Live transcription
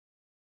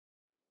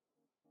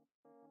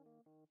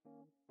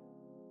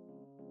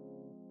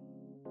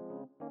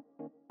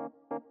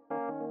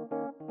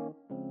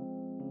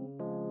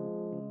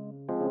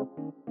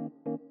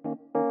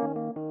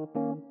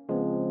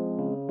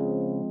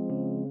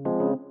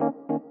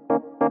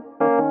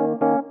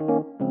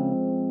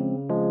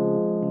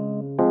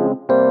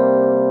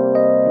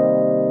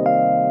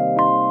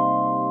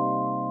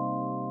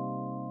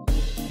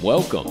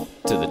Welcome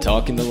to the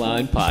Talking the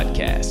Line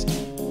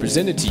podcast,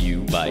 presented to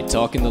you by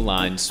Talking the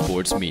Line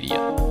Sports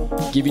Media,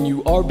 giving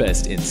you our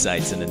best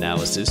insights and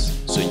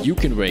analysis so you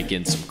can rake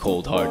in some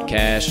cold hard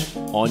cash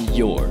on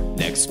your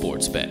next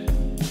sports bet.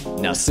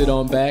 Now sit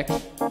on back,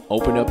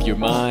 open up your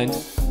mind,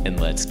 and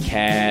let's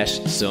cash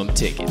some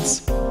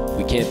tickets.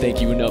 We can't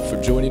thank you enough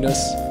for joining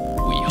us.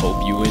 We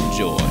hope you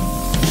enjoy.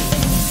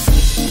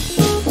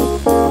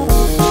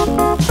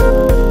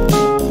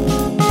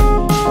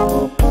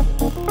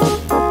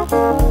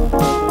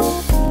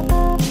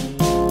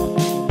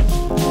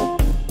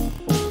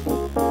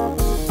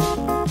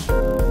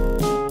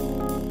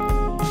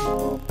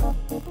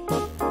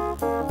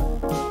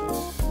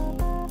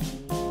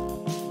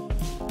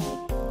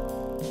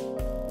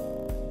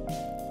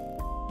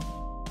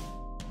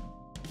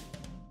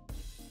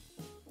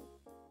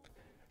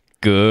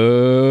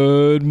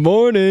 Good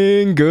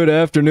morning, good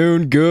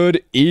afternoon,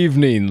 good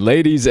evening,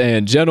 ladies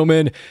and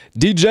gentlemen,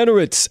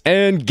 degenerates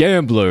and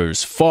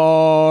gamblers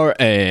far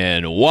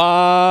and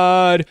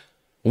wide.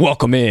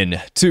 Welcome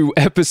in to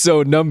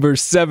episode number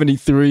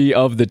 73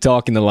 of the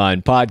Talking the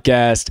Line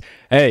podcast.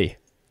 Hey,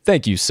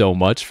 thank you so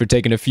much for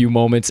taking a few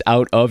moments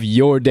out of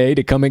your day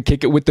to come and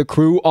kick it with the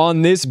crew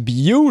on this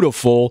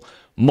beautiful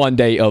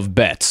Monday of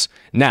bets.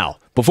 Now,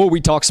 before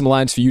we talk some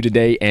lines for you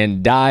today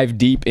and dive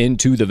deep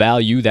into the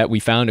value that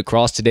we found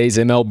across today's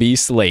MLB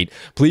slate,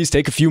 please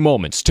take a few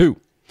moments to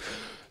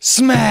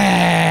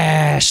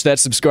smash that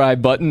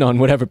subscribe button on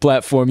whatever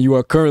platform you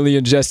are currently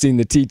ingesting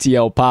the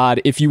TTL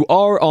pod. If you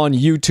are on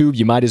YouTube,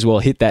 you might as well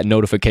hit that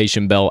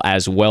notification bell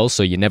as well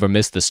so you never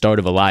miss the start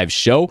of a live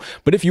show.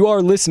 But if you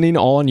are listening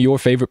on your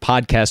favorite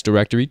podcast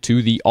directory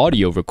to the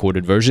audio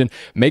recorded version,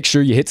 make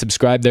sure you hit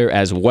subscribe there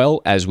as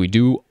well, as we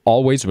do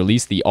always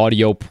release the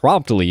audio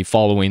promptly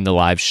following the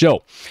live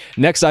show.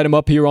 Next item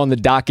up here on the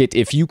docket,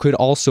 if you could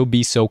also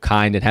be so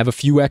kind and have a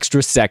few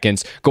extra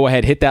seconds, go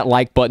ahead, hit that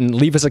like button,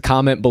 leave us a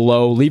comment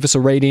below, leave us a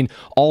rating,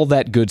 all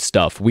that good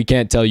stuff. We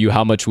can't tell you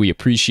how much we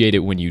appreciate it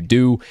when you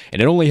do,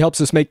 and it only helps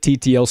us make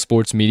TTL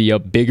Sports Media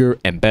bigger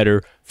and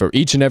better for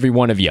each and every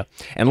one of you.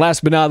 And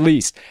last but not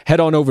least, head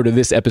on over to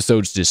this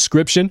episode's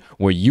description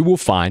where you will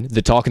find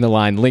the Talking the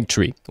Line link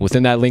tree.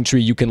 Within that link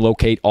tree, you can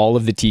locate all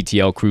of the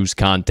TTL Crew's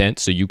content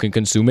so you can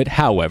consume it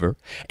however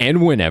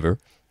and whenever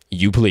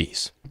you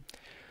please.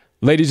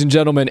 Ladies and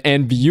gentlemen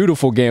and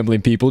beautiful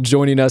gambling people,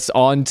 joining us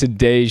on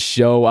today's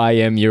show, I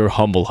am your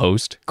humble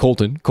host,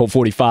 Colton, Colt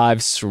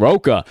 45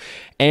 Soroka.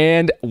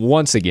 And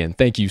once again,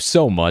 thank you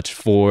so much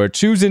for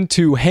choosing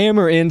to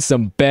hammer in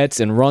some bets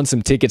and run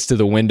some tickets to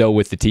the window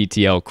with the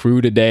TTL crew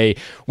today.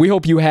 We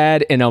hope you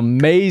had an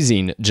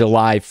amazing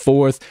July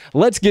 4th.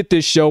 Let's get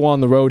this show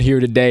on the road here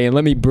today, and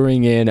let me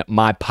bring in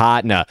my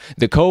partner,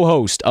 the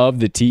co-host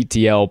of the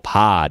TTL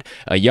pod,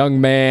 a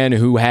young man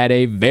who had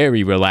a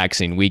very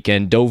relaxing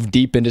weekend, dove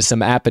deep into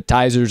some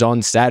appetizers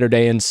on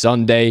Saturday and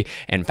Sunday,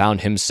 and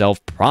found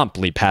himself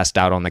promptly passed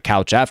out on the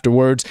couch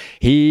afterwards.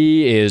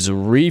 He is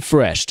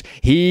refreshed.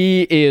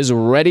 He is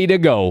ready to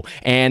go,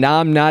 and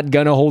I'm not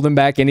going to hold him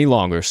back any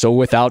longer. So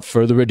without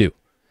further ado,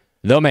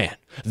 the man,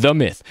 the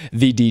myth,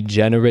 the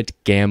degenerate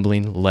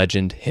gambling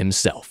legend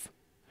himself,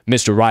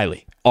 Mr.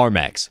 Riley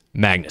Armax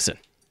Magnuson.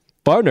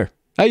 Partner,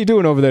 how you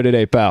doing over there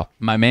today, pal?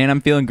 My man,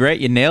 I'm feeling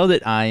great. You nailed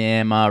it. I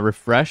am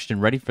refreshed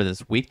and ready for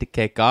this week to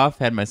kick off.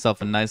 Had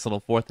myself a nice little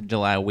 4th of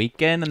July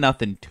weekend.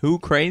 Nothing too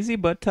crazy,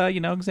 but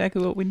you know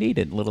exactly what we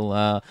needed. A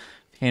little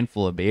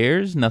handful of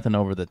beers, nothing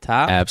over the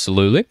top.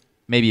 Absolutely.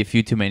 Maybe a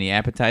few too many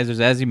appetizers,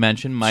 as you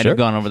mentioned. Might have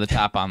gone over the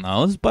top on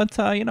those, but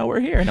you know, we're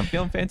here and I'm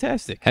feeling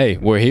fantastic. Hey,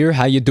 we're here.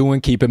 How you doing?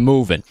 Keep it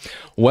moving.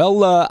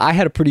 Well, I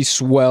had a pretty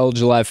swell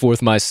July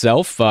 4th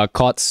myself.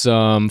 Caught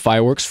some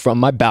fireworks from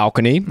my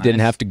balcony. Nice.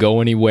 Didn't have to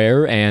go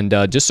anywhere, and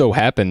just so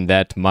happened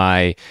that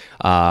my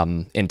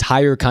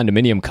entire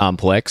condominium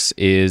complex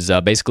is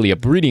basically a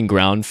breeding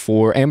ground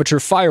for amateur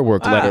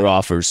firework letter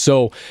offers.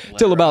 So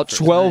till about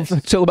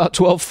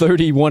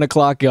 12:30, 1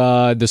 o'clock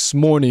this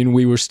morning,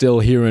 we were still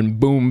hearing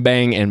boom,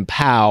 bang, and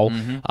pow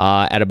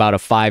at about a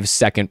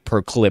 5-second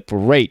per clip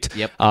rate.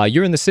 Yep.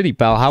 You're in the city,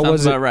 pal. How Sounds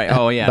was it? About right.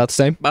 Oh yeah, about the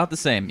same. About the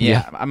same.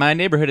 Yeah. My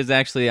neighborhood is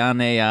actually on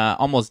a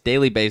almost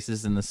daily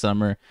basis in the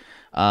summer.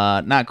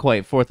 Not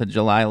quite 4th of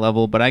July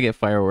level, but I get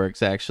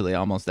fireworks actually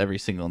almost every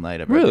single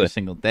night of every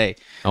single day.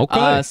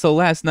 Okay. So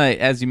last night,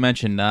 as you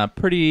mentioned,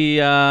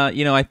 pretty,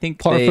 I think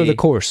par for the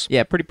course.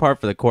 Yeah, pretty par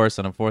for the course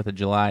on a 4th of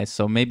July.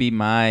 So maybe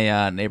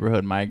my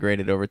neighborhood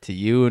migrated over to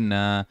you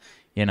and,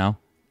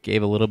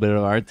 gave a little bit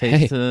of our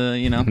taste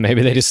to,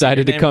 maybe they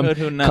decided to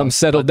come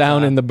settle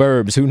down in the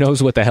burbs. Who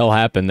knows what the hell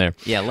happened there?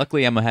 Yeah,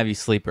 luckily I'm a heavy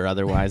sleeper.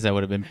 Otherwise, I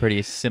would have been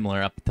pretty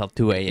similar up until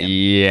 2 a.m.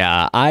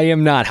 Yeah, I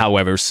am not,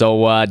 however.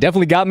 So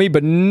definitely got me,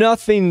 but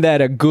nothing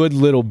that a good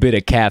little bit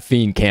of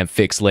caffeine can't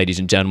fix, ladies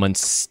and gentlemen.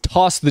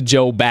 Toss the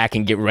Joe back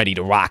and get ready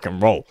to rock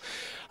and roll.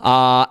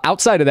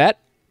 Outside of that,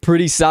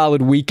 pretty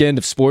solid weekend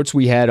of sports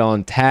we had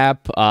on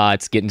tap.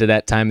 It's getting to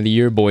that time of the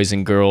year, boys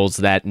and girls,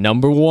 that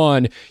number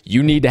one,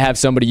 you need to have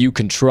somebody you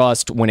can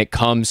trust when it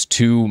comes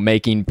to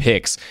making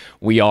picks.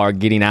 We are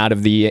getting out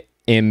of the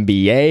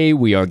NBA,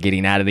 we are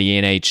getting out of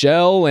the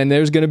NHL, and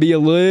there's going to be a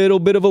little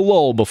bit of a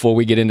lull before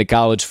we get into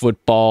college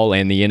football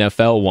and the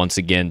NFL once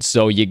again.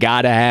 So you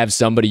got to have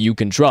somebody you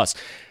can trust,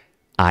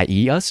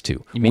 i.e. us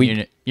two. You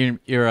mean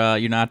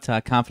you're not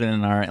confident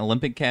in our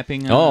Olympic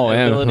capping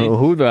ability?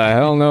 Who the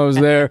hell knows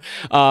there?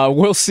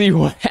 We'll see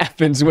what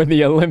happens when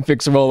the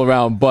Olympics roll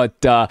around, but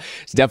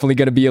it's definitely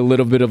going to be a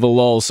little bit of a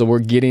lull, so we're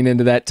getting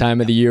into that time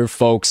of the year,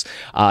 folks.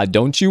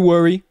 Don't you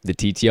worry. The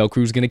TTL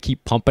crew is going to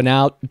keep pumping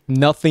out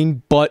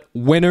nothing but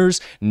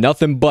winners,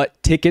 nothing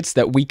but tickets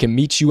that we can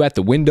meet you at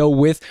the window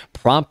with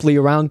promptly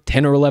around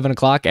 10 or 11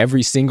 o'clock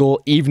every single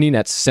evening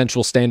at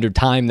Central Standard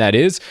Time, that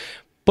is.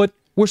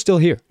 We're still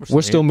here.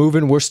 We're still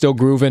moving. We're still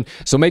grooving.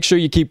 So make sure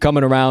you keep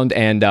coming around,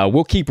 and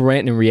we'll keep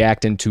ranting and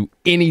reacting to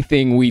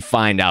anything we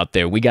find out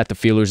there. We got the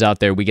feelers out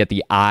there. We got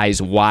the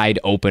eyes wide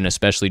open,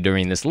 especially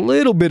during this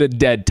little bit of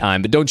dead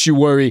time. But don't you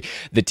worry.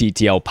 The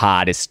TTL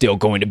pod is still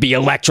going to be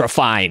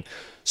electrifying.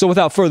 So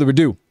without further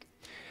ado,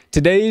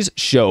 today's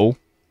show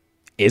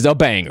is a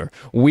banger.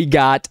 We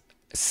got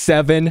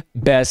 7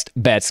 best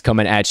bets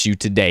coming at you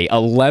today.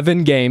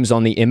 11 games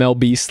on the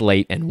MLB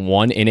slate and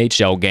 1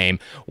 NHL game.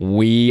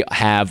 We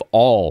have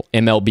all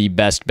MLB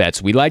best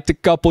bets. We liked a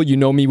couple. You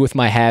know me with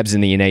my Habs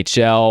in the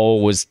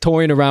NHL. Was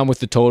toying around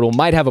with the total.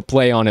 Might have a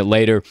play on it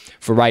later.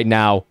 For right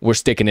now, we're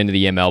sticking into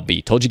the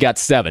MLB. Told you got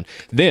 7.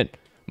 Then,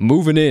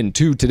 moving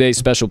into today's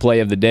special play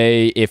of the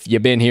day. If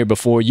you've been here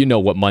before, you know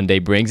what Monday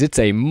brings. It's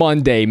a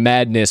Monday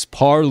Madness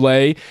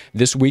parlay.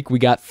 This week we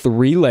got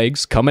 3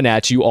 legs coming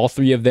at you. All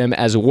 3 of them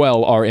as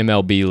well are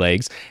MLB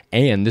legs.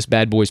 And this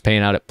bad boy's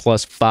paying out at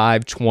plus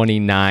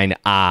 529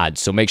 odds.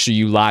 So make sure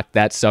you lock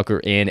that sucker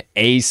in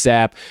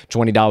ASAP.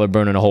 $20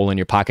 burning a hole in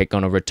your pocket.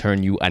 Going to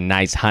return you a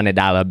nice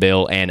 $100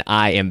 bill. And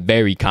I am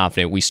very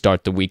confident we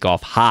start the week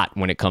off hot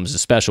when it comes to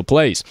special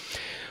plays.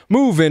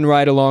 Moving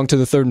right along to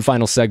the third and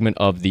final segment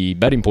of the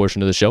betting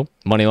portion of the show.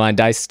 Moneyline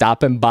Dice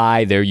stopping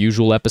by their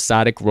usual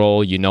episodic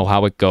role. You know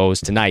how it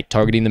goes. Tonight,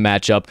 targeting the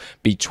matchup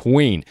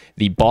between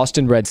the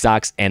Boston Red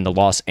Sox and the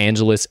Los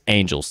Angeles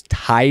Angels.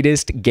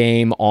 Tightest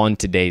game on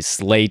today's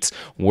slates.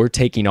 We're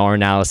taking our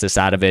analysis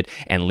out of it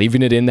and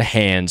leaving it in the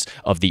hands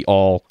of the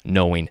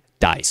all-knowing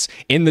Dice.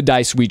 In the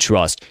Dice we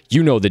trust.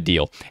 You know the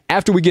deal.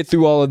 After we get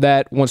through all of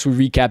that, once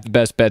we recap the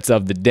best bets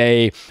of the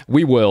day,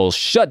 we will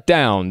shut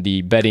down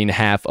the betting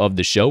half of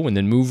the show and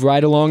then move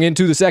right along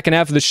into the second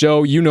half of the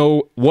show. You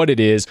know what it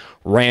is.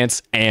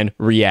 Rants and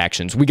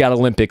reactions. We got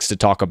Olympics to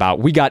talk about.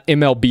 We got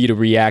MLB to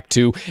react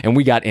to, and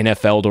we got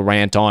NFL to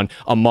rant on,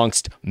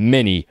 amongst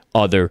many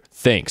other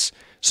things.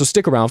 So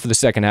stick around for the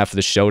second half of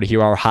the show to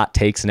hear our hot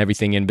takes and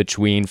everything in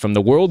between from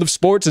the world of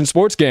sports and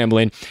sports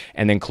gambling.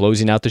 And then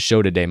closing out the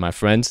show today, my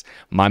friends,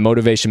 my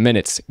Motivation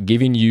Minutes,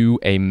 giving you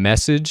a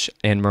message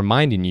and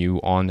reminding you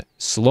on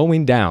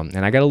slowing down.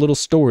 And I got a little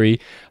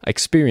story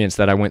experience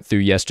that I went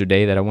through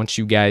yesterday that I want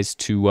you guys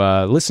to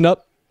listen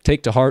up,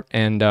 take to heart,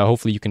 and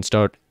hopefully you can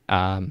start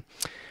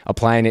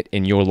applying it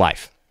in your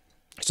life.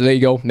 So there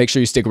you go. Make sure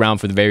you stick around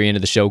for the very end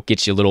of the show.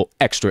 Get you a little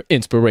extra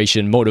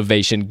inspiration,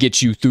 motivation,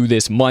 get you through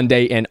this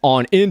Monday and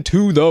on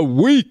into the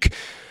week.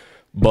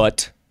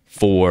 But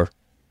for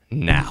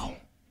now,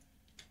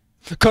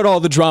 cut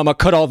all the drama,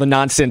 cut all the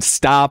nonsense,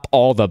 stop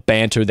all the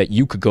banter that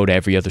you could go to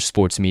every other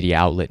sports media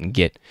outlet and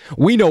get.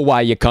 We know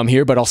why you come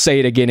here, but I'll say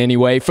it again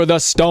anyway, for the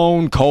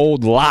Stone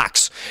Cold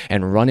Locks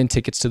and running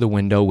tickets to the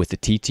window with the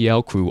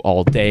TTL crew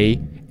all day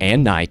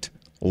and night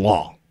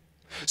long.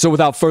 So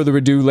without further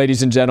ado,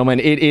 ladies and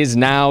gentlemen, it is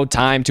now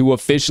time to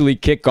officially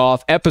kick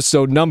off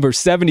episode number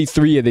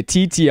 73 of the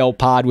TTL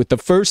pod with the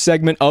first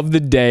segment of the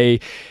day.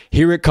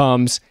 Here it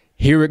comes.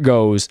 Here it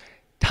goes.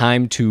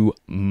 Time to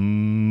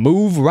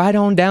move right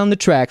on down the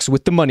tracks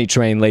with the money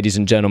train, ladies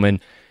and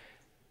gentlemen.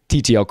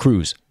 TTL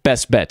Crew's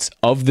best bets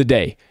of the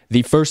day.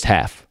 The first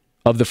half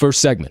of the first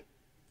segment.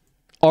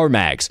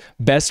 RMAG's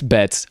best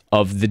bets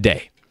of the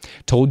day.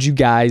 Told you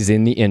guys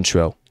in the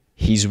intro,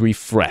 he's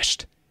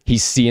refreshed.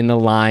 He's seeing the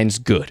lines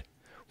good.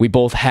 We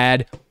both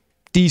had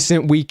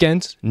decent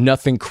weekends,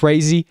 nothing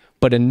crazy,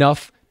 but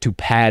enough to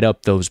pad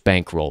up those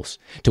bankrolls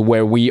to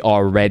where we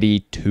are ready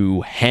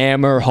to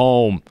hammer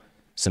home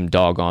some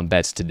doggone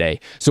bets today.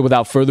 So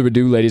without further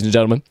ado, ladies and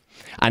gentlemen,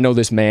 I know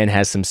this man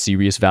has some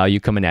serious value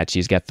coming at you.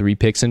 He's got 3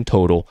 picks in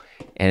total,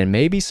 and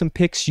maybe some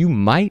picks you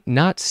might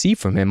not see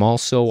from him all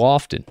so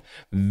often.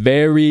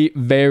 Very,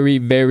 very,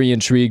 very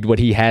intrigued what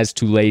he has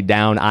to lay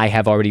down. I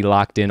have already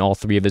locked in all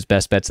 3 of his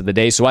best bets of the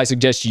day, so I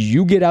suggest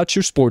you get out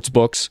your sports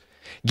books,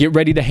 get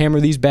ready to hammer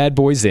these bad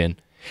boys in,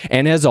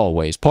 and as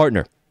always,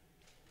 partner,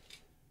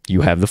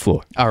 you have the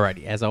floor.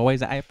 Alrighty, as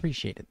always, I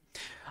appreciate it.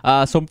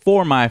 So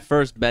for my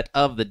first bet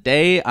of the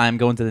day, I'm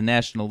going to the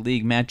National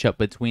League matchup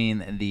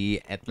between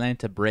the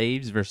Atlanta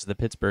Braves versus the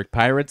Pittsburgh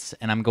Pirates,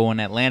 and I'm going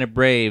Atlanta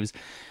Braves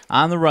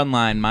on the run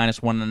line,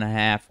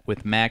 -1.5,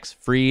 with Max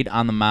Fried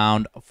on the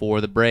mound for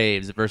the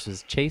Braves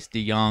versus Chase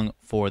DeYoung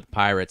for the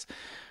Pirates.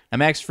 Now,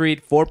 Max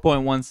Fried,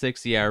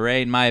 4.16 ERA,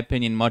 in my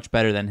opinion, much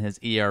better than his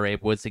ERA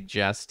would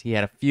suggest. He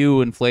had a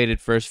few inflated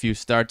first few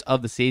starts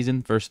of the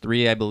season, first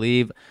 3, I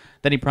believe.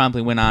 Then he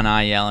promptly went on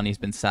IL, and he's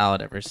been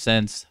solid ever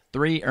since.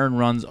 3 earned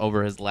runs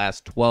over his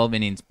last 12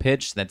 innings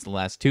pitched. That's the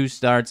last 2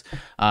 starts,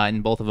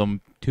 and both of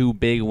them 2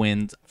 big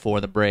wins for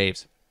the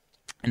Braves.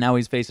 And now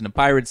he's facing a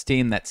Pirates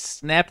team that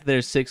snapped their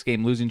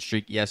 6-game losing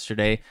streak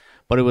yesterday,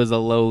 but it was a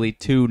lowly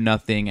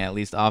 2-0, at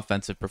least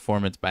offensive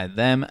performance by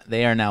them.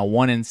 They are now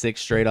 1-6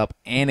 straight up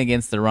and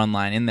against the run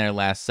line in their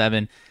last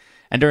 7.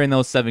 And during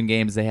those 7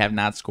 games, they have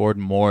not scored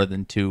more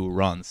than 2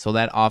 runs. So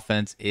that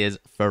offense is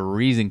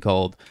freezing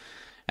cold.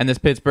 And this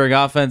Pittsburgh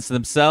offense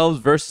themselves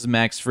versus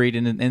Max Fried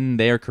in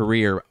their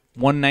career,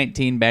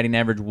 119 batting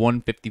average,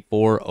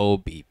 154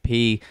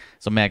 OBP.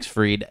 So Max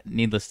Fried,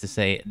 needless to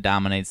say,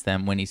 dominates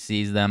them when he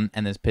sees them.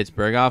 And this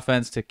Pittsburgh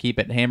offense, to keep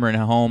it hammering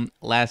home,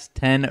 last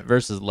 10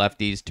 versus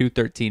lefties,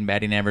 213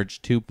 batting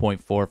average,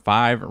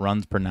 2.45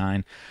 runs per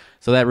 9.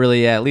 So that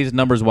really, at least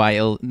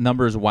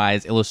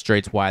numbers-wise,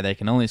 illustrates why they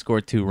can only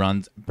score 2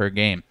 runs per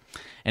game.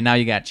 And now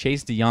you got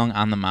Chase DeYoung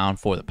on the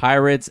mound for the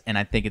Pirates, and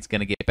I think it's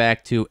going to get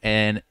back to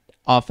an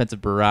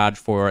offensive barrage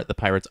for the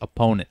Pirates'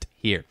 opponent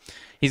here.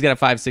 He's got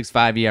a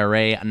 5.65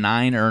 ERA,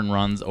 9 earned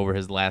runs over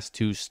his last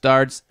 2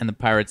 starts, and the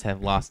Pirates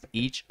have lost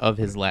each of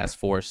his last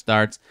 4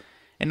 starts.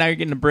 And now you're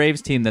getting a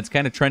Braves team that's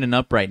kind of trending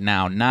up right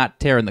now, not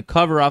tearing the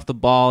cover off the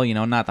ball,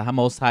 not the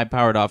most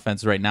high-powered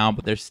offense right now,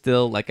 but they're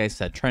still, like I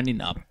said, trending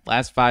up.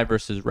 Last 5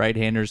 versus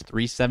right-handers,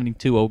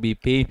 372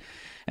 OBP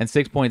and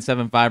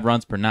 6.75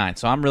 runs per 9.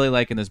 So I'm really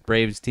liking this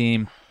Braves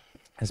team,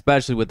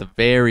 especially with the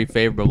very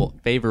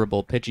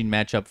favorable pitching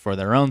matchup for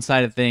their own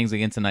side of things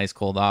against a nice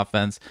cold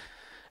offense.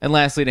 And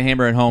lastly, to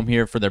hammer it home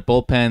here for their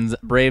bullpens,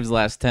 Braves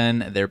last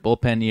 10, their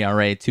bullpen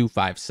ERA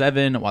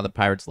 2.57, while the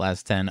Pirates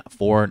last 10,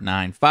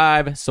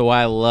 4.95. So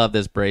I love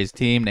this Braves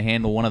team to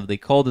handle one of the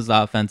coldest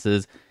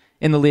offenses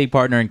in the league,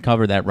 partner, and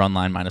cover that run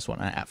line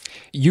 -1.5.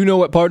 You know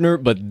what, partner,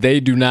 but they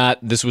do not.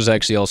 This was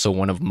actually also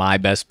one of my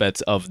best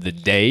bets of the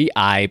day.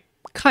 I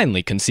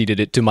kindly conceded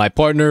it to my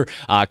partner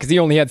because he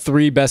only had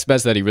 3 best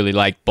bets that he really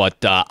liked, but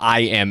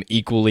I am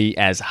equally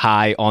as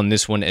high on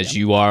this one as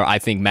you are. I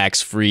think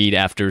Max Fried,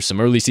 after some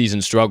early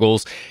season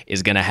struggles,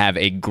 is going to have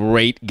a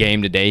great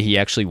game today. He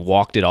actually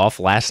walked it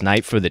off last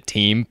night for the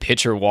team.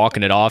 Pitcher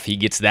walking it off. He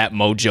gets that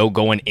mojo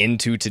going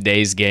into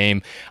today's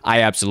game.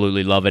 I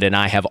absolutely love it, and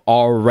I have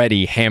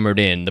already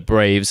hammered in the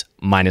Braves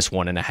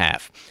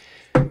 -1.5.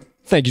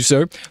 Thank you,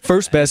 sir.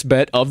 First best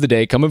bet of the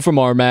day coming from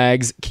our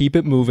mags. Keep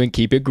it moving,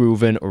 keep it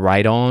grooving,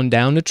 right on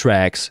down the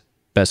tracks.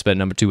 Best bet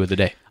number 2 of the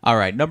day. All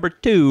right, number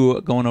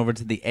 2, going over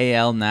to the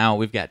AL now.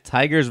 We've got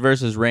Tigers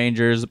versus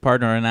Rangers.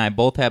 Partner and I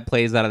both have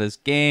plays out of this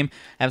game.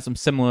 Have some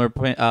similar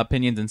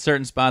opinions in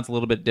certain spots, a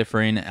little bit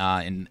differing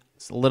in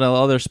little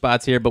other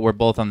spots here, but we're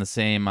both on the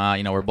same,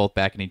 we're both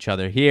backing each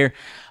other here.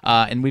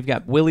 And we've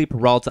got Willie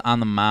Peralta on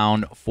the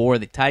mound for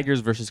the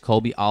Tigers versus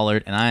Colby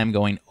Allard, and I am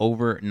going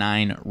over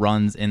 9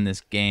 runs in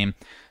this game.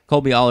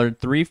 Colby Allard,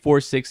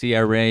 3.46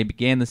 ERA,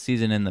 began the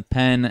season in the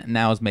pen,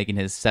 now is making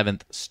his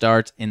 7th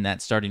start in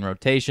that starting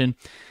rotation.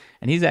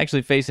 And he's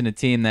actually facing a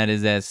team that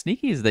is as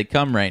sneaky as they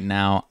come right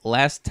now.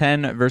 Last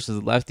 10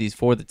 versus lefties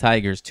for the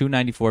Tigers,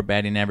 294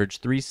 batting average,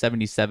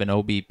 377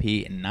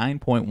 OBP, and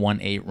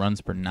 9.18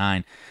 runs per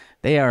 9.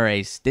 They are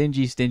a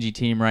stingy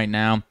team right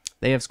now.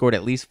 They have scored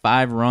at least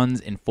 5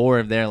 runs in 4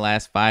 of their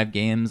last 5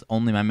 games.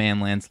 Only my man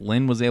Lance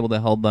Lynn was able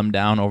to hold them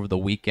down over the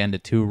weekend to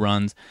 2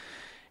 runs.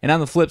 And on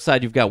the flip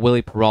side, you've got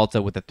Willie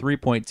Peralta with a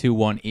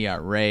 3.21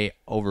 ERA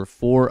over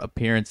 4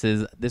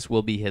 appearances. This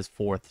will be his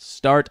 4th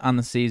start on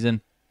the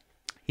season.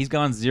 He's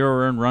gone 0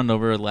 earned runs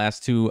over the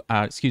last 0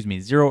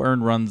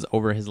 earned runs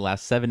over his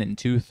last 7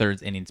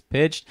 2/3 innings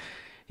pitched.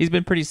 He's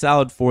been pretty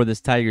solid for this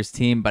Tigers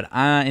team, but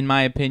in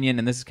my opinion,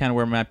 and this is kind of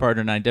where my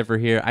partner and I differ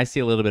here, I see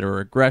a little bit of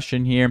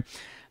regression here.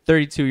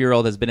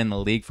 32-year-old has been in the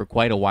league for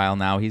quite a while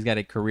now. He's got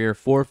a career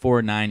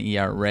 4.49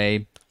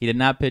 ERA. He did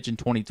not pitch in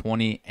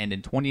 2020, and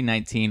in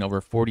 2019,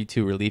 over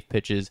 42 relief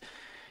pitches,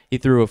 he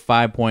threw a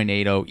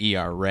 5.80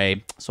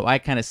 ERA. So I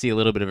kind of see a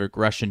little bit of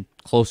regression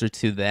closer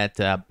to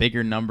that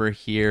bigger number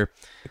here.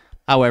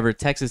 However,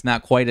 Texas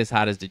not quite as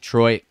hot as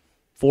Detroit.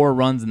 4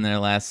 runs in their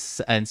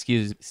last,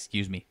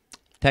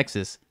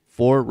 Texas,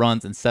 4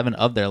 runs in 7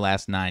 of their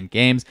last 9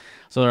 games.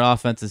 So their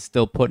offense is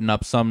still putting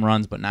up some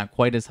runs, but not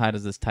quite as hot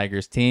as this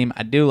Tigers team.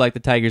 I do like the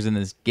Tigers in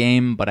this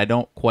game, but I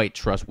don't quite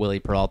trust Willie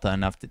Peralta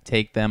enough to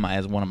take them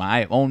as one of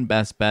my own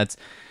best bets.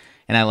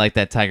 And I like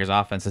that Tigers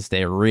offense to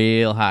stay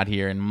real hot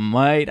here and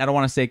I don't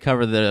want to say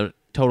cover the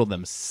total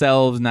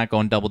themselves, not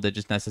going double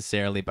digits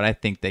necessarily, but I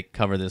think they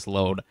cover this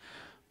load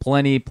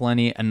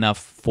plenty enough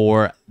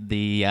for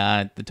the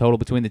total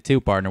between the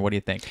two, partner. What do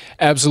you think?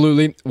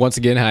 Absolutely. Once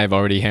again, I've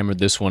already hammered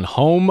this one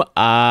home.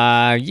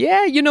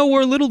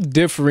 We're a little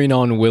differing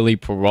on Willie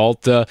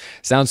Peralta.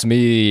 Sounds to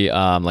me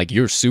like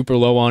you're super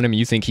low on him.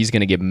 You think he's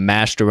going to get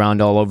mashed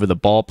around all over the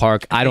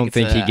ballpark. I don't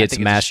think he gets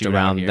mashed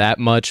around that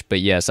much,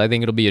 but yes, I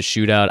think it'll be a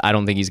shootout. I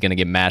don't think he's going to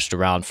get mashed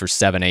around for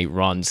 7-8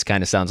 runs.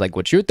 Kind of sounds like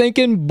what you're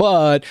thinking,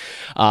 but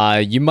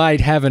you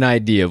might have an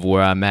idea of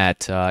where I'm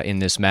at in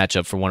this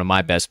matchup for one of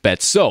my best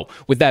bets. So,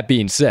 with that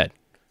being said,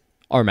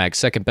 Armag's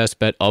second best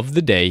bet of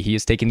the day. He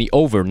is taking the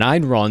over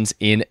 9 runs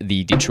in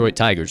the Detroit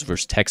Tigers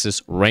versus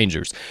Texas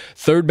Rangers.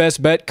 Third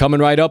best bet coming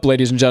right up,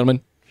 ladies and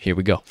gentlemen. Here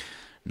we go.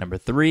 Number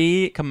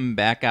 3, coming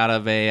back out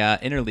of a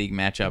interleague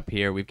matchup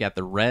here. We've got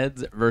the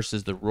Reds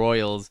versus the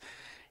Royals.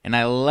 And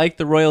I like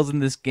the Royals in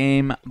this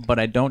game, but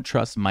I don't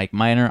trust Mike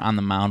Minor on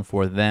the mound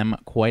for them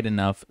quite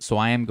enough. So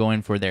I am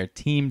going for their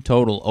team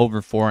total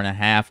over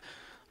 4.5.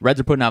 Reds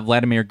are putting out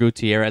Vladimir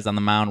Gutierrez on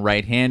the mound,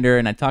 right-hander,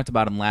 and I talked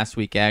about him last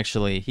week,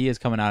 actually. He is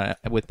coming out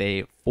with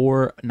a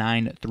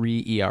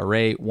 4.93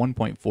 ERA,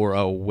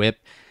 1.40 whip,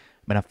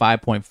 but a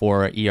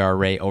 5.4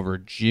 ERA over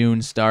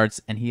June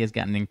starts, and he has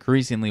gotten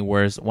increasingly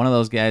worse. One of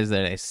those guys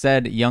that I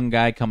said, young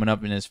guy coming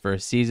up in his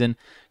first season,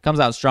 comes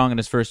out strong in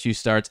his first few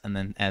starts, and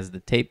then as the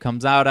tape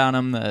comes out on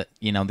him,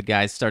 the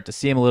guys start to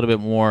see him a little bit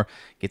more,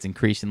 gets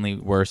increasingly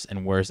worse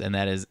and worse, and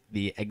that is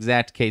the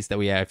exact case that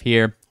we have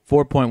here.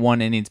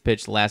 4.1 innings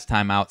pitched last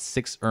time out,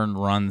 6 earned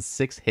runs,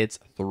 6 hits,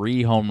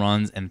 3 home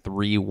runs, and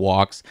 3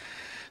 walks.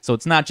 So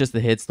it's not just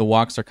the hits, the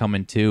walks are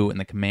coming too, and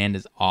the command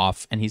is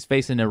off. And he's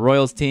facing a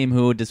Royals team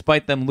who,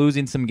 despite them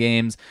losing some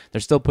games,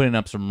 they're still putting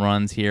up some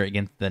runs here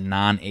against the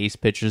non-ace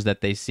pitchers that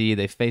they see.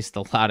 They faced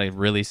a lot of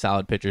really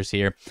solid pitchers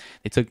here.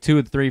 They took 2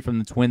 of 3 from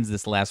the Twins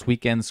this last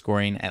weekend,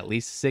 scoring at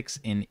least 6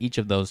 in each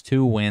of those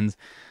 2 wins.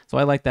 So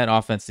I like that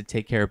offense to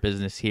take care of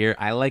business here.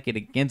 I like it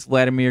against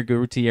Vladimir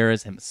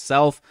Gutierrez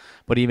himself,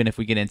 but even if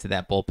we get into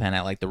that bullpen,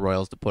 I like the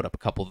Royals to put up a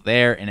couple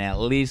there and at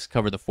least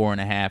cover the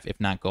 4.5, if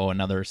not go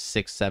another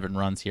 6-7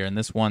 runs here in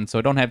this one. So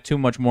I don't have too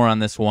much more on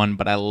this one,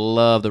 but I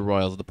love the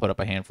Royals to put up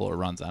a handful of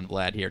runs on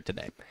Vlad here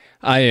today.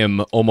 I am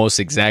almost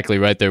exactly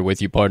right there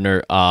with you,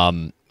 partner.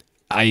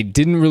 I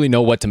didn't really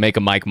know what to make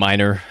of Mike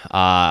Minor.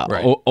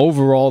 Right.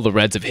 Overall, the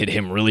Reds have hit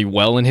him really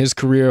well in his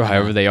career.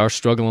 However, they are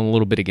struggling a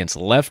little bit against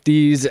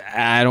lefties.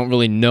 I don't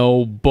really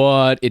know,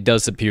 but it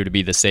does appear to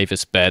be the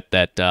safest bet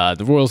that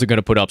the Royals are going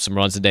to put up some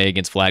runs today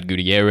against Vlad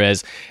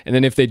Gutierrez. And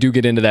then if they do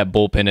get into that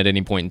bullpen at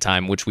any point in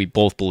time, which we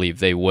both believe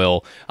they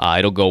will,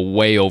 it'll go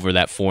way over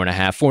that 4.5.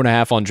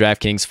 4.5 on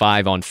DraftKings,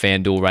 5 on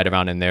FanDuel, right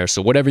around in there.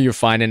 So whatever you're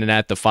finding it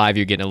at, the 5,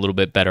 you're getting a little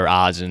bit better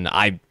odds. And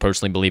I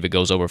personally believe it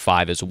goes over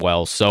 5 as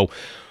well. So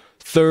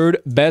third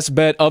best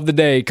bet of the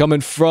day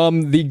coming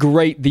from the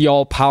great, the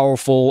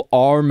all-powerful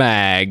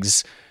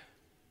Armags.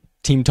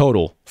 Team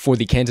total for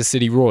the Kansas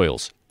City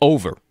Royals,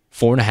 over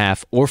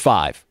 4.5 or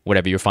 5,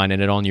 whatever you're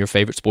finding it on your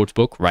favorite sports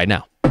book right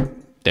now.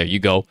 There you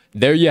go.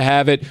 There you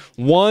have it.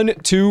 1,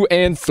 2,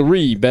 and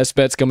 3 best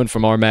bets coming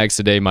from Armags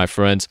today, my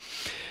friends.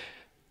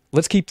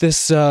 Let's keep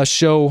this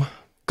show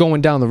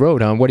going down the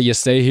road, huh? What do you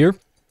say here?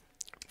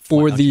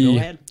 For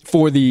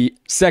the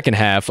second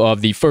half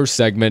of the first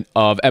segment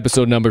of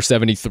episode number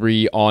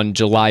 73 on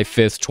July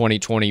 5th,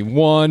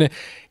 2021,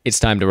 it's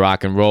time to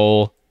rock and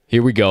roll.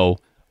 Here we go.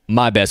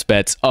 My best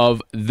bets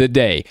of the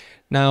day.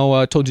 Now,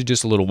 I told you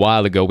just a little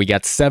while ago, we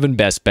got 7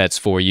 best bets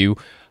for you.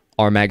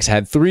 Armags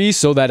had 3,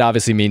 so that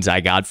obviously means I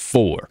got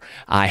 4.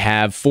 I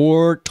have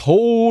 4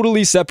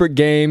 totally separate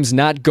games,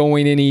 not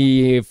going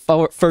any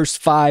first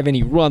 5,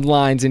 any run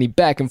lines, any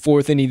back and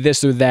forth, any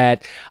this or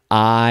that.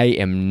 I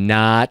am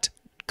not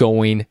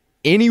going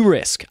any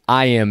risk.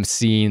 I am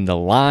seeing the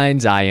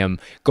lines. I am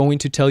going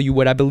to tell you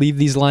what I believe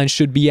these lines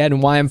should be at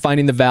and why I'm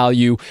finding the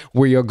value.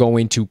 We are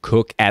going to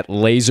cook at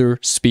laser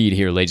speed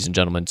here, ladies and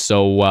gentlemen.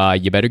 So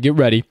you better get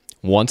ready.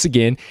 Once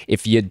again,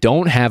 if you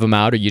don't have them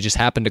out or you just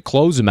happen to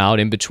close them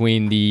out in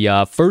between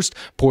the first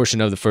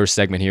portion of the first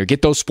segment here,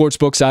 get those sports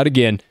books out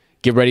again.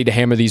 Get ready to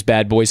hammer these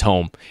bad boys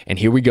home. And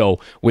here we go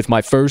with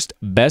my first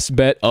best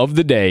bet of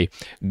the day,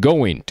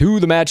 going to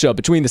the matchup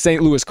between the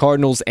St. Louis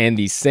Cardinals and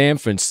the San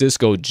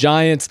Francisco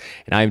Giants.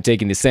 And I am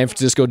taking the San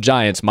Francisco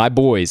Giants, my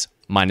boys,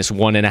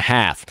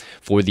 -1.5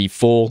 for the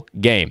full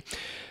game.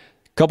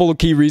 Couple of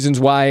key reasons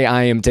why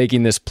I am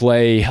taking this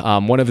play.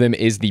 One of them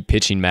is the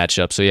pitching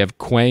matchup. So you have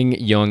Kwang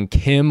Young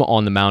Kim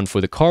on the mound for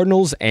the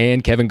Cardinals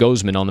and Kevin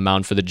Gausman on the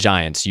mound for the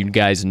Giants. You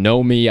guys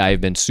know me. I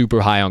have been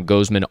super high on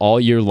Gausman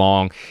all year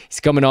long. He's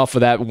coming off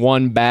of that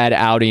one bad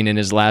outing in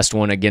his last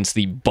one against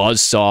the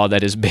buzzsaw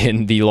that has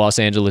been the Los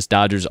Angeles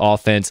Dodgers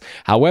offense.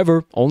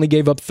 However, only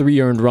gave up 3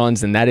 earned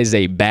runs, and that is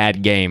a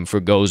bad game for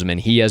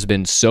Gausman. He has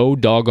been so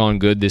doggone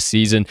good this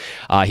season.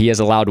 He has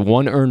allowed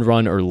 1 earned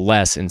run or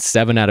less in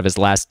 7 out of his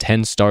last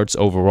 10 starts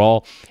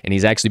overall, and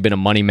he's actually been a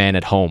money man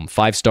at home.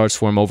 5 starts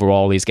for him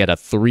overall. He's got a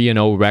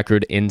 3-0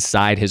 record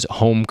inside his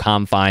home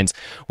confines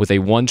with a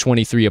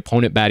 123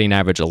 opponent batting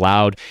average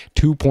allowed,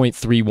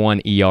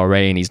 2.31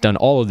 ERA, and he's done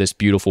all of this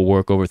beautiful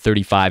work over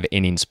 35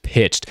 innings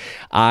pitched.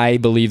 I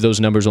believe those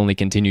numbers only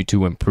continue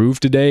to improve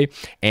today,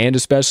 and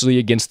especially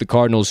against the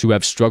Cardinals, who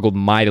have struggled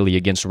mightily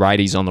against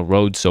righties on the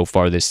road so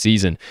far this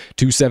season.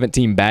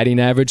 217 batting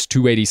average,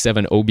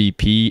 287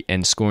 OBP,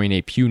 and scoring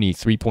a puny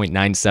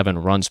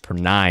 3.97 runs per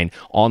 9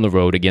 on the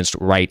road against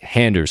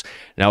right-handers.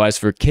 Now, as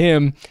for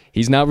Kim,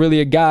 he's not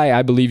really a guy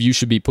I believe you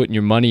should be putting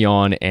your money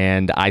on,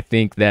 and I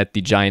think that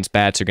the Giants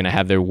bats are going to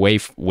have their way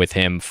with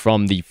him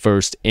from the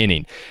first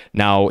inning.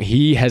 Now,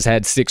 he has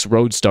had 6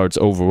 road starts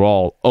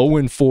overall,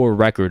 0-4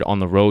 record on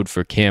the road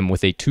for Kim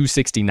with a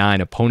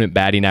 269 opponent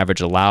batting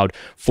average allowed,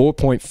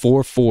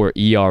 4.44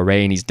 ERA,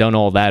 and he's done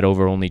all that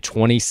over only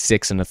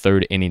 26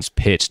 1/3 innings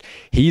pitched.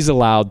 He's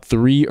allowed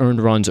 3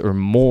 earned runs or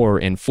more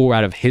in 4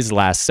 out of his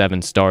last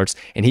 7 starts,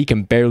 and he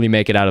can barely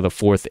make it out of the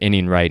 4th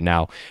inning right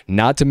now.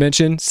 Not to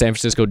mention, San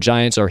Francisco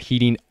Giants are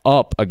heating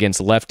up against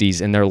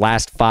lefties in their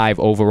last 5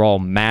 overall,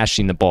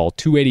 mashing the ball.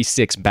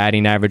 286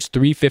 batting average,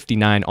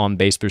 359 on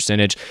base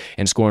percentage,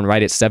 and scoring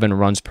right at 7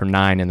 runs per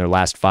 9 in their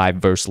last 5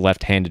 versus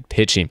left-handed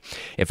pitching.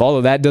 If all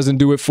of that doesn't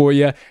do it for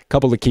you, a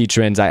couple of key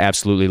trends I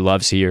absolutely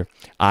loves here.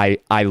 I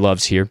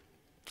loves here.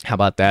 How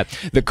about that?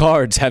 The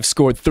Cards have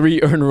scored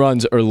 3 earned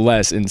runs or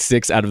less in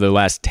 6 out of their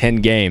last 10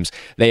 games.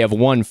 They have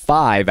won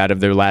 5 out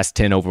of their last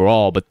 10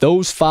 overall, but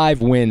those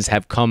 5 wins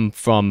have come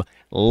from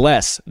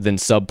less than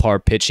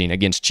subpar pitching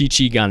against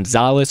Chichi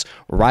Gonzalez,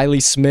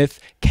 Riley Smith,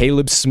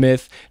 Caleb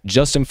Smith,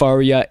 Justin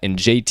Faria, and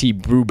JT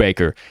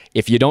Brubaker.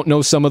 If you don't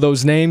know some of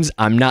those names,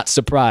 I'm not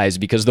surprised,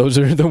 because those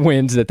are the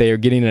wins that they are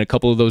getting, and a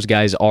couple of those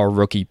guys are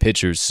rookie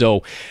pitchers.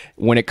 So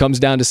when it comes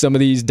down to some of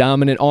these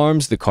dominant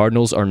arms, the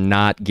Cardinals are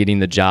not getting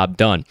the job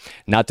done.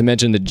 Not to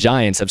mention the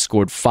Giants have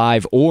scored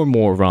 5 or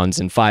more runs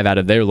in 5 out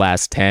of their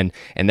last 10,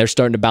 and they're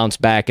starting to bounce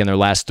back in their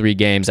last 3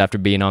 games after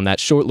being on that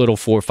short little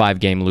 4 or 5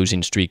 game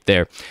losing streak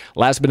there.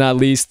 Last but not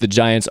least, the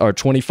Giants are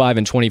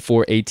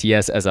 25-24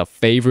 ATS as a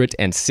favorite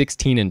and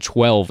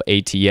 16-12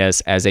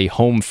 ATS as a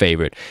home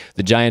favorite.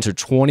 The Giants are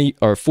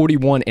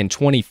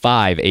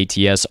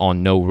 41-25 ATS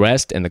on no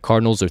rest, and the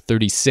Cardinals are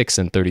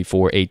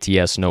 36-34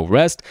 ATS no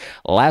rest.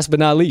 Last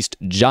but not least,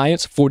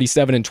 Giants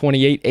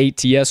 47-28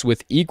 ATS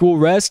with equal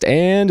rest,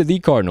 and the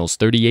Cardinals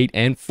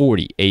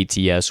 38-40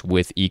 ATS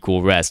with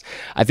equal rest.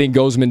 I think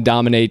Gausman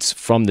dominates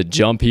from the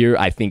jump here.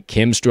 I think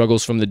Kim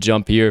struggles from the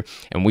jump here,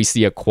 and we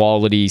see a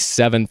quality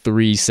 7-3,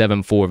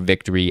 7-4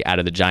 victory out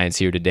of the Giants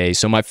here today.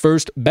 So my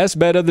first best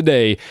bet of the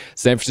day,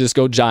 San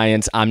Francisco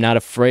Giants. I'm not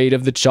afraid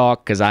of the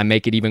chalk because I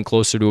make it even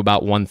closer to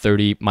about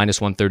 130,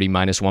 -130,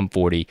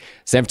 -140.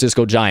 San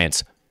Francisco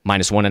Giants,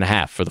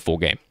 -1.5 for the full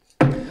game.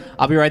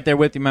 I'll be right there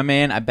with you, my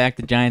man. I backed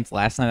the Giants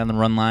last night on the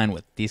run line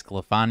with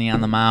DeSclafani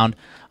on the mound.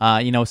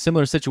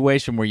 Similar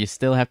situation where you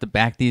still have to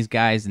back these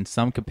guys in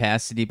some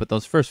capacity, but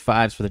those first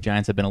 5s for the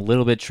Giants have been a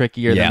little bit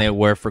trickier than they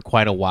were for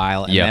quite a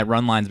while, and that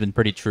run line's been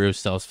pretty true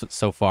so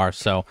far.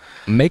 So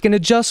making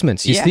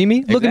adjustments. You see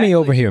me? Look at me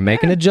over here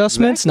making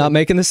adjustments, not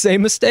making the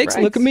same mistakes.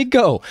 Right. Look at me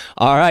go.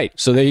 All right,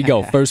 so there you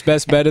go. First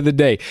best bet of the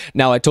day.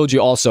 Now, I told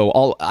you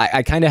also,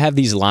 I kind of have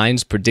these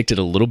lines predicted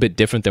a little bit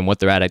different than what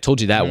they're at. I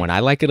told you that one. I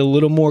like it a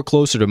little more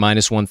closer to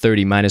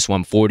 -130,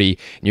 -140,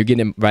 and you're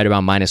getting it right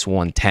around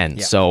 -110.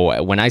 Yeah.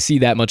 So when I see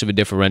that much of a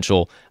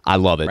differential, I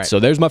love it. Right. So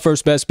there's my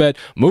first best bet.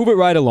 Move it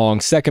right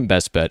along. Second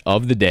best bet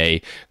of the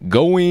day,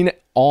 going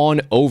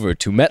on over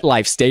to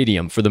MetLife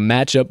Stadium for the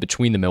matchup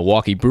between the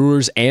Milwaukee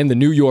Brewers and the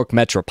New York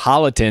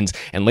Metropolitans.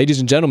 And ladies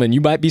and gentlemen, you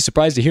might be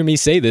surprised to hear me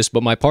say this,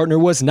 but my partner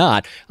was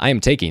not. I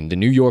am taking the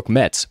New York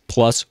Mets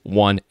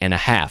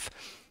 +1.5.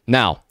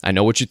 Now, I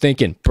know what you're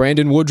thinking.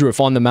 Brandon Woodruff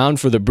on the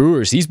mound for the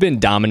Brewers. He's been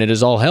dominant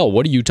as all hell.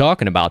 What are you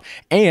talking about?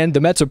 And the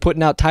Mets are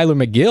putting out Tyler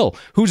McGill,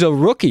 who's a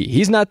rookie.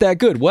 He's not that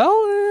good. Well,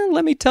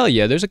 let me tell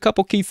you, there's a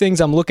couple key things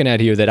I'm looking at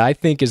here that I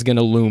think is going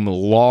to loom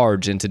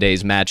large in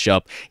today's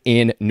matchup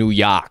in New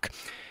York.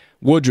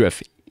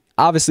 Woodruff,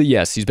 obviously,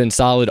 yes, he's been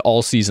solid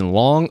all season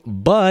long,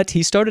 but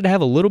he started to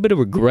have a little bit of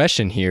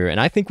regression here, and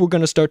I think we're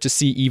going to start to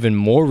see even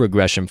more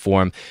regression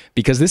for him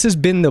because this has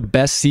been the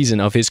best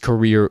season of his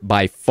career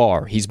by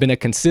far. He's been a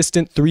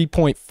consistent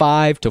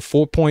 3.5 to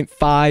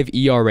 4.5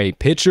 ERA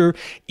pitcher,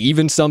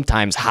 even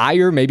sometimes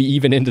higher, maybe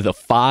even into the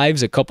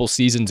 5s a couple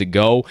seasons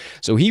ago.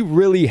 So he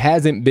really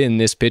hasn't been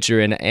this pitcher,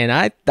 and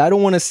I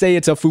don't want to say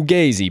it's a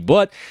fugazi,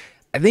 but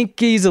I think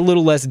he's a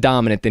little less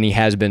dominant than he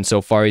has been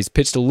so far. He's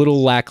pitched a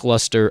little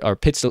lackluster, or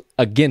pitched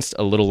against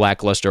a little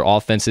lackluster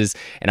offenses,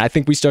 and I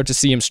think we start to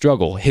see him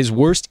struggle. His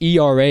worst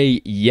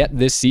ERA yet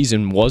this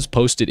season was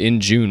posted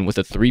in June with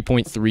a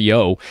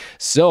 3.30,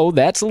 so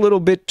that's a little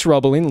bit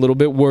troubling, a little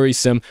bit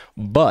worrisome,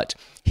 but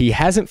he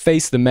hasn't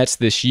faced the Mets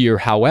this year.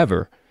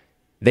 However,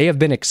 they have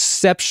been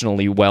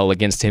exceptionally well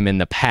against him in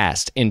the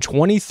past. In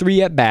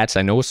 23 at-bats,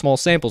 I know a small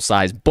sample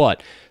size,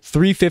 but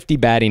 350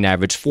 batting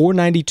average,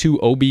 492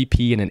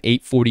 OBP, and an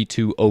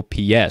 842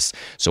 OPS.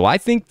 So I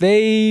think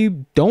they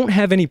don't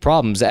have any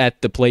problems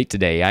at the plate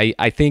today.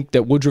 I think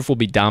that Woodruff will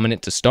be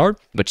dominant to start,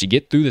 but you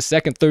get through the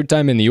second, third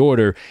time in the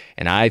order,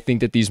 and I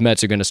think that these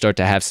Mets are going to start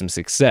to have some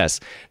success.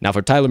 Now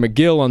for Tylor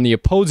Megill on the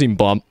opposing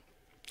bump,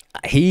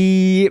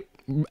 I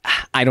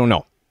don't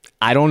know.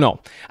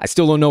 I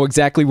still don't know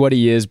exactly what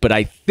he is, but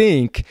I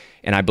think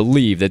and I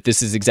believe that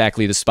this is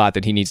exactly the spot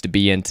that he needs to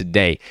be in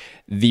today.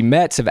 The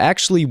Mets have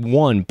actually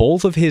won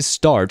both of his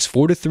starts,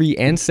 4-3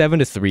 and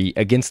 7-3,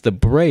 against the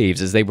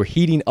Braves as they were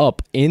heating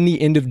up in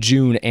the end of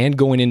June and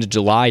going into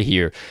July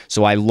here.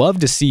 So I love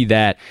to see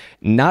that.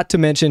 Not to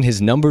mention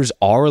his numbers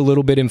are a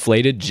little bit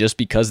inflated just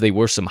because they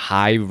were some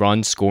high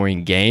run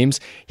scoring games.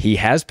 He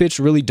has pitched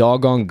really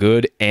doggone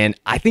good, and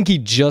I think he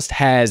just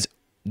has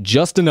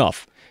just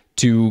enough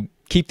to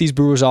keep these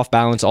Brewers off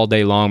balance all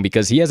day long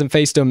because he hasn't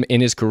faced them in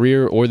his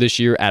career or this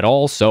year at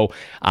all. So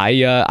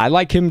I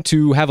like him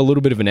to have a little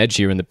bit of an edge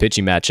here in the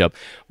pitching matchup.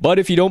 But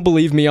if you don't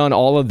believe me on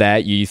all of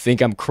that, you think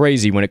I'm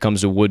crazy when it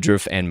comes to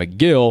Woodruff and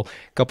Megill,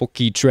 a couple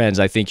key trends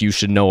I think you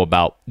should know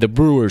about. The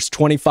Brewers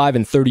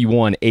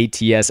 25-31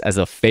 ATS as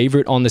a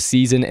favorite on the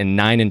season and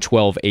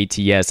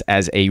 9-12 ATS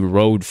as a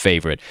road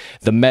favorite.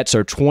 The Mets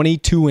are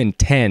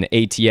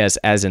 22-10 ATS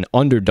as an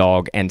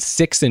underdog and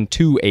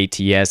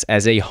 6-2 ATS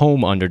as a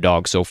home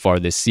underdog so far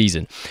this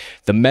season.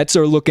 The Mets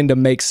are looking to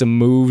make some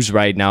moves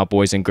right now,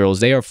 boys and girls.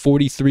 They are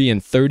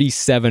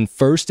 43-37,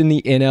 first in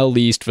the NL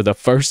East for the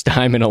first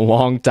time in a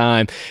long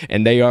time,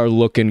 and they are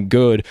looking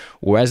good,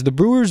 whereas the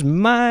Brewers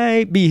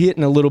might be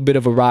hitting a little bit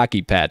of a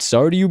rocky patch.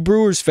 Sorry to you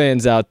Brewers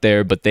fans out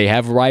there, but they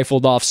have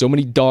rifled off so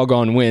many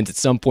doggone wins. At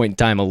some point in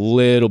time, a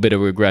little bit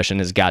of regression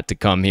has got to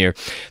come here.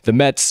 The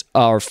Mets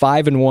are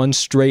 5-1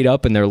 straight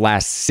up in their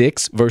last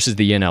 6 versus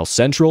the NL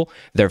Central.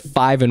 They're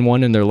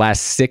 5-1 in their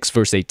last 6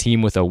 versus a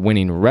team with a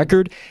winning record.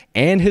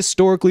 And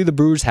historically, the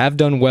Brewers have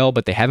done well,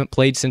 but they haven't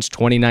played since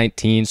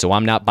 2019, so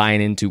I'm not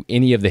buying into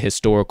any of the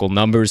historical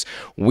numbers.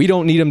 We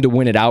don't need them to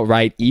win it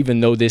outright,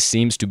 even though this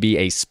seems to be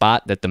a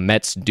spot that the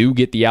Mets do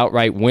get the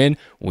outright win.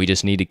 We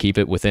just need to keep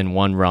it within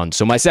 1 run.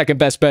 So my second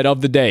best bet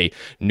of the day,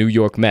 New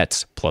York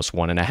Mets, plus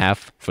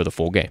 1.5 for the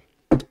full game.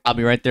 I'll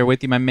be right there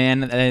with you, my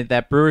man.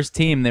 That Brewers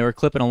team, they were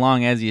clipping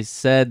along, as you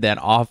said. That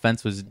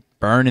offense was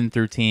burning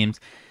through teams.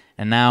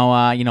 And now,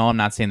 I'm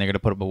not saying they're going to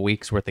put up a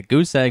week's worth of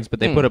goose eggs, but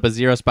they put up a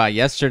 0 spot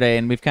yesterday,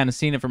 and we've kind of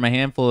seen it from a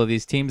handful of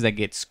these teams that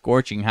get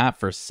scorching hot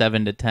for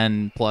 7 to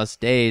 10 plus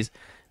days.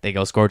 They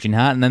go scorching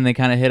hot, and then they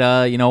kind of hit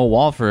a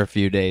wall for a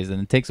few days,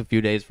 and it takes a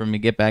few days for them to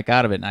get back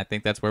out of it. And I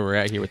think that's where we're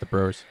at here with the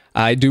Brewers.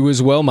 I do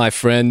as well, my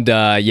friend.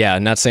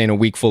 Not saying a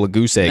week full of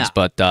goose eggs,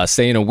 but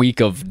saying a week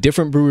of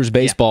different Brewers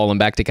baseball and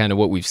back to kind of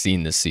what we've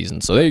seen this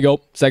season. So there you go.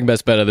 Second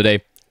best bet of the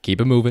day.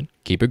 Keep it moving.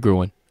 Keep it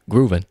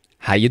grooving.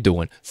 How you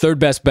doing? Third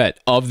best bet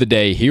of the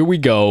day. Here we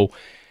go.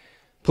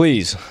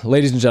 Please,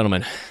 ladies and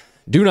gentlemen,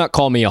 do not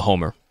call me a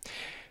homer.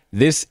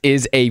 This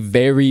is a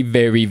very,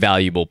 very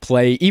valuable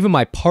play. Even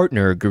my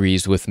partner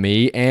agrees with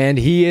me, and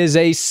he is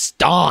a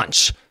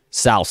staunch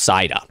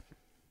Southsider.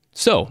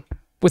 So,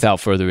 without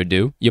further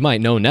ado, you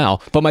might know now,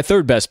 but my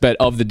third best bet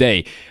of the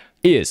day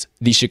is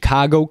the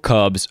Chicago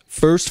Cubs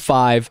first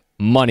 5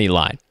 money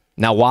line.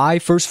 Now, why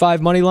first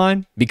 5 money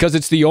line? Because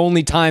it's the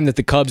only time that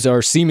the Cubs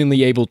are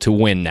seemingly able to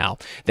win now.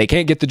 They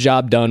can't get the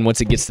job done. Once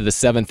it gets to the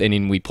 7th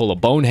inning, we pull a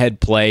bonehead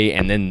play,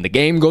 and then the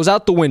game goes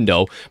out the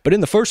window. But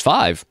in the first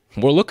 5,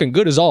 we're looking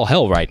good as all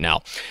hell right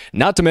now.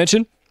 Not to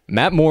mention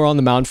Matt Moore on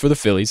the mound for the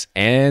Phillies,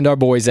 and our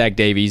boy Zach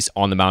Davies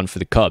on the mound for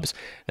the Cubs.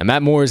 Now,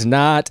 Matt Moore is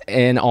not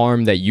an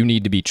arm that you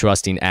need to be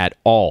trusting at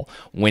all.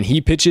 When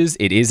he pitches,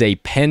 it is a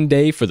pen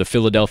day for the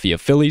Philadelphia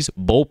Phillies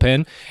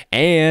bullpen,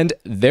 and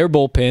their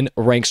bullpen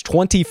ranks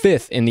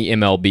 25th in the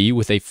MLB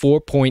with a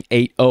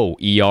 4.80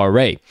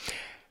 ERA.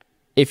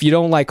 If you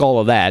don't like all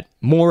of that,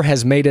 Moore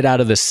has made it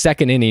out of the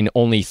second inning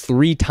only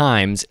 3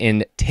 times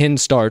in 10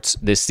 starts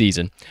this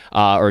season,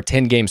 or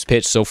 10 games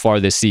pitched so far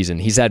this season.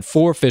 He's had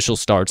 4 official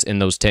starts in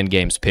those 10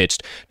 games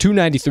pitched,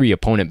 293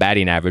 opponent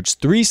batting average,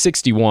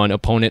 361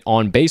 opponent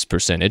on base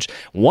percentage,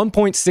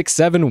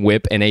 1.67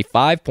 whip, and a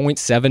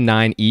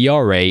 5.79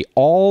 ERA,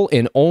 all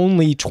in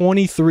only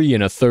 23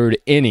 1/3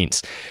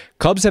 innings.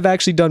 Cubs have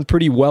actually done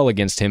pretty well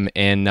against him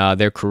in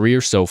their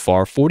career so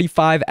far.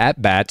 45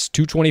 at-bats,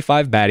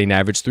 225 batting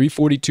average,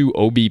 342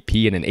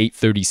 OBP, and an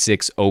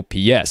 836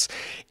 OPS.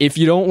 If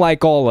you don't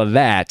like all of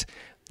that,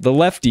 the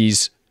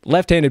lefties,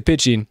 left-handed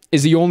pitching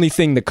is the only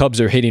thing the Cubs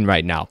are hitting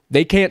right now.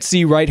 They can't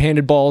see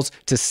right-handed balls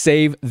to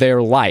save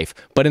their life.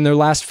 But in their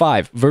last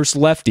 5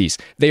 versus lefties,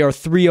 they are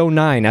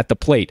 309 at the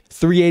plate,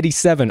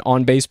 387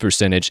 on base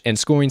percentage, and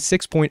scoring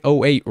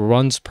 6.08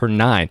 runs per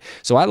 9.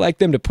 So I like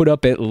them to put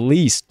up at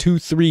least 2,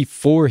 3,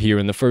 4 here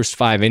in the first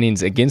 5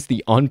 innings against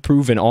the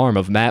unproven arm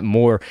of Matt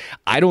Moore.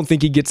 I don't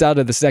think he gets out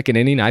of the second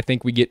inning. I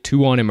think we get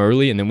 2 on him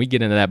early, and then we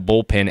get into that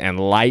bullpen and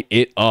light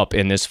it up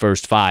in this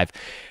first 5.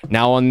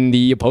 Now on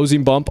the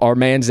opposing bump, our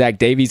man behind Zach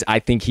Davies, I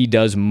think he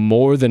does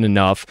more than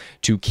enough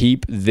to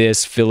keep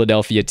this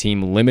Philadelphia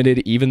team limited,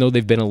 even though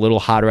they've been a little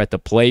hotter at the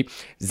plate.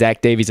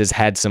 Zach Davies has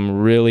had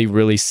some really,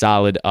 really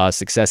solid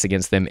success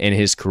against them in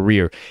his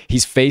career.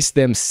 He's faced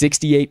them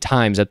 68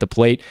 times at the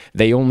plate.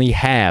 They only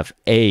have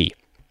a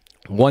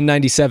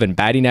 197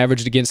 batting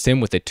average against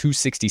him with a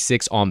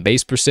 266 on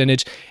base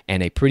percentage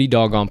and a pretty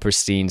doggone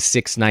pristine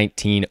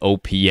 619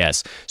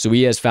 OPS. So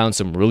he has found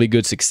some really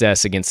good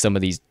success against some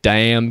of these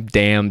damn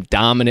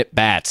dominant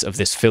bats of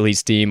this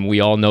Phillies team.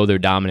 We all know they're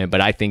dominant,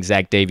 but I think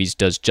Zach Davies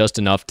does just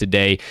enough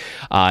today.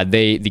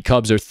 The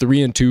Cubs are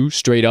 3-2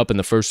 straight up in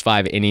the first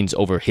 5 innings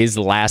over his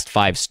last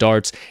 5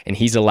 starts, and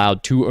he's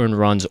allowed 2 earned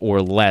runs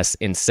or less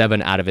in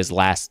 7 out of his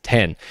last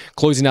 10.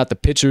 Closing out the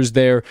pitchers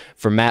there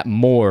for Matt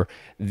Moore,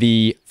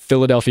 the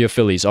Philadelphia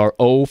Phillies are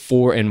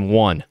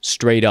 0-4-1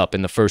 straight up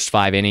in the first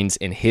 5 innings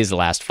in his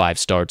last 5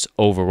 starts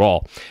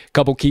overall.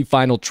 Couple key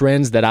final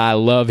trends that I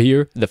love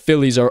here. The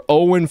Phillies are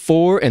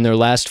 0-4 in their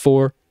last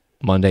 4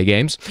 Monday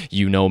games.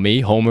 You know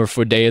me, homer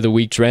for day of the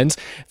week trends.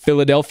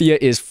 Philadelphia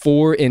is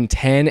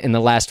 4-10 in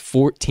the last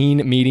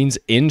 14 meetings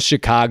in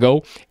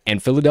Chicago,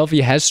 and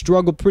Philadelphia has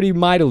struggled pretty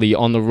mightily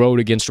on the road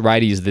against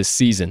righties this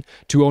season.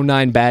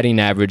 209 batting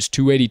average,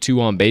 282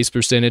 on base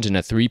percentage, and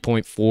a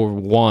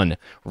 3.41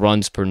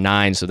 runs per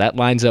 9. So that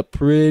lines up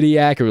pretty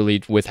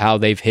accurately with how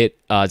they've hit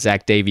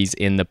Zach Davies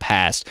in the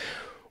past.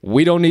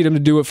 We don't need him to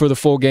do it for the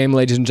full game,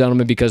 ladies and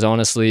gentlemen, because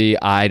honestly,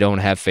 I don't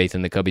have faith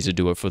in the Cubbies to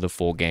do it for the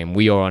full game.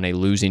 We are on a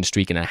losing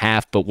streak and a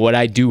half, but what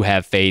I do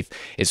have faith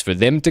is for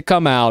them to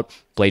come out,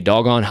 play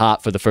doggone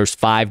hot for the first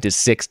 5 to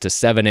 6 to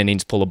 7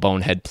 innings, pull a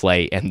bonehead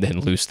play, and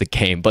then lose the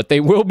game. But they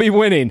will be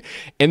winning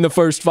in the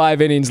first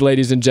 5 innings,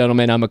 ladies and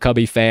gentlemen. I'm a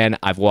Cubby fan.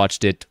 I've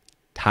watched it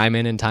time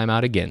in and time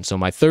out again. So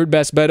my third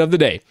best bet of the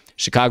day,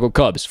 Chicago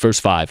Cubs,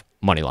 first 5,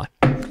 money line.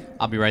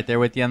 I'll be right there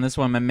with you on this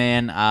one, my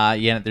man.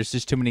 There's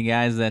just too many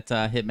guys that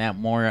hit Matt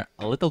Moore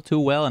a little too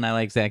well, and I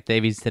like Zach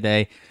Davies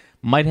today.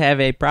 Might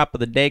have a prop of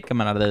the day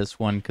coming out of this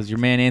one because your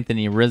man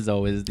Anthony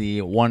Rizzo is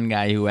the one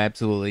guy who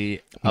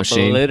absolutely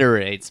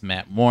obliterates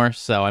Matt Moore,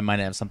 so I might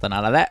have something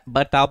out of that,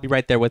 but I'll be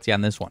right there with you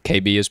on this one.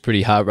 KB is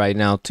pretty hot right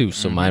now, too,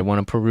 so might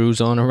want to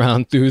peruse on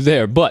around through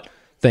there, but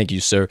thank you,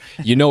 sir.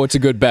 You know it's a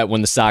good bet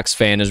when the Sox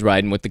fan is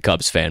riding with the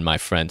Cubs fan, my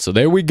friend. So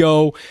there we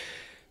go.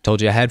 Told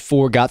you I had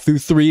 4, got through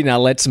 3. Now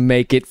let's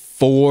make it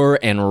 4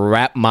 and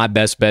wrap my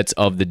best bets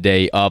of the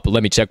day up.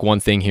 Let me check one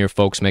thing here,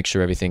 folks. Make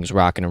sure everything's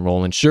rocking and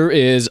rolling. Sure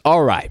is.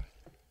 All right.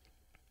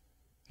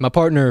 My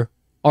partner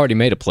already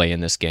made a play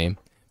in this game,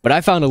 but I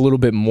found a little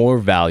bit more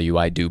value,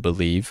 I do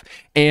believe.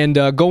 And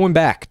going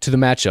back to the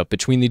matchup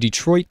between the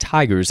Detroit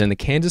Tigers and the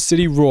Kansas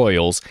City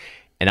Royals,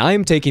 and I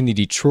am taking the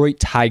Detroit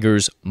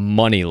Tigers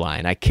money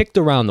line. I kicked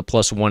around the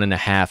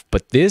 +1.5,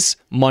 but this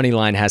money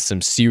line has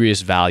some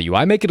serious value.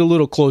 I make it a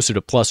little closer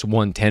to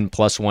 +110,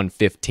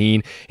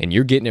 +115, and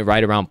you're getting it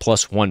right around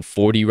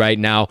 +140 right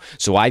now.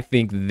 So I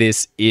think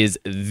this is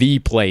the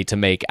play to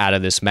make out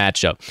of this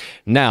matchup.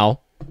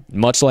 Now,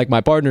 much like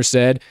my partner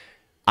said,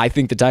 I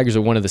think the Tigers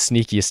are one of the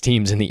sneakiest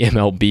teams in the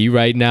MLB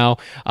right now.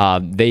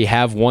 They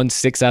have won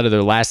 6 out of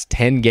their last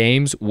 10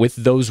 games, with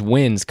those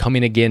wins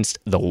coming against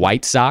the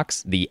White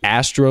Sox, the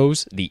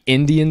Astros, the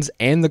Indians,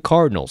 and the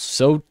Cardinals.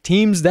 So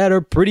teams that are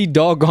pretty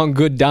doggone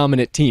good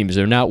dominant teams.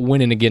 They're not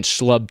winning against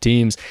schlub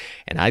teams,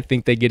 and I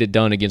think they get it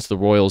done against the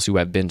Royals, who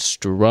have been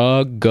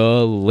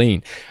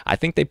struggling. I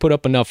think they put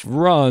up enough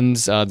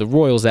runs, the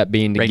Royals that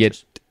being to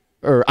Rangers.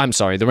 I'm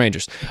sorry, the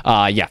Rangers.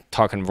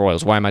 Talking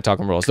Royals. Why am I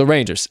talking Royals? The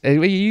Rangers.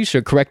 You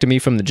should correct me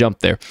from the jump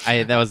there.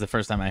 That was the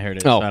first time I heard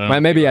it. Oh, so I don't know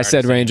maybe I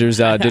said Rangers.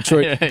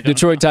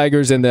 Detroit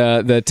Tigers and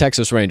the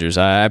Texas Rangers.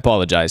 I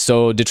apologize.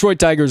 So Detroit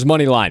Tigers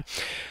money line.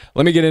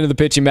 Let me get into the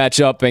pitching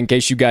matchup in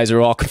case you guys are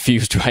all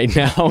confused right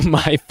now.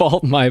 My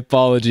fault, my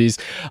apologies.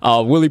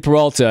 Willie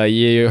Peralta,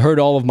 you heard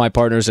all of my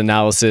partner's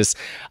analysis.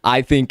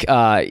 I think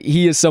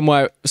he is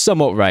somewhat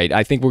right.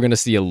 I think we're going to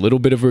see a little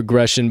bit of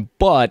regression,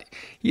 but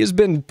he has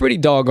been pretty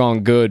doggone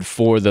good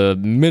for the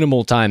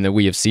minimal time that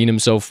we have seen him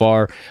so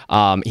far.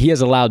 He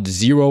has allowed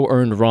 0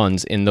 earned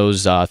runs in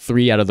those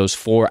 3 out of those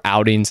 4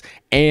 outings,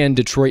 and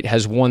Detroit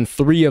has won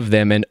 2 of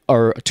them,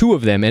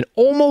 and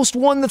almost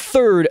won the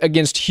 3rd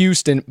against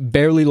Houston.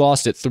 Barely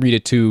lost it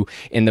 3-2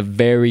 in the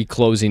very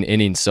closing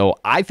innings. So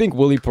I think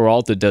Willie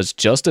Peralta does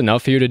just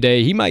enough here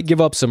today. He might give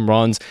up some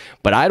runs,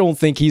 but I don't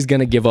think he's going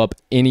to give up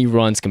any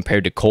runs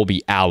compared to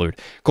Colby Allard.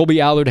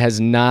 Colby Allard has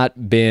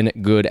not been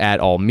good at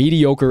all.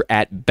 Mediocre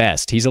at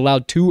best. He's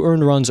allowed 2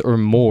 earned runs or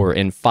more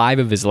in 5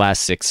 of his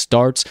last 6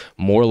 starts.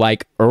 More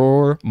like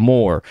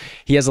more.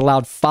 He has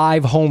allowed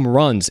 5 home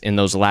runs in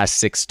those last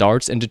 6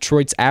 starts, and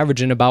Detroit's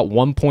averaging about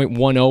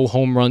 1.10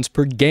 home runs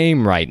per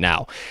game right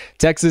now.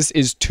 Texas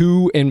is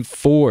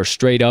 2-4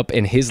 straight up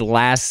in his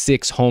last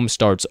 6 home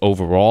starts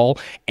overall,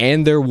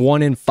 and they're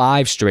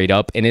 1-5 straight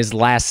up in his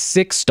last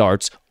 6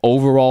 starts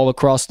overall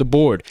across the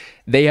board.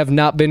 They have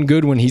not been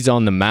good when he's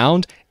on the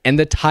mound, and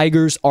the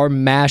Tigers are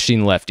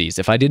mashing lefties.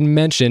 If I didn't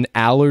mention,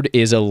 Allard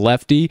is a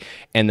lefty,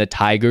 and the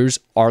Tigers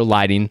are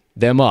lighting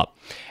them up.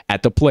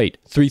 At the plate,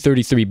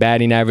 333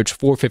 batting average,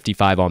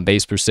 455 on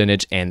base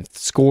percentage, and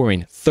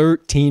scoring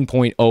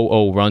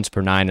 13.00 runs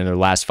per nine in their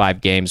last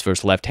 5 games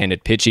versus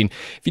left-handed pitching.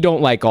 If you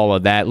don't like all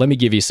of that, let me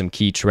give you some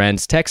key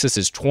trends. Texas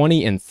is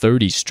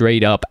 20-30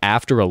 straight up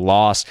after a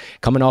loss,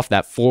 coming off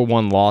that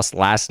 4-1 loss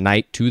last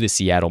night to the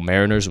Seattle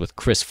Mariners with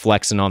Chris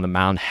Flexen on the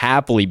mound.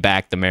 Happily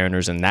backed the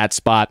Mariners in that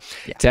spot.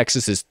 Yeah.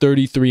 Texas is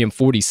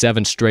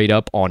 33-47 straight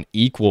up on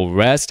equal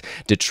rest.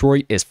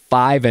 Detroit is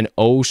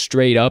 5-0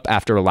 straight up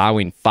after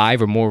allowing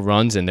 5 or more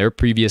runs in their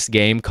previous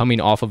game, coming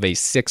off of a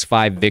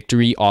 6-5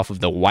 victory off of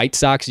the White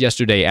Sox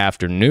yesterday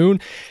afternoon.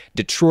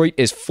 Detroit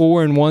is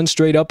 4-1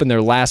 straight up in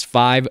their last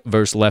 5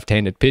 versus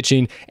left-handed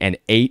pitching, and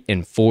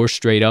 8-4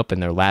 straight up in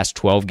their last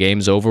 12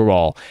 games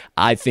overall.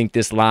 I think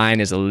this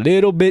line is a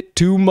little bit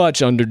too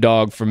much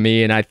underdog for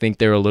me, and I think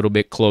they're a little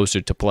bit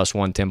closer to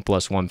 +110,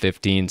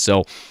 +115.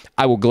 So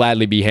I will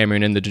gladly be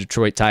hammering in the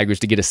Detroit Tigers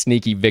to get a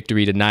sneaky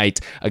victory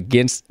tonight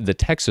against the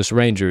Texas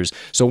Rangers.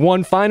 So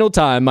one final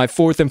time, my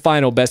fourth and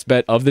final best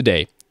bet of the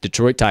day,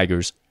 Detroit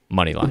Tigers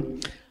money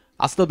line.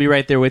 I'll still be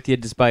right there with you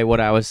despite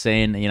what I was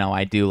saying.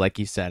 I do, like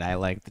you said, I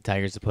like the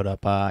Tigers to put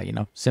up,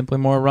 simply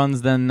more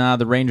runs than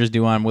the Rangers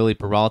do on Willie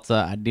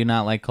Peralta. I do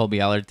not like Colby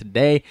Allard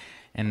today.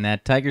 And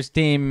that Tigers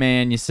team,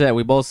 man,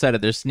 we both said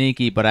it, they're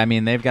sneaky, but I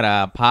mean, they've got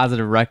a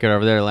positive record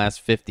over their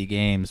last 50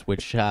 games,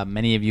 which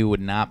many of you would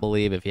not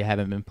believe if you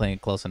haven't been paying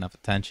close enough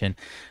attention.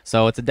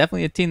 So it's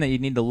definitely a team that you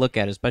need to look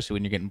at, especially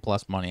when you're getting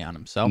plus money on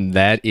them. So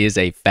that is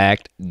a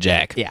fact,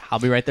 Jack. Yeah, I'll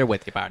be right there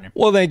with you, partner.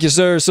 Well, thank you,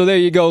 sir. So there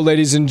you go,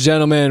 ladies and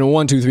gentlemen.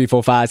 1, 2, 3,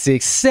 4, 5,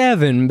 6,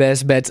 7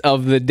 best bets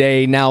of the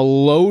day now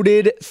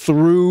loaded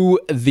through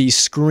the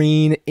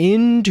screen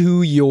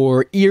into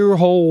your ear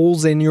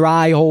holes and your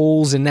eye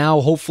holes, and now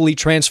hopefully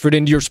transferred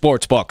into your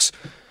sports books.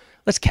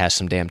 Let's cash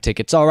some damn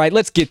tickets. All right,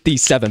 let's get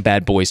these 7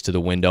 bad boys to the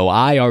window.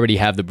 I already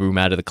have the broom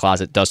out of the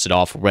closet, dusted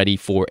off, ready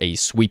for a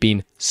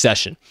sweeping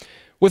session.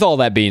 With all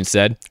that being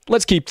said,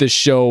 let's keep this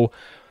show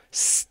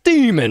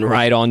steaming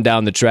right on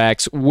down the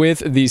tracks with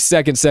the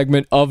second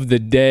segment of the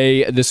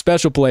day, the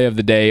special play of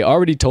the day.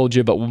 Already told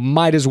you, but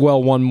might as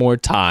well one more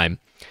time.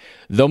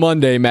 The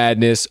Monday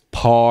Madness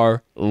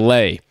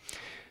Parlay.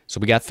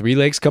 So we got 3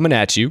 legs coming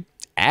at you.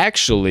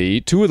 Actually,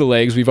 2 of the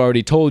legs we've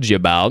already told you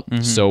about,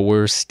 so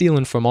we're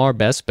stealing from our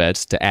best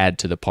bets to add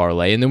to the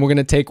parlay, and then we're going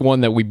to take one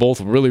that we both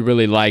really,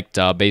 really liked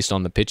based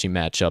on the pitching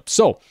matchup.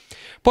 So,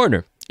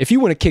 partner, if you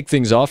want to kick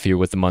things off here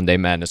with the Monday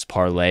Madness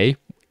Parlay,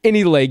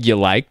 any leg you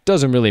like,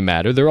 doesn't really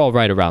matter. They're all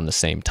right around the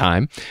same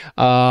time.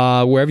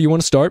 Wherever you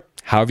want to start,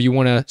 however you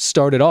want to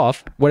start it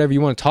off, whatever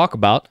you want to talk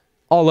about,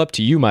 all up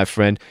to you, my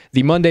friend.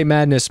 The Monday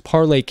Madness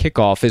Parlay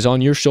kickoff is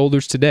on your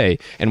shoulders today,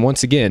 and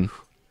once again,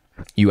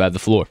 you have the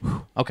floor.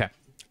 Okay.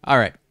 All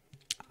right.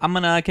 I'm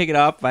going to kick it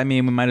off. I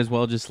mean, we might as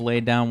well just lay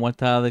down what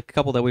the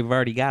couple that we've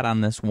already got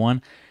on this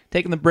one.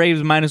 Taking the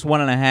Braves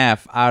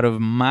 -1.5 out of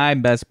my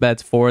best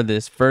bets for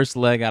this first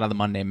leg out of the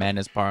Monday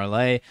Madness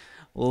Parlay.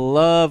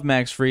 Love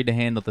Max Fried to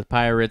handle the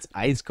Pirates'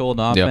 ice-cold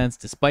offense,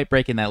 despite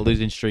breaking that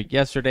losing streak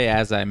yesterday.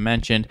 As I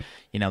mentioned,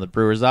 the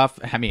Brewers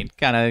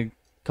kind of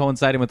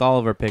coinciding with all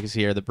of our picks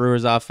here, the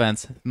Brewers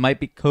offense might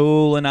be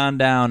cooling on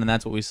down, and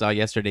that's what we saw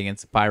yesterday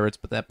against the Pirates,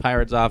 but that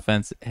Pirates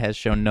offense has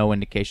shown no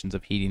indications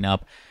of heating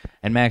up,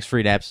 and Max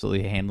Fried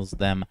absolutely handles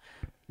them,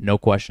 no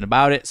question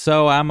about it.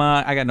 So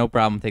I got no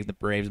problem taking the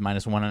Braves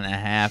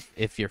 -1.5.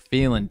 If you're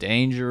feeling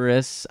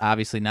dangerous,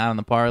 obviously not on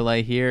the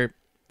parlay here,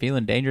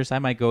 feeling dangerous, I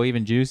might go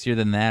even juicier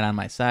than that on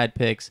my side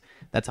picks.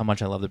 That's how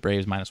much I love the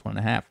Braves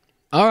 -1.5.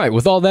 All right,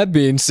 with all that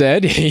being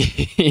said,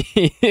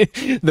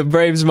 the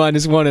Braves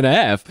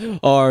 -1.5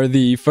 are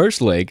the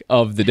first leg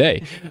of the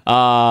day.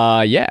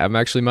 I'm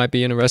actually might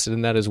be interested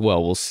in that as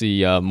well. We'll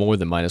see more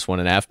than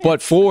 -1.5.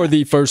 But for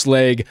the first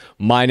leg,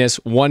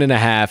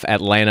 -1.5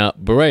 Atlanta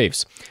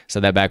Braves. So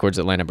that backwards,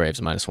 Atlanta Braves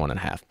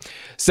 -1.5.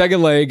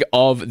 Second leg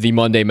of the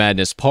Monday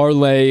Madness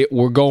Parlay.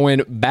 We're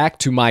going back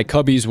to my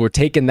Cubbies. We're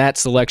taking that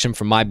selection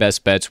from my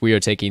best bets. We are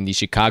taking the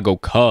Chicago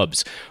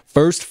Cubs.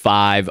 First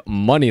 5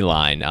 money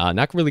line.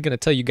 Not really going to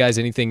tell you guys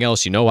anything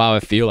else. You know how I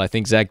feel. I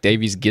think Zach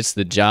Davies gets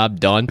the job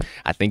done.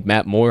 I think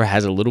Matt Moore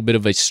has a little bit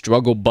of a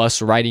struggle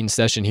bus writing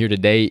session here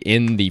today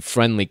in the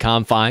friendly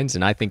confines,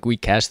 and I think we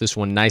cash this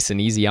one nice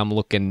and easy. I'm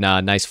looking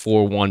nice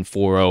 4-1,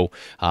 4-0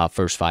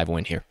 first 5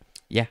 win here.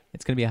 Yeah,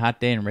 it's going to be a hot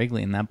day in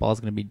Wrigley, and that ball's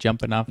going to be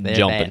jumping off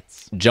their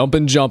bats.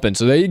 Jumping.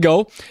 So there you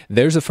go.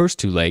 There's the first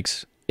 2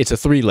 legs. It's a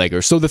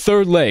 3-legger. So the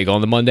third leg on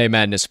the Monday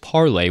Madness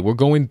Parlay, we're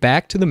going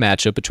back to the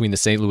matchup between the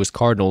St. Louis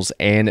Cardinals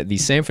and the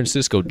San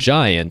Francisco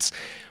Giants.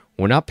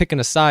 We're not picking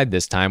a side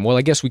this time. Well,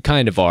 I guess we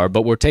kind of are,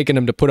 but we're taking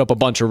them to put up a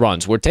bunch of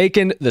runs. We're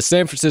taking the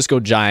San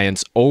Francisco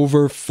Giants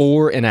over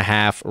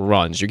 4.5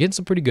 runs. You're getting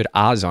some pretty good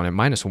odds on it,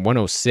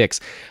 -106.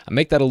 I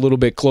make that a little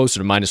bit closer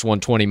to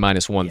 -120,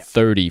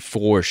 -130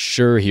 for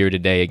sure here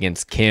today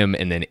against Kim,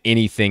 and then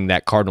anything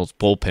that Cardinals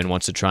bullpen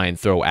wants to try and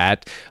throw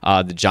at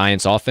the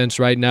Giants offense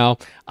right now.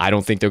 I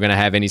don't think they're going to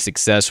have any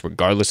success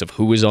regardless of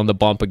who is on the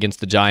bump against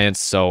the Giants,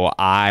 so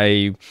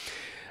I'm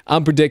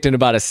I'm predicting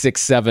about a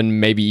 6-7,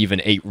 maybe even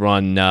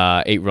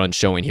 8-run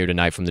showing here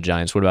tonight from the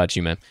Giants. What about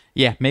you, man?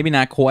 Yeah, maybe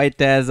not quite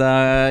as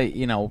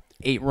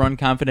 8-run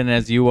confident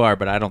as you are,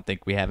 but I don't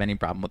think we have any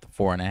problem with the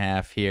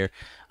 4.5 here.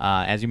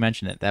 As you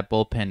mentioned, that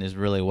bullpen is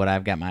really what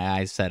I've got my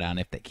eyes set on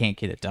if they can't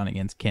get it done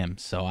against Kim.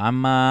 So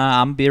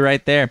I'm be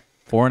right there.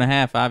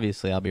 4.5,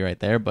 obviously, I'll be right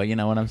there, but you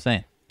know what I'm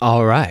saying.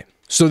 All right.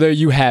 So there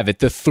you have it,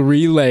 the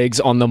 3 legs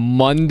on the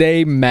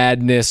Monday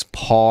Madness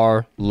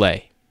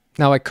parlay.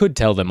 Now, I could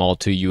tell them all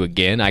to you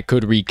again. I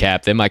could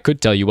recap them. I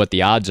could tell you what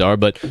the odds are,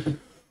 but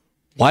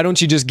why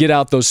don't you just get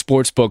out those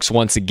sports books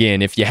once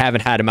again if you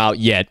haven't had them out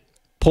yet?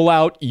 Pull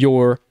out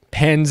your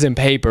pens and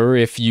paper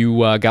if you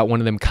got one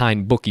of them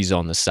kind bookies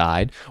on the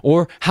side,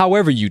 or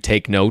however you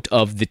take note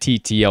of the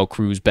TTL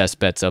Crew's best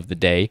bets of the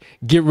day.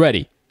 Get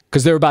ready,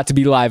 because they're about to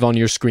be live on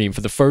your screen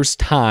for the first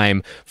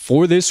time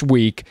for this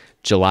week,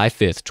 July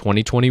 5th,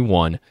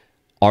 2021.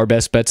 Our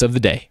best bets of the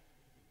day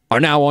are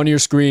now on your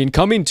screen,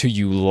 coming to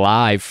you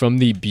live from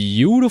the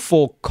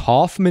beautiful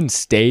Kauffman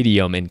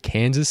Stadium in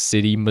Kansas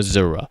City,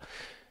 Missouri.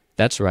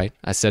 That's right,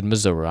 I said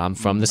Missouri. I'm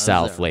from the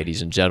South,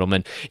 ladies and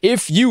gentlemen.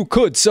 If you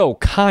could so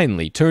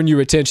kindly turn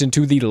your attention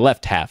to the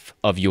left half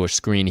of your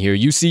screen here,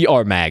 you see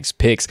our Mags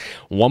picks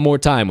one more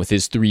time with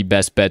his 3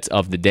 best bets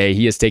of the day.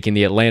 He has taken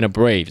the Atlanta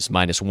Braves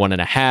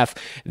 -1.5,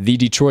 the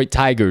Detroit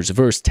Tigers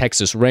versus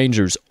Texas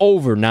Rangers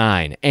over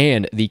 9,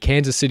 and the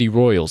Kansas City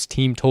Royals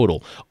team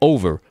total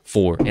over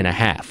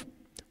 4.5.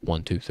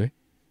 1, 2, 3.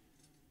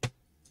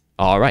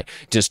 All right,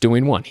 just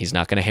doing 1. He's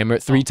not going to hammer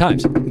it 3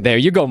 times. There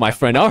you go, my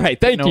friend. All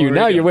right, thank you.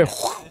 Now you're with.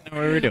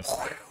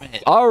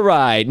 All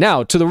right,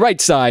 now to the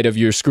right side of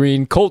your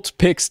screen, Colts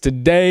picks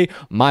today.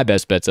 My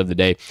best bets of the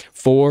day.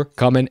 4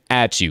 coming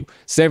at you.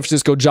 San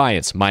Francisco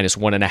Giants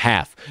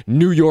 -1.5.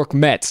 New York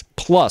Mets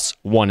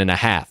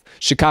 +1.5.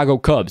 Chicago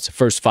Cubs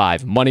first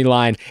 5 money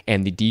line,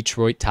 and the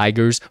Detroit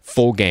Tigers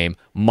full game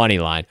money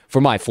line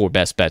for my 4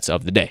 best bets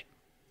of the day.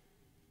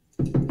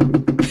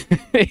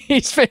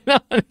 He's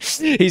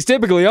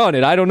typically on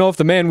it. I don't know if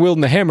the man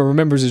wielding the hammer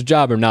remembers his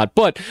job or not,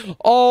 but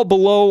all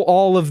below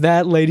all of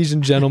that, ladies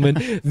and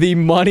gentlemen, the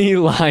money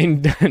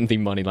line,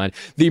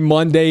 the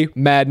Monday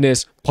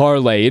Madness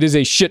parlay. It is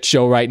a shit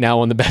show right now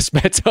on the best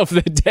bets of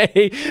the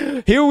day.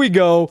 Here we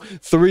go.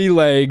 3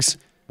 legs.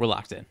 We're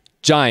locked in.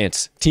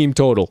 Giants team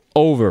total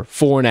over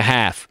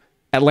 4.5.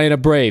 Atlanta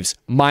Braves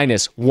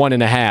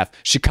 -1.5.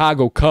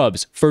 Chicago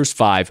Cubs first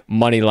 5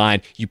 money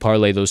line. You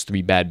parlay those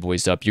 3 bad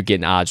boys up, you're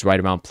getting odds right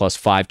around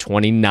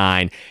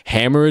 +529.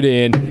 Hammer it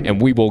in,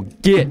 and we will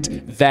get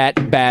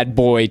that bad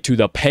boy to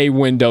the pay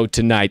window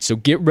tonight. So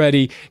get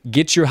ready,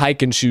 get your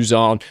hiking shoes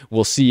on.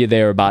 We'll see you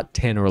there about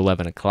 10 or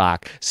 11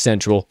 o'clock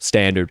Central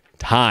Standard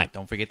Time.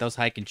 Don't forget those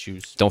hiking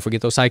shoes. Don't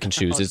forget those hiking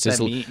shoes. It's just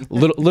a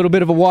little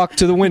bit of a walk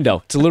to the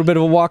window. It's a little bit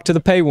of a walk to the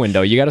pay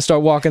window. You got to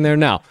start walking there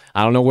now.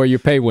 I don't know where your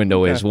pay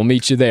window is. We'll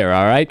meet you there,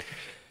 all right?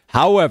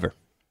 However,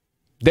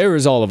 there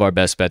is all of our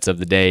best bets of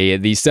the day,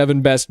 the 7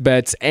 best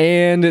bets,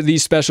 and the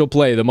special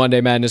play, the Monday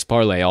Madness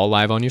Parlay, all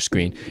live on your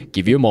screen.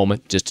 Give you a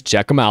moment just to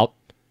check them out.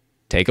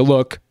 Take a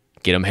look.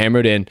 Get them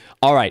hammered in.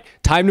 All right,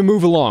 time to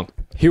move along.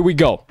 Here we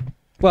go.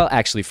 Well,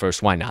 actually,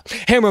 first, why not?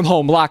 Hammer them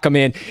home, lock them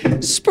in,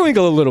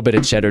 sprinkle a little bit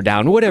of cheddar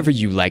down, whatever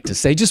you like to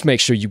say. Just make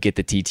sure you get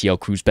the TTL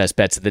Crew's best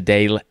bets of the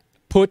day.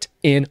 Put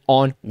in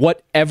on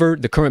whatever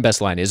the current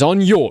best line is on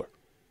your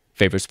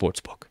favorite sports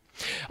book.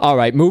 All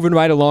right, moving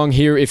right along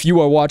here. If you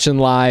are watching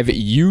live,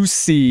 you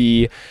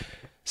see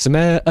some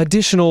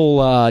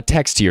additional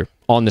text here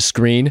on the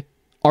screen.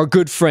 Our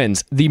good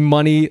friends, the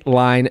Money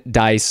Line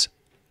Dice,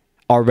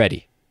 are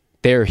ready.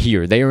 They're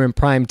here. They are in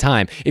prime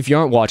time. If you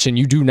aren't watching,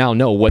 you do now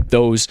know what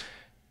those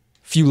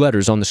few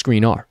letters on the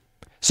screen are.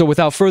 So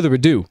without further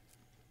ado,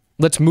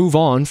 let's move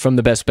on from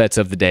the best bets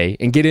of the day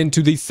and get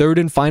into the 3rd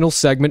and final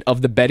segment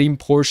of the betting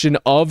portion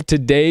of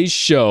today's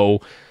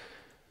show,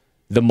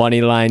 the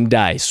Moneyline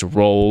Dice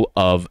roll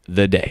of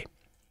the day.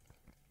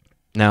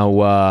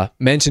 Now,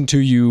 mentioned to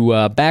you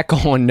back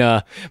on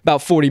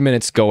about 40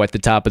 minutes ago at the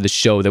top of the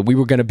show that we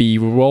were going to be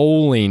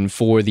rolling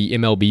for the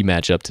MLB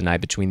matchup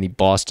tonight between the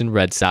Boston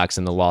Red Sox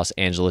and the Los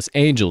Angeles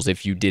Angels,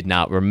 if you did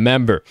not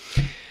remember.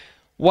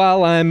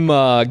 While I'm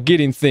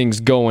getting things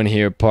going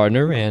here,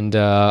 partner, and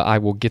I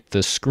will get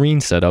the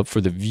screen set up for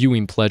the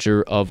viewing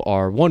pleasure of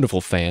our wonderful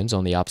fans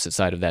on the opposite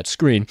side of that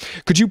screen,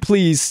 could you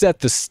please set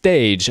the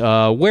stage?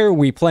 Where are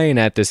we playing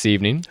at this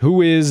evening?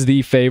 Who is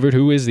the favorite?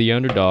 Who is the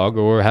underdog?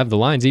 Or have the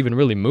lines even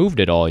really moved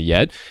at all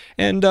yet?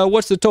 And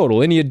what's the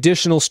total? Any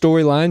additional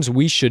storylines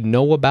we should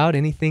know about?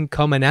 Anything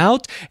coming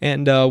out?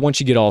 And once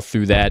you get all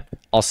through that,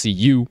 I'll see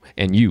you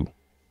and you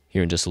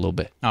here in just a little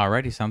bit.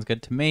 Alrighty, sounds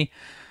good to me.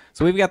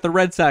 So we've got the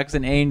Red Sox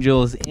and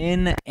Angels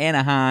in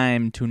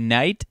Anaheim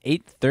tonight,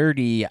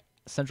 8:30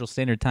 Central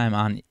Standard Time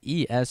on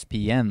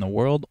ESPN, the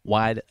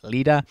worldwide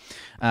leader.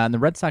 The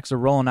Red Sox are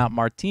rolling out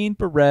Martin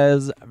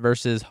Perez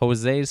versus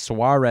Jose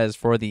Suarez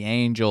for the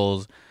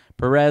Angels.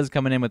 Perez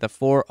coming in with a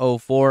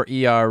 4.04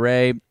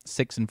 ERA,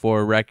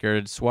 6-4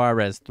 record.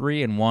 Suarez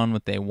 3-1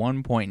 with a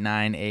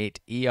 1.98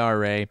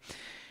 ERA.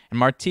 And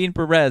Martin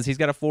Perez, he's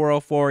got a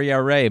 4.04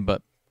 ERA,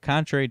 but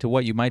contrary to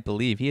what you might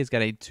believe, he has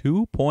got a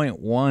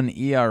 2.1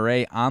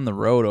 ERA on the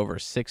road over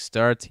 6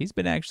 starts. He's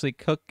been actually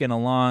cooking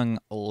along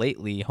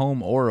lately,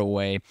 home or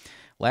away.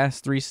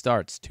 Last 3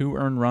 starts, 2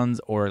 earned runs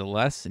or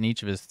less in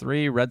each of his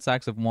 3. Red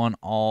Sox have won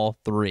all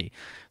 3.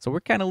 So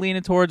we're kind of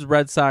leaning towards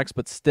Red Sox,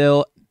 but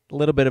still a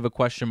little bit of a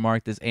question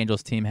mark. This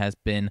Angels team has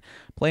been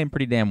playing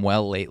pretty damn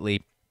well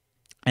lately.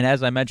 And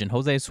as I mentioned,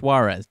 Jose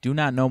Suarez, do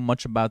not know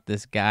much about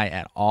this guy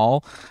at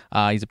all.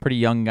 He's a pretty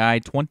young guy,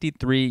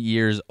 23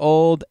 years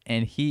old,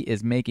 and he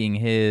is making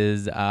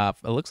his,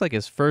 it looks like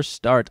his first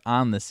start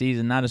on the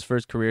season. Not his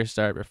first career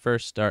start, but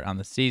first start on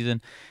the season.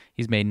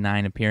 He's made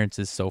 9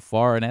 appearances so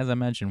far, and as I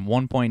mentioned,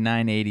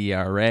 1.98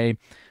 ERA,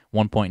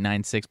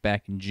 1.96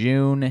 back in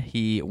June.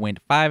 He went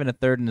 5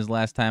 1/3 in his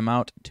last time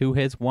out, 2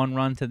 hits, 1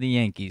 run to the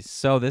Yankees.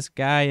 So this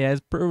guy has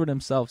proven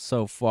himself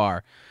so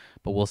far.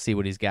 But we'll see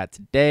what he's got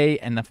today.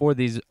 And for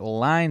these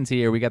lines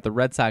here, we got the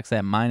Red Sox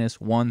at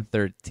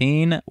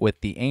 -113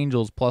 with the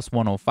Angels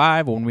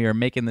 +105. When we were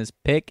making this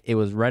pick, it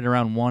was right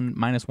around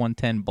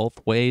 -110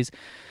 both ways.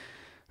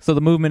 So the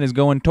movement is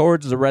going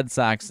towards the Red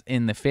Sox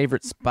in the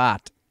favorite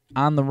spot.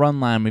 On the run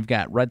line, we've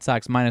got Red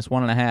Sox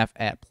 -1.5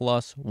 at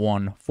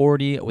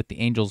 +140, with the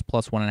Angels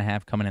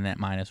 +1.5 coming in at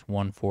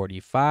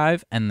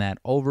 -145. And that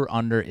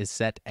over-under is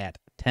set at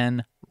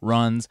 10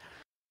 runs.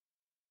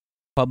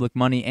 Public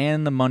money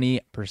and the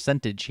money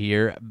percentage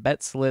here.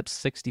 Bet slips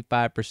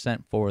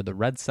 65% for the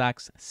Red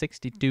Sox,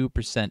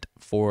 62%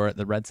 for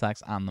the Red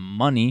Sox on the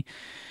money.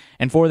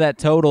 And for that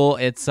total,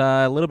 it's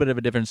a little bit of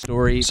a different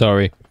story.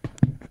 Sorry.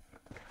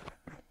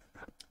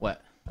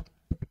 What?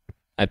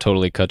 I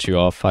totally cut you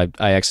off. I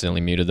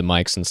accidentally muted the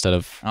mics instead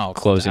of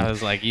closing. I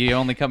was like, you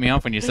only cut me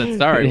off when you said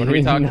sorry. What are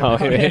we talking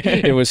about?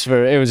 it was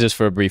just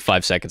for a brief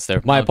 5 seconds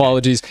there. My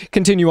apologies.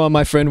 Continue on,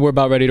 my friend. We're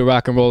about ready to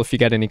rock and roll. If you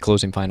got any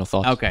closing final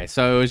thoughts. Okay,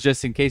 so it was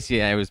just in case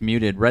I was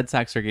muted. Red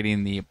Sox are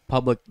getting the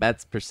public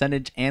bets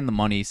percentage and the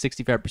money.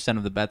 65%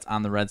 of the bets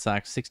on the Red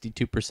Sox,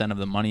 62% of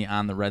the money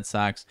on the Red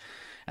Sox.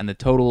 And the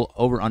total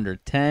over under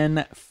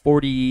 10,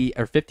 40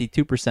 or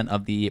 52%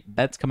 of the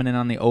bets coming in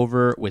on the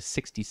over, with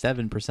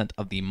 67%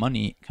 of the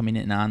money coming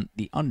in on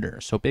the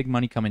under. So big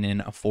money coming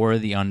in for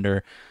the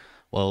under.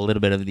 Well, a little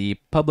bit of the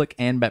public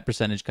and bet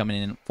percentage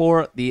coming in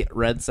for the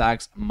Red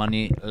Sox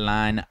money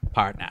line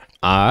partner.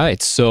 All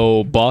right,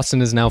 so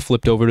Boston is now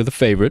flipped over to the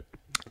favorite.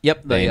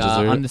 Yep, the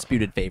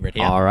undisputed favorite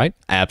here. All right,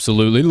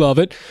 absolutely love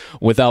it.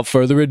 Without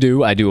further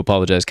ado, I do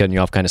apologize cutting you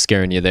off, kind of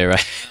scaring you there.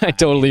 I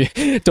totally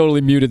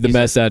muted the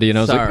mess out of you, and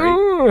I was sorry. like,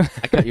 oh.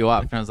 I cut you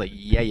off, and I was like,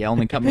 yeah, you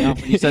only cut me off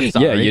when you said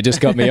sorry. Yeah, you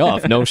just cut me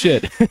off. No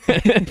shit.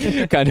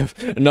 Kind of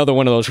another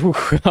one of those. Whew.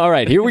 All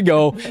right, here we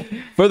go.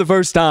 For the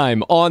first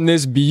time on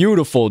this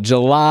beautiful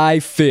July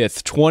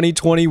 5th,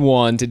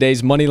 2021,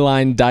 today's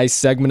Moneyline Dice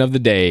segment of the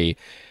day.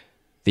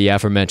 The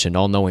aforementioned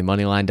all-knowing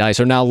Moneyline Dice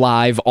are now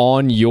live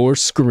on your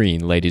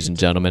screen, ladies and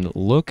gentlemen.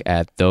 Look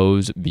at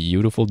those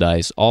beautiful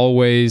dice.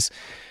 Always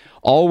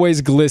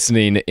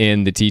glistening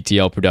in the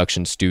TTL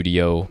production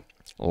studio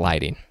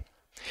lighting.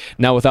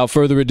 Now, without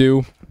further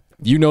ado,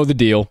 you know the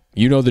deal.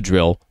 You know the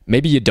drill.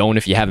 Maybe you don't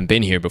if you haven't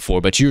been here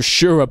before, but you're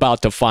sure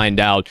about to find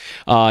out.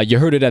 You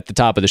heard it at the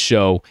top of the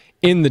show.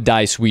 In the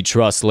dice we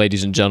trust,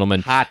 ladies and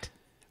gentlemen. Hot.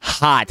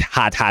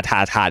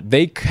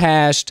 They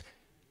cashed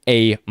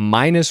a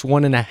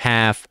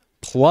 -1.5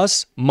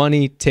 plus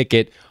money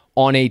ticket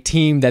on a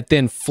team that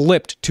then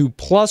flipped to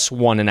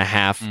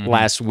 +1.5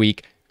 last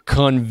week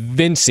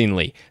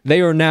convincingly.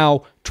 They are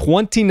now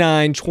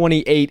 29,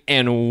 28,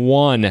 and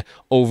 1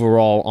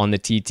 overall on the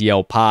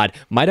TTL pod.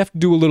 Might have to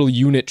do a little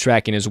unit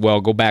tracking as well.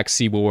 Go back,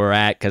 see where we're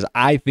at, because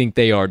I think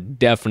they are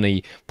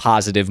definitely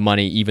positive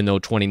money, even though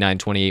 29,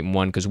 28, and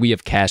 1, because we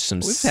have cashed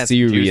some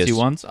serious juicy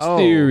ones.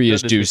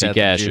 Juicy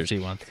cashers.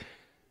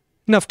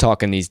 Enough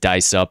talking these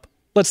dice up.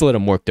 Let's let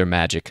them work their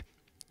magic.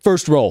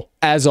 First roll,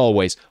 as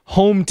always,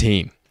 home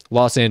team,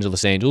 Los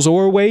Angeles Angels,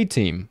 or away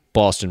team,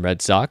 Boston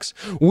Red Sox.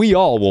 We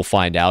all will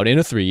find out in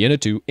a 3, in a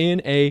 2,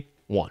 in a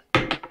 1.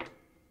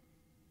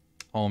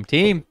 Home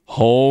team.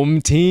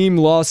 Home team,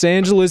 Los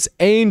Angeles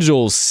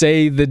Angels,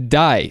 say the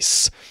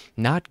dice.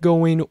 Not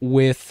going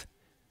with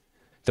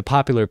the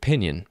popular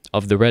opinion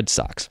of the Red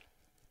Sox.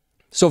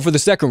 So for the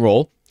second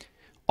roll,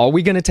 are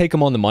we going to take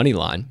them on the money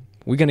line?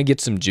 We're going to get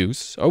some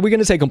juice. Or are we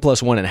going to take them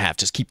 +1.5?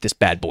 Just keep this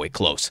bad boy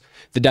close.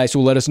 The dice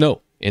will let us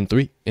know. In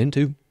 3, in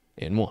 2,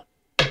 in 1.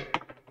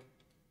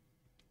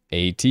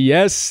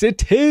 ATS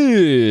it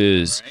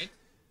is. Right.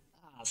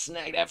 I'll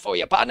snag that for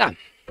you, partner.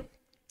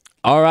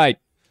 All right.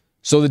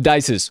 So the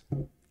dices.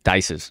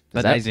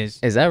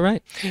 Is that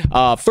right?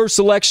 First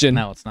selection.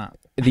 No, it's not.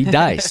 The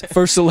dice.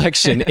 First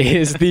selection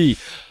is the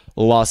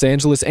Los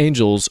Angeles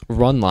Angels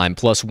run line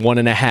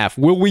 +1.5.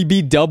 Will we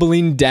be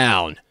doubling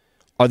down?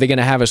 Are they going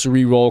to have us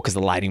re-roll because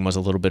the lighting was a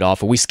little bit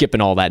off? Are we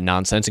skipping all that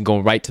nonsense and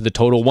going right to the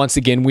total? Once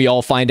again, we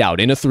all find out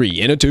in a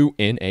 3, in a 2,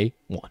 in a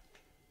 1.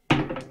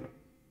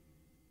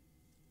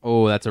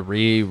 Oh, that's a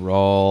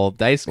re-roll.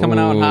 Dice coming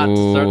out hot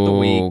to start the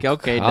week.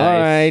 Okay, Dice. All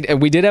right.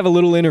 And we did have a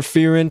little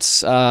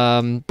interference,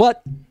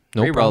 but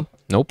No Reroll. problem.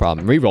 No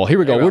problem. Reroll. Here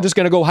we go. Reroll. We're just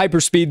going to go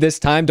hyperspeed this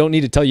time. Don't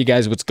need to tell you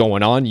guys what's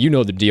going on. You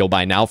know the deal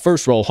by now.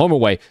 First roll, home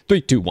away.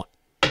 3, 2, 1.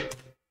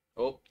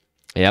 Oh.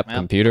 Yep, Nope.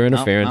 computer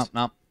interference.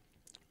 Nope.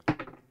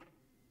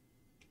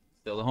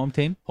 Still the home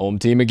team. Home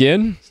team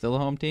again. Still the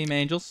home team,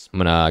 Angels. I'm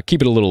going to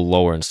keep it a little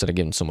lower instead of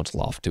giving so much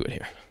loft to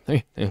it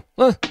here.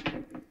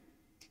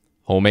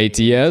 Home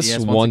ATS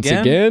once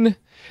again.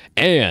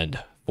 And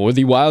for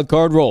the wild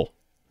card roll.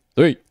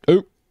 3,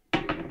 2.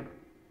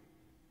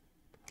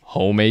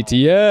 Home ATS.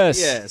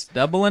 Yes,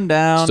 doubling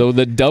down. So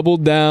the double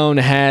down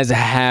has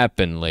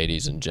happened,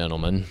 ladies and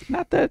gentlemen.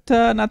 Not that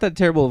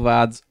terrible of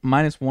odds.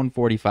 Minus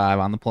 145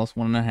 on the plus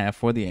 1.5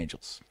 for the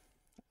Angels.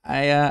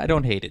 I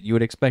don't hate it. You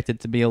would expect it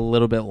to be a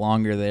little bit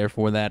longer there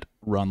for that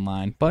run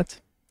line, but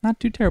not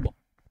too terrible.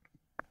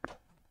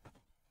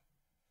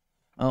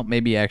 Oh,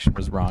 maybe action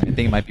was wrong. I think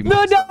it might be.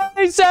 The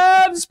dice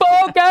have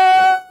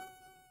spoken!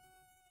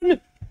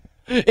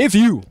 If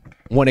you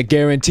want a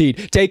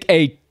guaranteed, take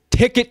a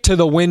ticket to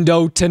the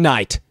window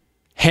tonight.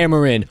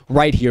 Hammer in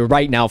right here,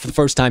 right now, for the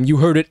first time. You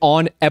heard it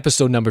on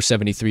episode number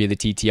 73 of the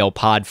TTL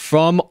pod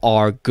from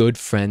our good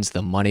friends,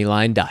 the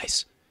Moneyline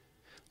Dice.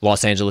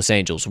 Los Angeles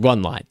Angels,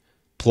 run line,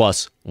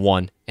 plus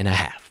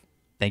 1.5.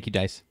 Thank you,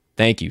 Dice.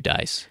 Thank you,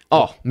 Dice.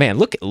 Oh, man,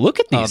 look at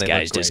these they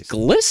guys look just great.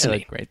 glistening.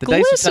 They look great.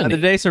 Glistening. The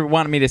Dice are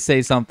wanting me to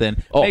say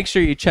something. Oh. Make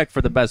sure you check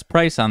for the best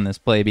price on this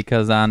play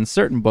because on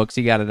certain books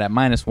you got it at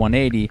minus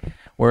 180,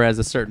 whereas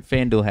a certain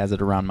FanDuel has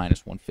it around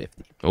minus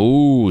 150.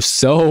 Ooh,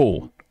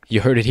 so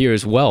you heard it here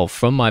as well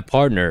from my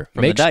partner.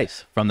 From the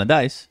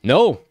Dice.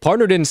 No,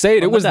 partner didn't say it.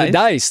 From It was the the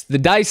dice. The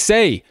dice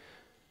say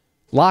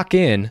lock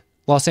in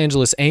Los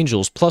Angeles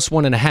Angels plus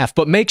 1.5,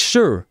 but make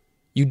sure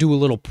you do a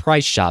little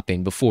price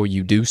shopping before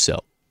you do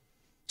so.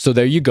 So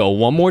there you go.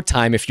 One more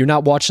time. If you're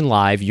not watching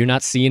live, you're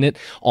not seeing it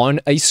on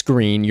a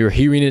screen, you're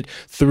hearing it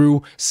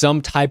through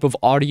some type of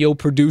audio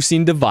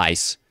producing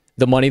device,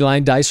 the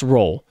Moneyline Dice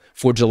roll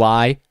for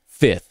July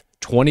 5th,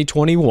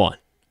 2021.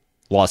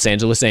 Los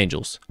Angeles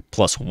Angels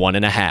plus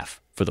 1.5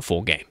 for the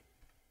full game.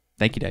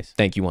 Thank you, Dice.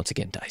 Thank you once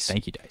again, Dice.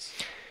 Thank you, Dice.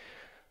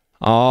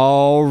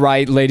 All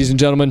right, ladies and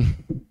gentlemen.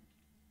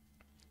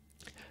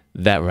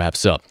 That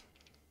wraps up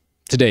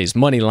today's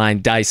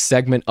Moneyline Dice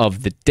segment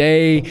of the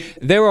day.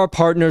 They're our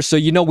partners, so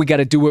you know we got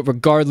to do it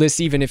regardless,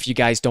 even if you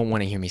guys don't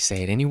want to hear me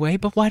say it anyway.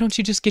 But why don't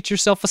you just get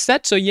yourself a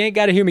set so you ain't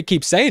got to hear me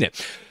keep saying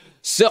it?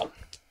 So,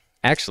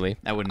 actually,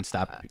 That wouldn't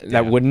stop.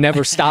 that would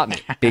never stop me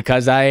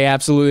because I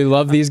absolutely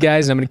love these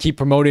guys and I'm going to keep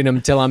promoting them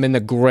until I'm in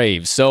the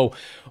grave. So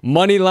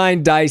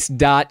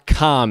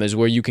moneylinedice.com is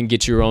where you can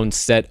get your own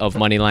set of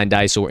Moneyline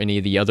Dice or any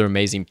of the other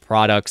amazing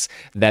products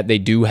that they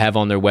do have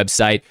on their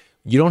website.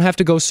 You don't have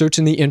to go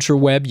searching the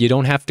interweb. You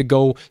don't have to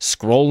go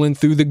scrolling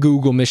through the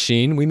Google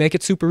machine. We make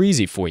it super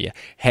easy for you.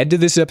 Head to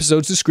this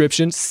episode's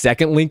description,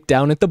 second link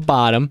down at the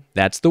bottom.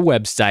 That's the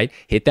website.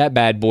 Hit that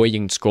bad boy. You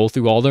can scroll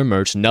through all their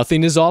merch.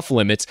 Nothing is off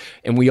limits.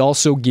 And we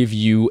also give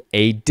you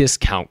a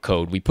discount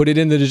code. We put it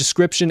in the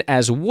description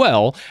as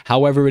well.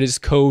 However, it is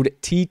code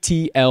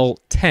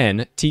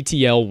TTL10,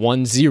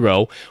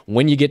 TTL10.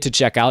 When you get to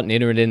checkout and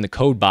enter it in the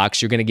code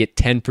box, you're going to get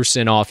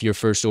 10% off your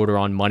first order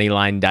on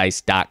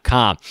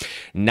moneylinedice.com.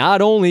 Not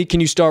only can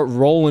you start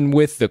rolling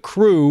with the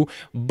crew,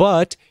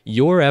 but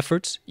your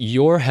efforts,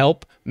 your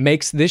help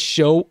makes this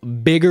show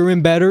bigger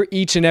and better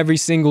each and every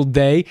single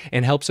day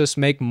and helps us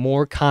make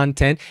more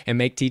content and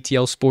make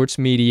TTL Sports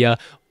Media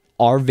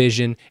our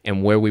vision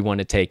and where we want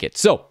to take it.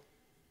 So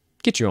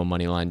get your own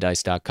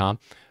moneylinedice.com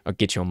or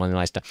get your own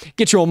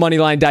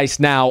Moneyline Dice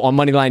now on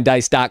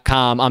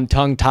moneylinedice.com. I'm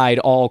tongue-tied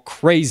all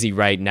crazy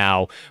right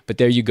now, but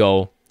there you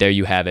go. There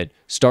you have it.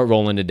 Start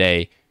rolling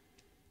today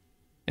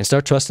and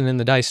start trusting in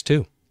the dice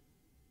too.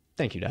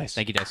 Thank you, Dice.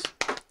 Thank you, Dice.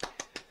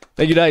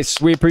 Thank you, Dice.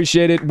 We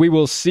appreciate it. We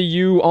will see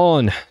you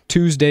on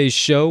Tuesday's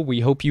show. We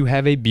hope you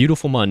have a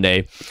beautiful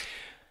Monday.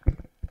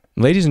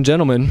 Ladies and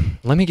gentlemen,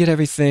 let me get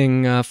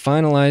everything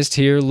finalized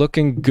here.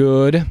 Looking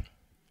good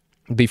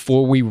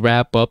before we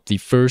wrap up the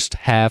first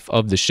half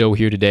of the show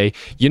here today.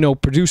 You know,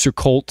 producer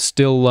Colt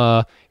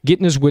still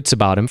getting his wits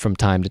about him from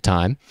time to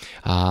time.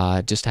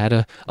 Just had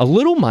a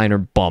little minor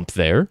bump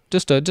there.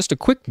 Just a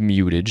quick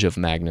mutage of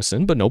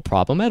Magnuson, but no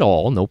problem at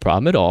all. No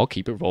problem at all.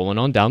 Keep it rolling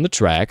on down the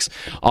tracks.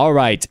 All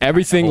right,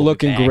 everything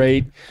looking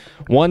great.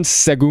 1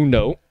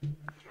 segundo.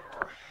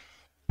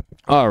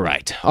 All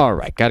right.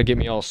 Got to get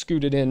me all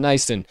scooted in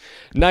nice and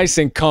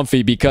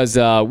comfy because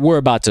we're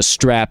about to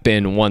strap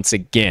in once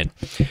again.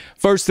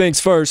 First things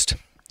first,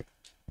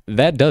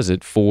 that does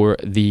it for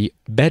the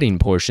betting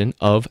portion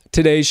of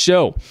today's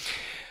show.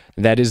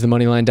 That is the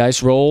Moneyline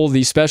Dice Roll,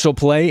 the special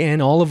play, and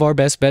all of our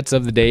best bets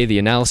of the day, the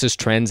analysis,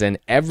 trends, and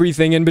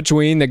everything in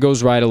between that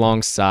goes right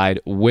alongside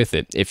with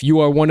it. If you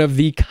are one of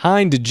the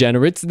kind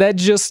degenerates that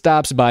just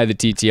stops by the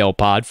TTL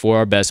pod for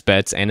our best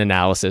bets and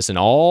analysis and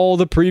all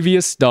the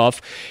previous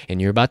stuff,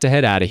 and you're about to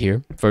head out of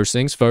here, first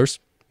things first,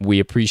 we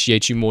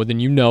appreciate you more than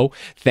you know.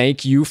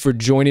 Thank you for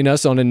joining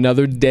us on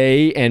another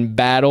day and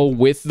battle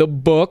with the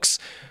books.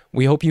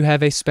 We hope you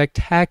have a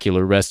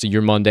spectacular rest of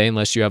your Monday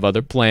unless you have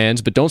other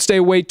plans. But don't stay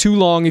away too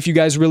long if you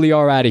guys really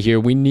are out of here.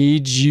 We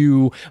need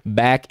you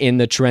back in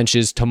the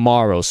trenches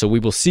tomorrow. So we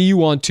will see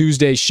you on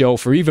Tuesday's show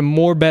for even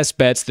more best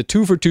bets, the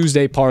 2 for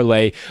Tuesday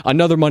parlay,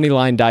 another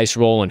Moneyline dice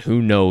roll, and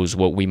who knows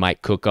what we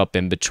might cook up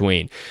in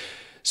between.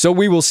 So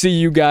we will see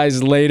you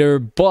guys later.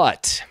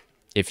 But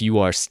if you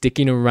are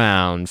sticking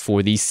around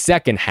for the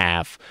second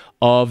half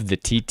of the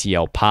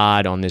TTL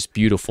pod on this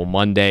beautiful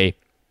Monday,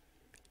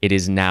 it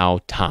is now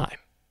time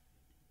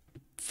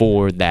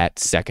for that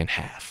second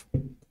half.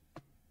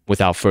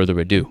 Without further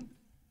ado,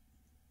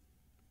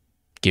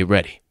 get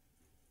ready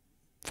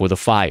for the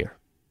fire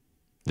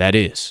that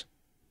is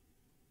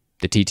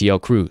the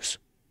TTL Cruise.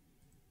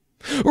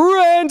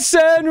 Rants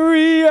and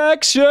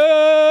reactions!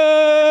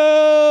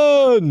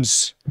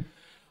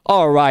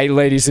 All right,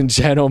 ladies and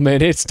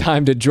gentlemen, it's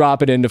time to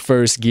drop it into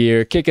first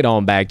gear, kick it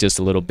on back just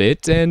a little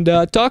bit, and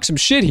talk some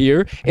shit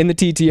here in the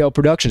TTL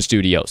production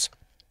studios.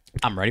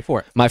 I'm ready for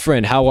it. My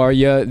friend, how are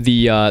you?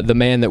 The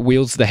man that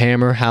wields the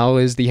hammer. How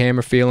is the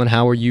hammer feeling?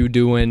 How are you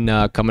doing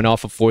coming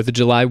off of 4th of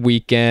July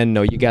weekend?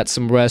 Know you got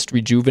some rest,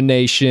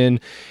 rejuvenation.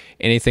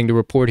 Anything to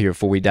report here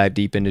before we dive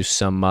deep into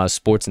some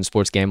sports and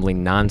sports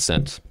gambling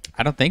nonsense?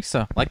 I don't think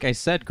so. Like I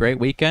said, great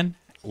weekend.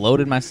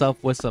 Loaded myself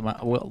up with some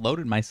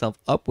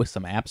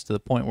apps to the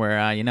point where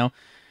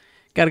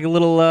got a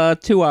little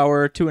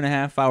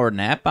 2.5 hour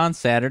nap on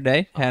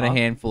Saturday. Had a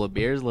handful of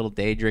beers, a little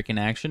day drinking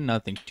action.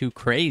 Nothing too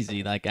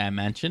crazy, like I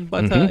mentioned,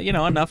 but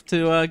enough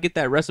to get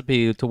that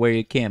recipe to where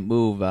you can't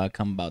move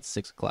come about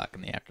 6 o'clock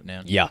in the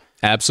afternoon. Yeah,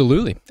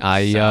 absolutely.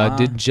 I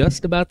did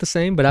just about the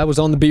same, but I was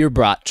on the beer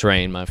brat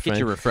train, my friend. Get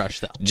you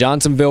refreshed, though.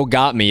 Johnsonville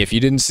got me. If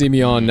you didn't see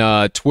me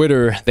on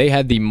Twitter, they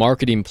had the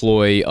marketing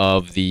ploy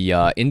of the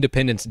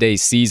Independence Day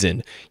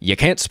season. You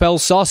can't spell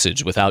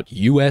sausage without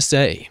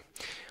USA.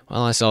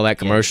 Well, I saw that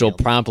commercial,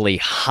 promptly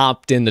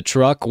hopped in the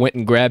truck, went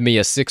and grabbed me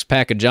a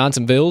 6-pack of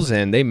Johnsonvilles,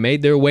 and they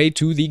made their way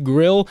to the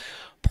grill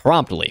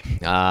promptly.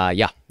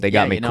 They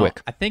got me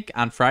quick. I think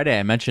on Friday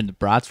I mentioned the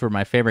brats were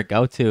my favorite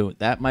go-to.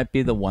 That might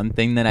be the one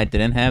thing that I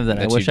didn't have that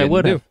I wish I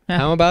would have.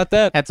 How about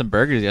that? Had some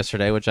burgers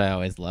yesterday, which I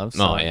always love.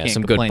 So I can't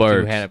some good complain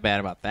burgers. too bad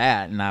about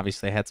that. And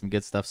obviously I had some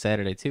good stuff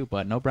Saturday too,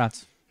 but no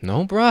brats.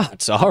 No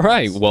brats. All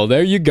right. Well,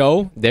 there you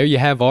go. There you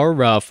have our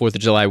 4th of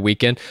July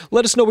weekend.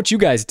 Let us know what you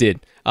guys did.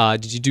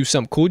 Did you do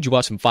something cool? Did you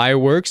watch some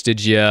fireworks?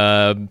 Did you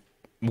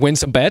win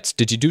some bets?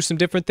 Did you do some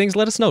different things?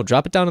 Let us know.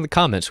 Drop it down in the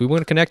comments. We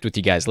want to connect with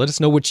you guys. Let us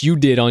know what you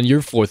did on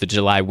your 4th of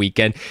July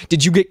weekend.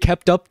 Did you get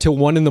kept up till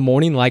 1 in the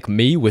morning like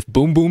me with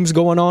boom booms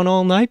going on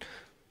all night?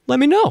 Let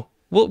me know.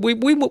 Well, we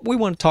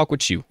want to talk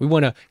with you. We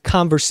want to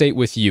conversate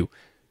with you.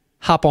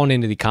 Hop on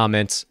into the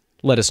comments.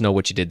 Let us know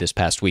what you did this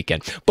past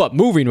weekend. But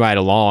moving right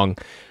along,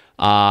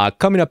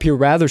 coming up here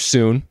rather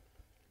soon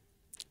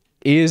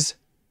is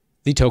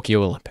the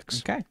Tokyo Olympics.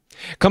 Okay.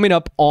 Coming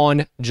up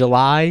on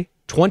July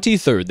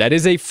 23rd. That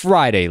is a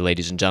Friday,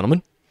 ladies and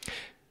gentlemen.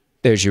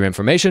 There's your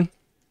information.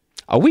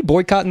 Are we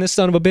boycotting this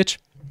son of a bitch?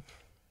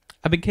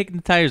 I've been kicking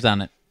the tires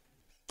on it.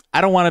 I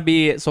don't want to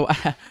be... So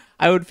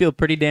I would feel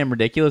pretty damn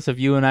ridiculous if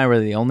you and I were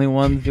the only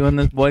ones doing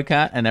this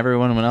boycott and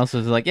everyone else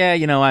was like,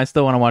 I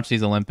still want to watch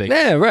these Olympics.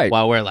 Yeah, right.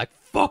 While we're like,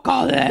 fuck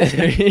all that.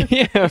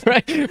 Yeah,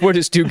 right. We're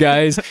just two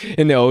guys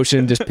in the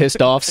ocean, just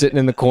pissed off, sitting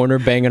in the corner,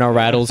 banging our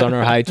rattles on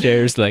our high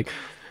chairs, like...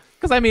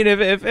 Because, I mean,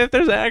 if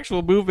there's an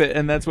actual movement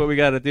and that's what we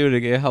got to do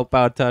to help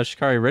out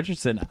Sha'Carri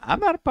Richardson, I'm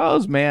not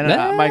opposed,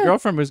 man. My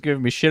girlfriend was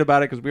giving me shit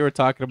about it because we were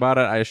talking about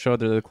it. I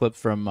showed her the clip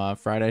from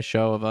Friday's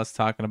show of us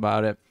talking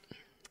about it.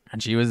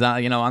 And she was,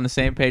 on the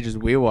same page as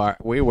we were.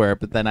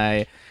 But then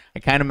I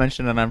kind of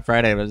mentioned it on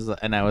Friday,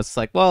 and I was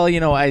like, well,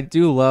 I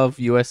do love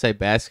USA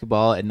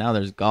basketball, and now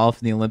there's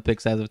golf in the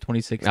Olympics as of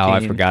 2016. Oh,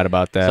 I forgot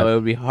about that. So it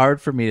would be hard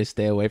for me to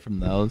stay away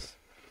from those.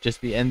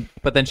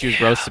 But then she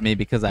was roasting me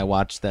because I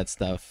watched that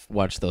stuff,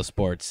 watched those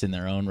sports in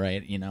their own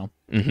right,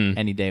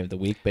 any day of the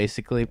week,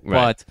 basically.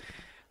 Right. But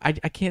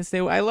I can't stay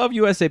away. I love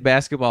USA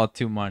basketball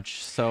too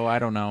much, so I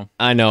don't know.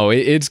 I know.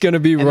 It's going to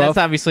be rough. That's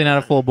obviously not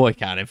a full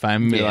boycott if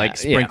I'm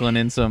sprinkling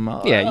in some...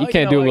 you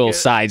can't do a little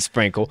side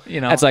sprinkle.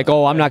 That's like,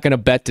 I'm not going to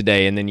bet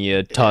today, and then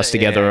you toss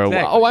together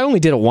I only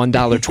did a $1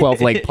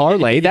 12-leg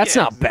parlay. That's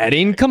not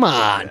betting. Come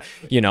on.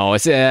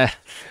 It's...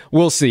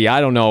 We'll see.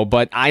 I don't know,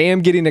 but I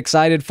am getting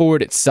excited for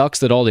it. It sucks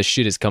that all this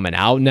shit is coming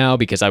out now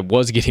because I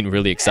was getting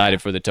really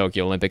excited for the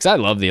Tokyo Olympics. I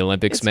love the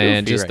Olympics,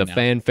 man. Just the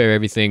fanfare,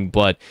 everything,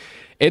 but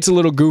it's a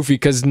little goofy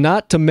because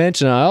not to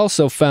mention, I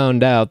also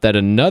found out that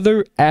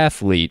another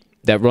athlete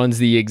that runs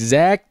the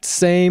exact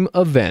same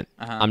event,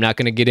 I'm not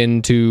going to get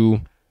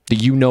into the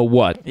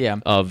you-know-what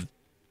of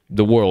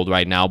the world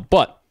right now,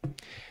 but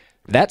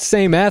that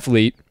same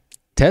athlete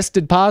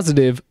tested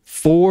positive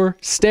for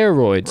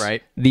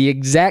steroids the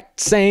exact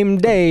same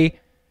day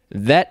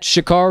that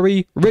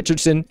Sha'Carri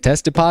Richardson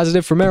tested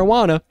positive for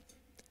marijuana.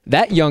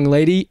 That young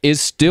lady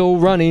is still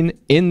running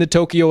in the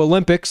Tokyo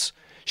Olympics.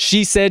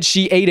 She said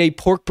she ate a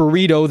pork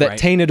burrito that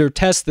tainted her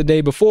test the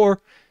day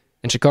before,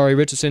 and Sha'Carri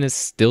Richardson is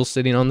still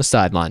sitting on the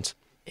sidelines.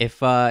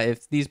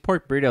 if these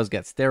pork burritos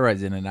get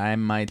steroids in it, I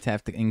might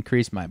have to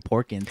increase my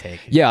pork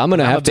intake. Yeah, I'm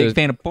gonna have to. I'm a big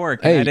fan of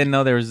pork. Hey, I didn't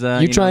know there was.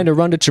 You trying to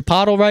run to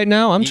Chipotle right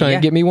now? I'm trying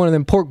to get me one of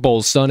them pork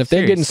bowls, son. If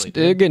they're getting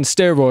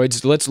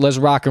steroids, let's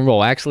rock and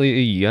roll.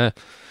 Actually, I've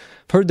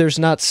heard there's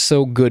not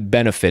so good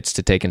benefits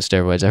to taking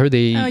steroids. I heard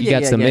you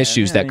got some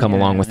issues that come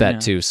along with that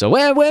too. So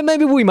well,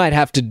 maybe we might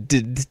have to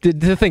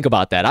think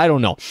about that. I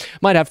don't know.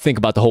 Might have to think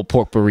about the whole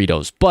pork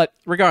burritos. But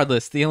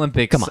regardless, the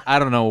Olympics. Come on. I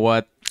don't know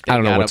what. I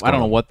don't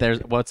know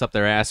what's up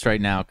their ass right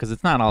now, because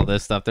it's not all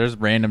this stuff. There's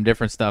random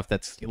different stuff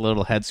that's a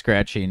little head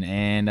scratching,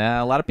 and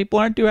a lot of people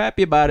aren't too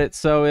happy about it.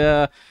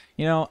 So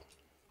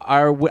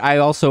I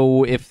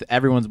also, if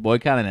everyone's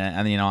boycotting it,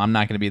 and I'm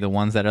not going to be the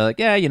ones that are like,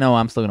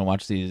 I'm still going to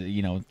watch these,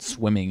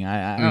 swimming.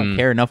 I don't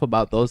care enough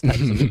about those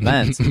types of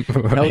events.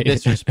 Right. No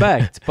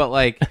disrespect, but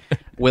like,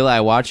 will I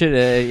watch it?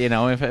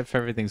 If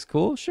everything's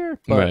cool, sure.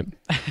 But... Right.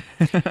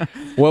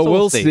 Well,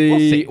 we'll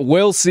see.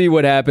 We'll see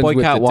what happens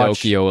boycott with the watch.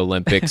 Tokyo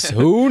Olympics.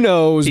 Who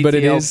knows? TTL but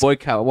it is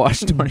boycott watch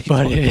 2020.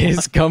 But it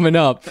is coming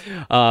up.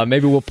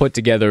 Maybe we'll put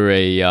together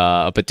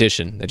a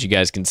petition that you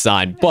guys can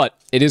sign. But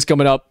it is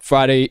coming up.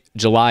 Friday,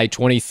 July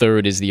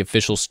 23rd is the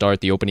official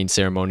start, the opening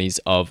ceremonies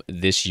of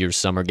this year's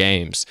Summer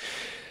Games.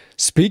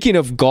 Speaking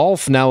of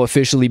golf now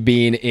officially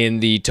being in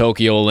the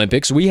Tokyo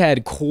Olympics, we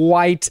had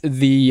quite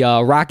the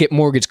Rocket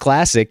Mortgage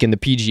Classic in the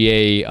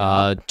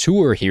PGA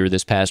Tour here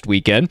this past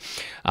weekend.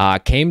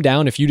 Came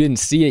down, if you didn't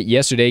see it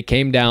yesterday,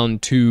 came down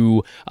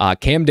to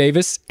Cam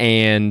Davis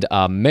and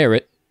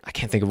Merritt. I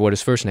can't think of what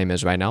his first name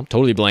is right now. I'm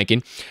totally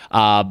blanking.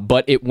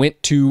 But it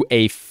went to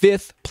a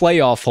 5th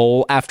playoff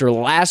hole after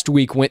last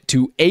week went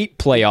to 8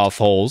 playoff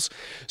holes.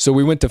 So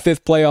we went to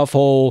 5th playoff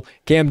hole.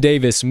 Cam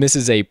Davis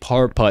misses a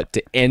par putt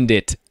to end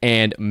it,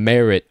 and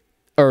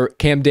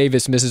Cam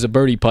Davis misses a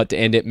birdie putt to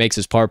end it, makes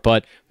his par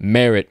putt.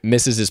 Merritt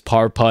misses his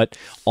par putt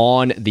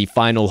on the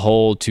final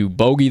hole to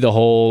bogey the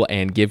hole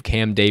and give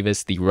Cam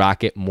Davis the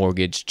Rocket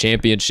Mortgage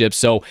Championship.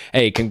 So,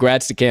 hey,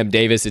 congrats to Cam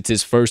Davis. It's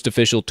his first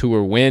official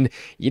tour win.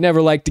 You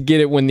never like to get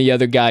it when the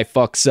other guy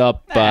fucks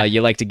up. You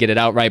like to get it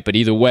outright, but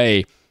either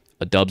way,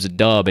 a dub's a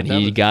dub, and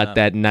he got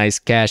that nice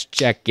cash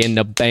check in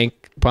the bank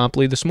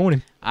promptly this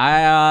morning.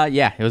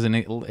 It was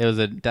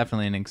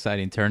definitely an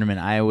exciting tournament.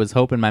 I was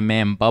hoping my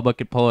man Bubba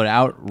could pull it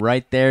out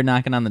right there,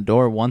 knocking on the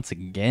door once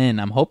again.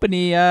 I'm hoping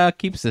he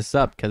keeps this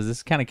up, because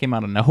this kind of came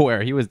out of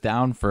nowhere. He was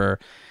down for,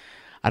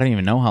 I don't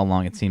even know how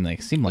long it seemed like.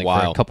 It seemed like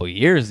for a couple of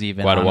years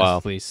even, quite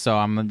honestly. A while. So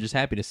I'm just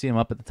happy to see him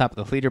up at the top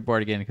of the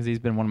leaderboard again, because he's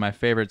been one of my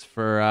favorites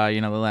for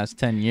the last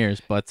 10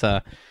 years. But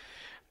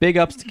big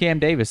ups to Cam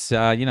Davis.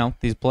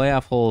 These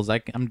playoff holes,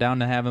 I'm down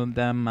to having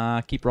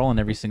them keep rolling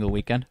every single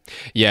weekend.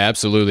 Yeah,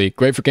 absolutely.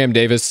 Great for Cam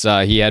Davis.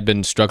 He had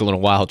been struggling a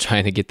while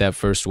trying to get that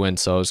first win,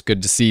 so it's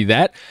good to see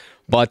that.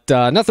 But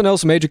nothing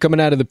else major coming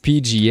out of the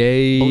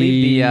PGA. I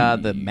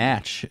believe the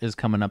match is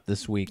coming up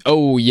this week.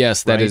 Oh,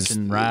 yes, that is.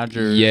 Bryson,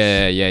 Rogers.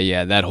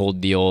 Yeah, that whole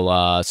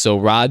deal. So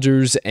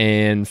Rogers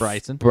and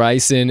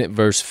Bryson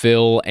versus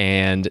Phil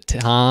and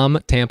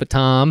Tampa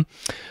Tom.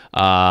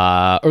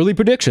 Early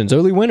predictions,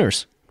 early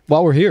winners.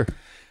 While we're here.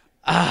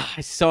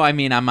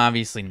 I'm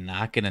obviously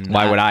not gonna.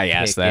 Why would I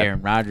ask that?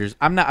 Aaron Rodgers.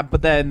 I'm not.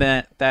 But then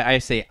that I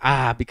say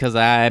because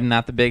I'm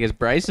not the biggest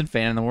Bryson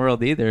fan in the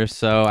world either.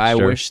 So I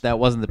wish that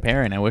wasn't the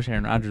pairing. I wish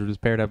Aaron Rodgers was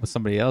paired up with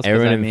somebody else.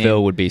 Aaron and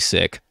Phil would be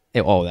sick.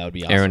 That would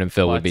be awesome. Aaron and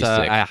Phil would be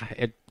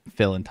sick.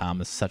 Phil and Tom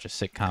is such a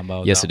sick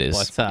combo. Yes, it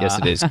is. Yes,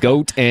 it is.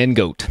 Goat and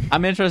goat.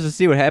 I'm interested to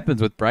see what happens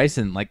with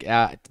Bryson. Like,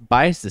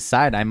 biased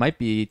aside, I might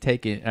be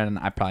taking, and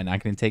I'm probably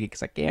not going to take it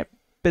because I can't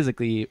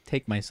physically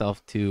take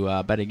myself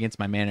to bet against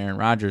my man Aaron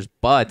Rodgers,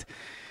 but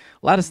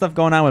a lot of stuff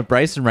going on with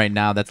Bryson right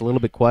now that's a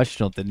little bit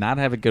questionable. Did not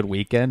have a good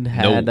weekend.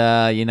 Had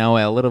a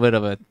little bit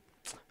of a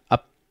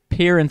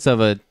appearance of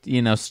a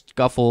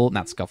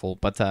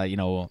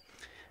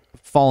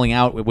falling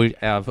out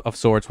of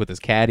sorts with his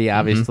caddy,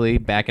 obviously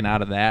backing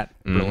out of that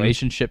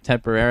relationship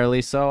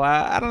temporarily. So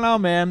I don't know,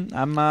 man.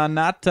 I'm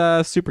not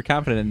super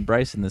confident in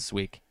Bryson this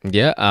week.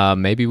 Yeah,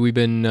 maybe we've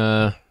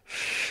been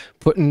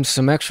putting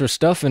some extra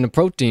stuff in the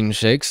protein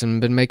shakes and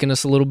been making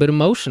us a little bit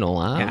emotional.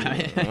 I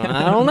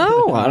don't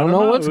know. I don't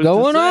know what's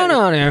going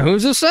on here.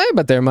 Who's to say?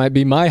 But there might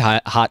be my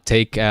hot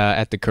take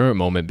at the current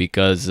moment,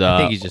 because I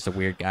think he's just a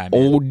weird guy, man.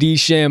 Old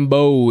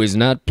DeChambeau is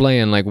not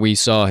playing like we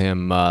saw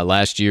him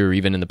last year, or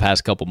even in the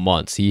past couple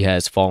months. He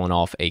has fallen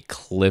off a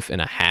cliff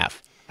and a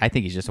half. I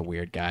think he's just a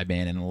weird guy,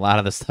 man, and a lot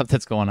of the stuff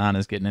that's going on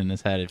is getting in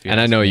his head.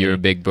 And I know you're a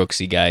big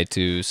Brooksy guy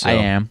too. So. I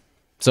am.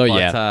 So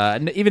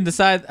even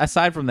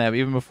aside from that,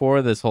 even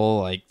before this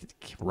whole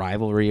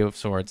rivalry of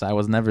sorts, I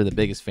was never the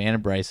biggest fan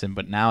of Bryson.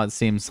 But now it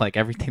seems like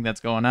everything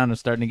that's going on is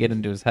starting to get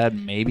into his head.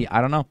 Maybe,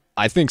 I don't know.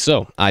 I think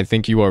so. I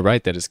think you are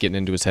right that it's getting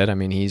into his head. I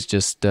mean, he's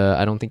just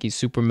I don't think he's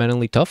super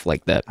mentally tough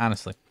like that.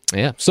 Honestly.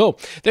 Yeah. So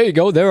there you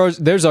go.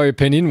 There's our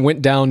opinion.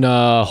 Went down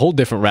a whole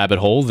different rabbit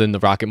hole than the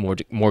Rocket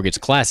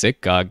Mortgage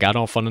Classic. Got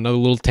off on another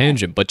little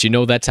tangent, but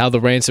that's how the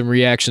Ransom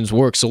reactions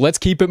work. So let's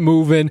keep it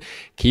moving,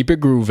 keep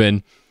it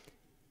grooving.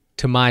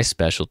 To my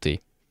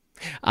specialty.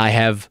 I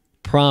have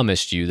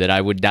promised you that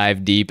I would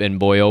dive deep, and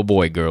boy, oh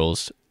boy,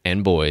 girls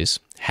and boys,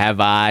 have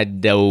I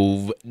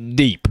dove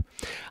deep.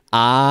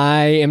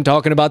 I am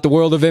talking about the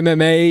world of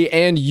MMA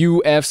and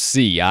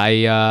UFC.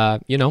 I,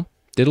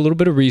 did a little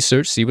bit of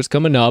research, see what's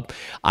coming up.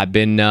 I've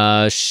been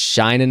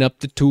shining up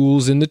the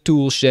tools in the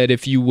tool shed,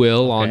 if you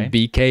will, on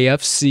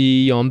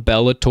BKFC, on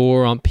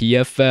Bellator, on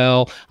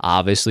PFL,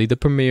 obviously the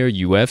premier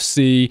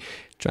UFC,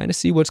 trying to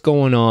see what's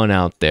going on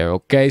out there,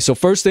 okay? So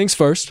first things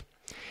first,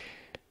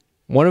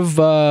 one of,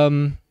 I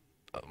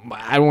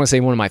don't want to say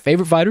one of my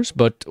favorite fighters,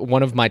 but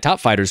one of my top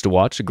fighters to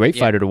watch, a great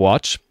fighter to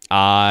watch.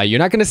 You're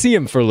not going to see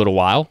him for a little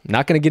while.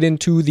 Not going to get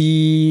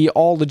into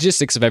all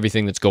logistics of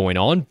everything that's going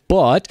on,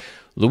 but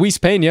Luis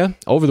Pena,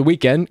 over the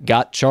weekend,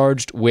 got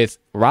charged with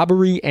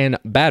robbery and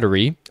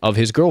battery of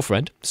his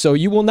girlfriend. So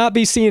you will not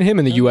be seeing him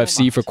in the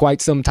UFC for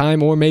quite some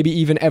time, or maybe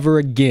even ever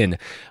again.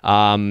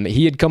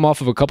 He had come off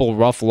of a couple of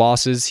rough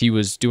losses. He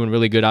was doing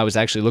really good. I was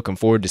actually looking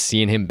forward to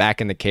seeing him back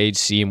in the cage,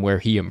 seeing where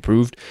he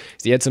improved.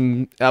 He had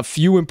a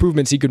few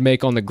improvements he could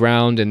make on the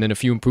ground, and then a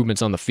few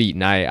improvements on the feet.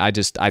 And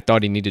I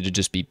thought he needed to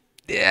just be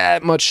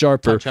much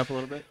sharper. Touch up a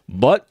little bit.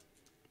 But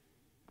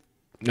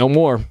no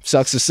more.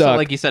 Sucks to suck. So,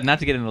 like you said, not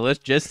to get into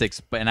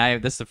logistics, but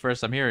this is the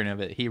first I'm hearing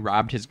of it. He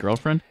robbed his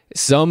girlfriend.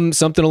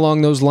 Something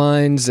along those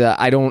lines.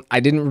 I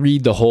didn't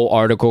read the whole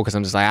article because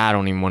I'm just like, I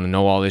don't even want to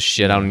know all this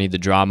shit. I don't need the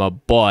drama.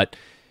 But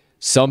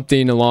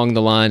something along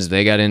the lines,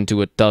 they got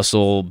into a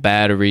tussle,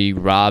 battery,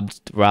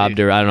 robbed her. I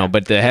don't know.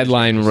 But the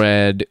headline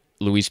read,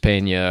 Luis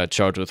Pena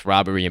charged with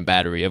robbery and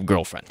battery of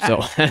girlfriend.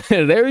 So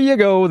there you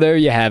go. There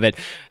you have it.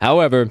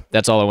 However,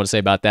 that's all I want to say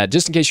about that.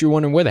 Just in case you're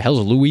wondering where the hell's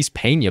Luis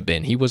Pena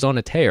been? He was on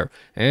a tear.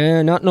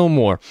 Not no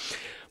more.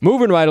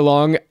 Moving right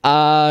along,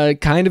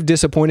 kind of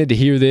disappointed to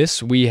hear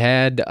this. We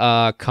had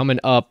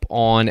coming up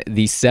on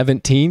the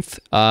 17th,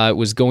 it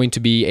was going to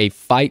be a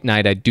fight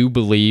night, I do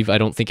believe. I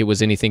don't think it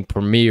was anything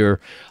premier.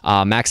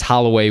 Max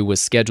Holloway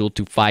was scheduled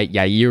to fight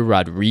Yair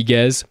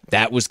Rodriguez.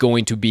 That was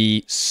going to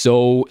be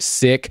so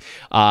sick.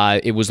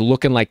 It was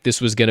looking like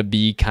this was going to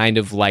be kind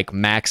of like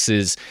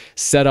Max's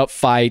setup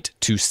fight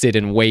to sit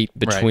and wait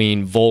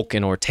between Volk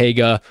and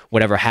Ortega.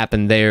 Whatever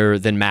happened there,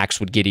 then Max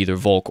would get either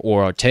Volk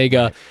or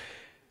Ortega. Right.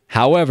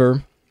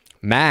 However,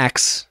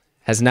 Max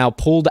has now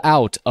pulled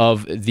out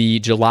of the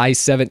July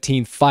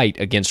 17th fight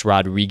against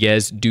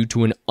Rodriguez due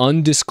to an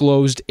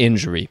undisclosed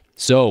injury.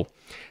 So,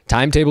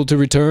 timetable to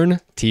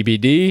return,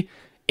 TBD.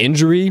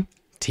 Injury,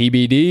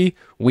 TBD.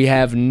 We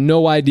have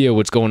no idea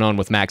what's going on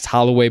with Max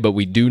Holloway, but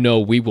we do know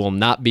we will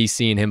not be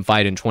seeing him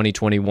fight in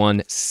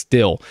 2021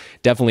 still.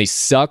 Definitely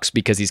sucks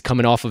because he's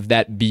coming off of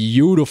that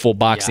beautiful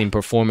boxing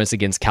performance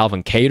against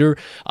Calvin Kattar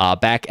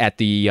back at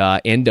the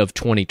end of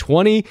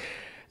 2020.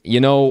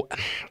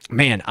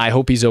 Man, I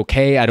hope he's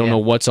okay. I don't know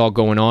what's all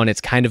going on. It's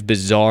kind of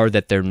bizarre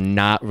that they're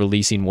not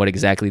releasing what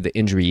exactly the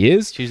injury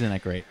is. She's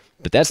not great.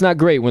 But that's not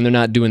great when they're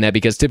not doing that,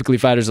 because typically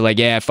fighters are like,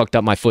 I fucked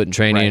up my foot in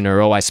training, or,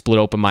 I split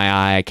open my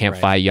eye, I can't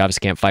fight. You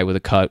obviously can't fight with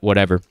a cut,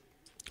 whatever.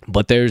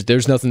 But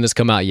there's nothing that's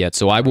come out yet,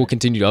 so I will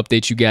continue to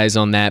update you guys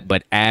on that.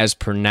 But as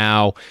per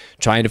now,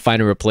 trying to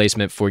find a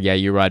replacement for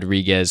Yair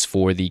Rodriguez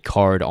for the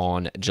card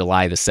on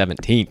July the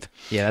 17th.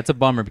 Yeah, that's a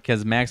bummer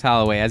because Max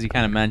Holloway, as you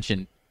kind of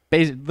mentioned,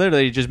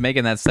 literally just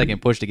making that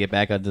second push to get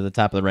back up to the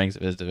top of the ranks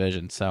of his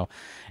division. So,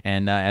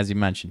 and as you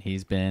mentioned,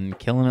 he's been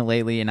killing it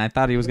lately, and I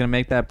thought he was going to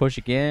make that push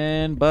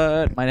again,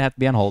 but might have to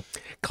be on hold.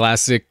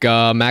 Classic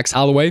Max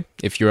Holloway.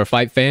 If you're a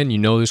fight fan, you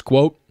know this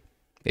quote.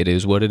 It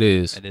is what it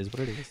is. It is what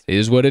it is. It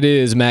is what it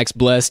is. Max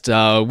blessed.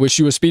 Wish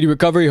you a speedy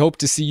recovery. Hope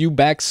to see you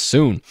back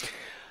soon.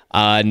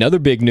 Another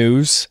big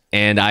news,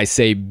 and I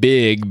say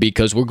big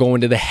because we're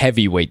going to the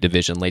heavyweight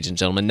division, ladies and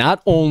gentlemen.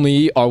 Not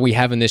only are we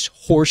having this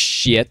horse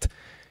shit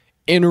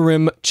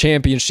interim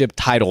championship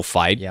title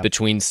fight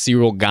between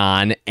Ciryl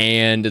Gane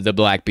and the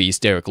Black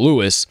Beast, Derek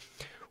Lewis,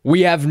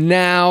 we have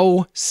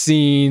now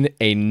seen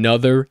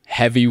another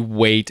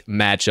heavyweight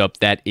matchup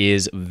that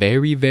is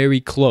very, very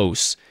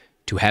close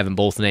to having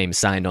both names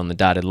signed on the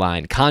dotted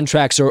line.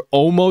 Contracts are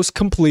almost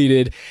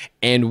completed,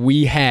 and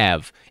we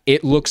have,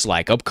 it looks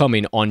like,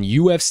 upcoming on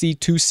UFC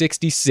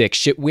 266,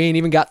 shit, we ain't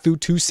even got through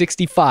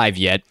 265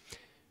 yet,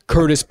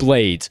 Curtis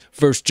Blades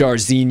versus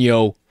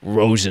Jairzinho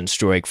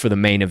Rozenstruik for the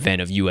main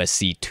event of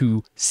UFC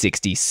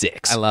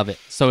 266. I love it.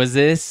 So is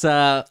this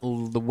the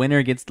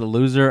winner gets the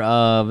loser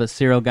of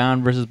Ciryl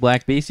Gane versus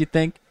Black Beast, you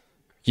think?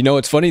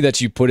 It's funny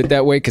that you put it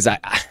that way, because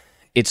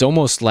it's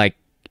almost like,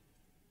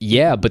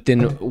 yeah, but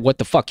then what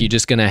the fuck? You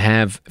just going to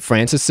have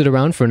Francis sit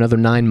around for another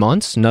 9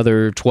 months,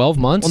 another 12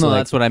 months? Well, no,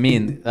 that's what I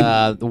mean.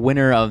 The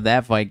winner of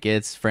that fight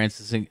gets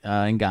Francis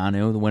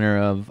Ngannou, the winner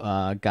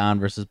of Gane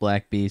versus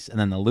Black Beast, and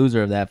then the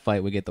loser of that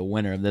fight would get the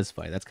winner of this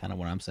fight. That's kind of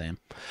what I'm saying.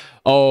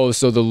 Oh,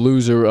 so the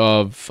loser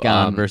of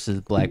Gane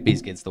versus Black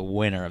Beast gets the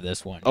winner of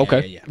this one.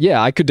 Okay.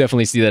 Yeah, I could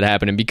definitely see that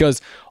happening,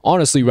 because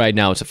honestly, right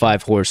now it's a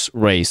 5-horse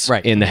race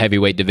in the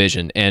heavyweight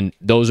division, and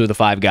those are the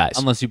 5 guys.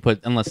 Unless you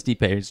put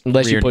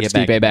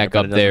Stipe back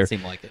up there.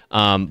 Seem like it.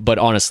 But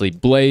honestly,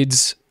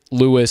 Blades,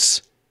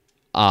 Lewis,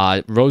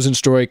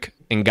 Rozenstruik,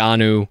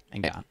 Ngannou,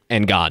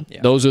 and Gane.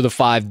 Yeah. Those are the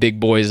 5 big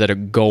boys that are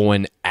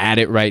going at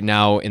it right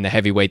now in the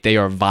heavyweight. They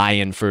are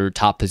vying for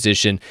top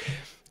position.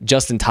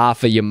 Justin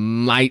Taffa, you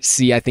might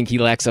see. I think he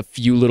lacks a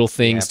few little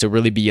things to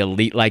really be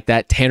elite like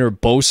that. Tanner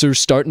Boser's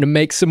starting to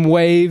make some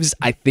waves.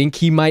 I think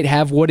he might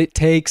have what it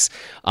takes.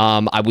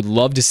 I would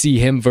love to see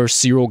him versus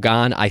Cyril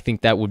Gane. I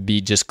think that would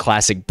be just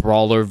classic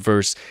brawler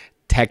versus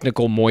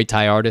technical Muay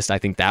Thai artist. I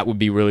think that would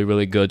be really,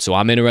 really good. So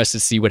I'm interested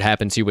to see what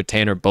happens here with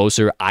Tanner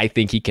Boser. I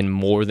think he can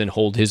more than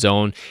hold his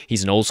own.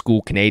 He's an old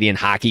school Canadian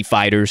hockey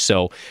fighter,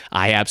 so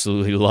I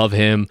absolutely love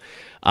him.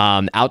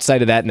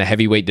 Outside of that, in the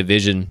heavyweight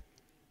division,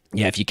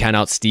 yeah, if you count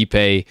out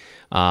Stipe,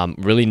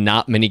 really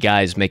not many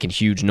guys making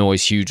huge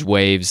noise, huge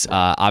waves.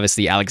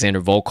 Obviously,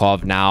 Alexander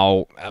Volkov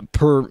now,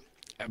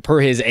 per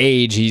his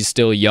age, he's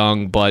still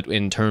young, but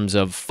in terms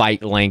of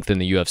fight length in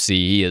the UFC,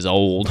 he is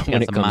old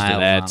when it comes to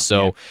that.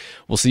 So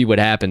we'll see what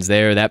happens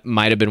there. That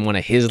might have been one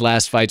of his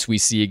last fights we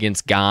see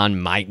against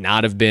Gane. Might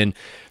not have been.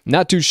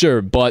 Not too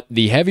sure, but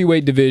the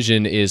heavyweight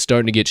division is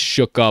starting to get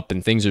shook up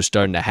and things are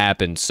starting to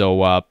happen.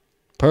 So,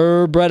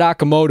 per Brett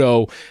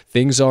Okamoto,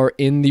 things are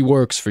in the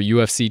works for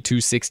UFC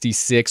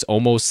 266,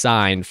 almost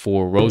signed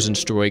for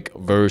Rosenstruik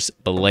versus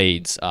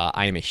Blades.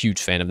 I am a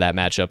huge fan of that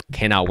matchup.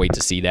 Cannot wait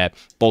to see that.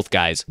 Both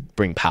guys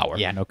bring power.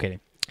 Yeah, no kidding.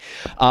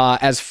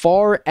 As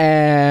far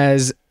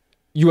as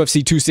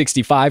UFC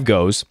 265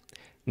 goes,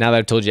 now that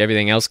I've told you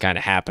everything else kind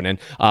of happening,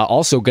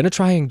 also going to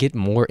try and get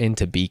more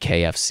into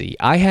BKFC.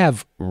 I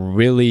have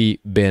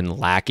really been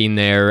lacking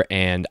there,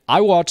 and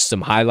I watched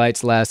some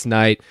highlights last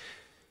night.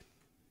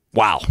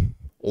 Wow.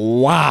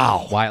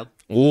 Wild.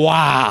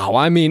 Wow.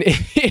 I mean,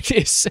 it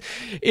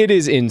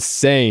is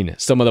insane,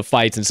 some of the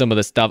fights and some of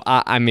the stuff.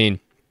 I mean,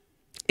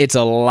 it's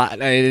a lot.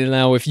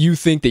 Now, if you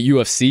think that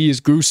UFC is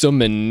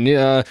gruesome, and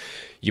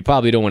you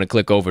probably don't want to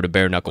click over to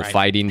Bare Knuckle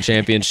Fighting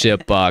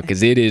Championship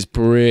because it is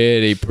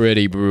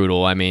pretty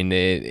brutal. I mean,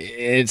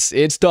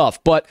 it's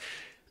tough, but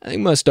I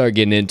think I'm gonna start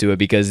getting into it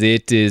because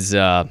it's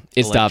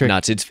top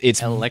notch.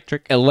 It's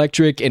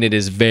electric, and it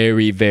is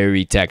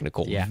very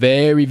technical. Yeah.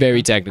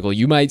 Very technical.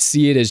 You might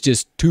see it as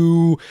just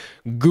two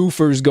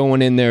goofers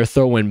going in there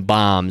throwing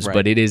bombs,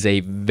 but it is a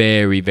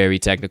very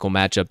technical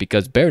matchup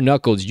because bare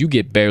knuckles, you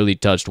get barely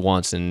touched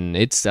once, and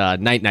it's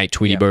night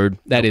Tweety Bird.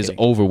 That is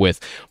over with.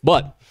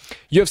 But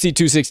UFC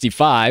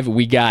 265,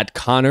 we got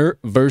Conor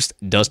versus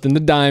Dustin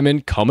the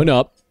Diamond coming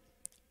up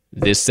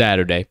this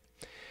Saturday.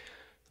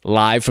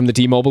 Live from the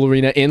T-Mobile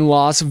Arena in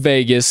Las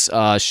Vegas.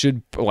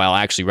 Actually,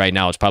 right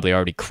now it's probably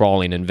already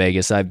crawling in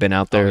Vegas. I've been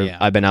out there.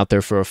 I've been out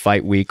there for a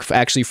fight week.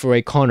 Actually, for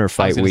a Conor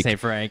fight week. I was going to say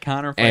for a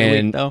Conor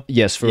fight week, though.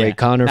 Yes, for a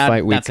Conor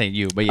fight week. Not saying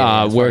you, but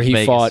yeah, where he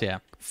Vegas, fought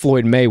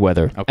Floyd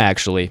Mayweather.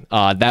 Actually,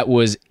 that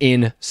was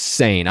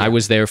insane. I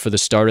was there for the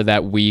start of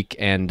that week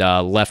and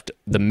left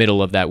the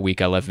middle of that week.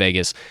 I left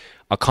Vegas.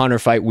 A Conor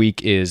fight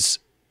week is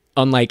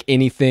unlike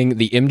anything.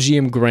 The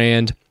MGM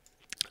Grand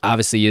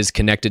obviously is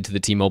connected to the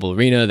T-Mobile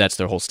Arena. That's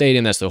their whole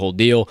stadium. That's their whole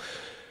deal.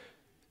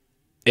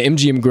 The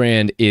MGM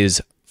Grand is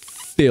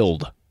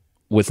filled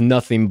with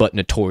nothing but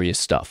notorious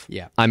stuff.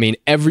 Yeah. I mean,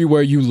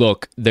 everywhere you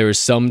look, there is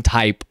some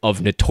type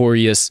of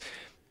notorious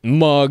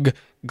mug,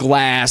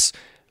 glass,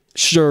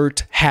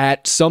 shirt,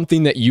 hat,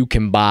 something that you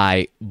can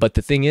buy. But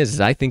the thing is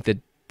I think that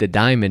the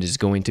Diamond is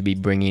going to be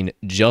bringing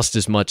just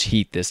as much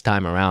heat this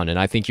time around. And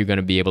I think you're going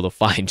to be able to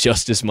find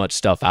just as much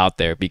stuff out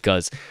there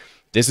because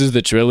this is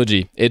the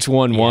trilogy. It's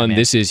 1-1. Man.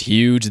 This is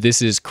huge.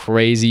 This is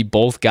crazy.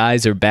 Both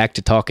guys are back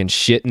to talking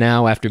shit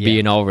now after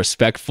being all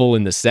respectful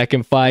in the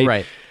second fight.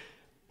 Right.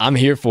 I'm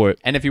here for it.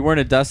 And if you weren't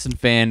a Dustin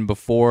fan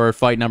before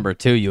fight number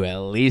 2, you at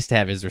least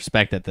have his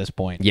respect at this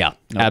point. Yeah,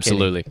 No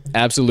absolutely. kidding.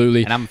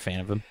 Absolutely. And I'm a fan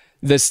of him.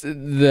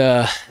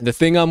 The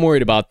thing I'm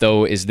worried about,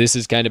 though, is this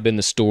has kind of been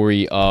the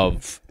story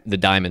of the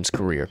Diamond's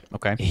career.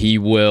 Okay. He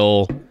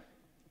will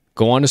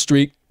go on a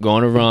streak, go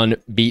on a run,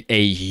 beat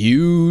a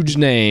huge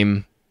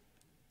name,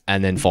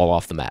 and then fall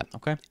off the map.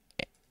 Okay.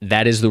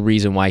 That is the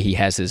reason why he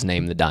has his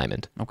name, the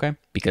Diamond. Okay.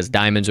 Because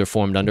diamonds are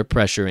formed under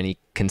pressure, and he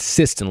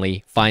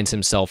consistently finds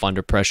himself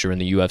under pressure in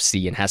the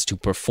UFC and has to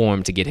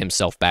perform to get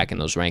himself back in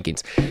those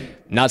rankings.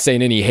 Not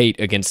saying any hate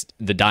against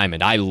the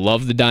Diamond. I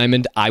love the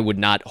Diamond. I would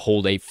not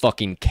hold a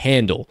fucking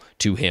candle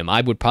to him.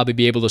 I would probably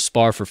be able to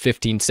spar for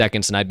 15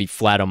 seconds, and I'd be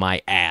flat on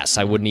my ass.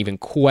 I wouldn't even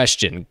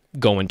question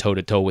going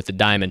toe-to-toe with the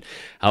Diamond.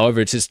 However,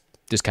 it's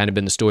just kind of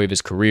been the story of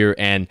his career,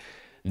 and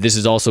this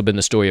has also been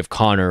the story of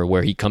Conor,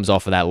 where he comes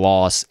off of that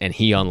loss and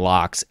he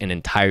unlocks an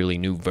entirely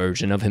new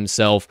version of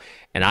himself.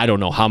 And I don't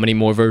know how many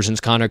more versions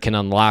Conor can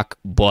unlock,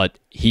 but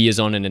he is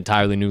on an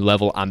entirely new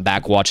level. I'm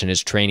back watching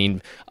his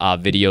training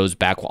videos,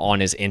 back on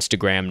his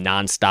Instagram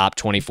nonstop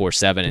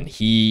 24/7, and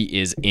he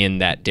is in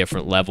that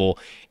different level.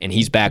 And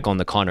he's back on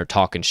the Conor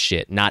talking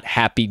shit, not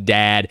happy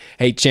dad.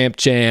 Hey, champ.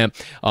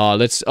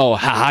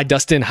 Hi,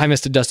 Dustin. Hi,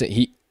 Mr.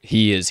 Dustin.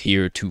 He is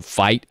here to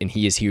fight, and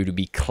he is here to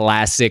be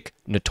classic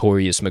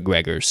Notorious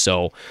McGregor.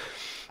 So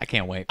I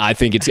can't wait. I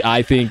think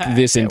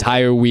this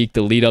entire week,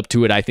 the lead up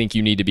to it, I think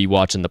you need to be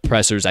watching the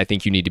pressers. I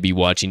think you need to be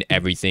watching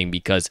everything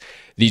because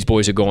these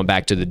boys are going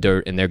back to the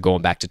dirt and they're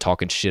going back to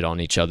talking shit on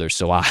each other.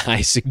 So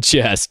I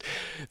suggest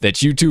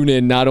that you tune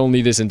in not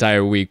only this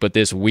entire week, but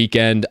this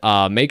weekend.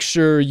 Make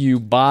sure you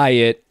buy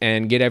it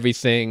and get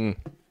everything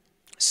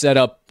set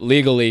up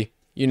legally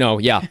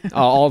Yeah,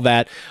 all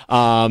that.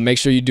 Make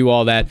sure you do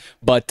all that.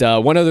 But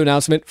one other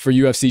announcement for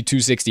UFC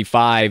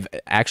 265,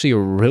 actually a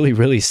really,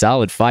 really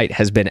solid fight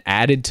has been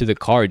added to the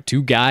card.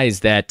 Two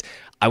guys that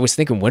I was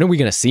thinking, when are we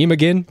going to see them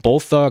again?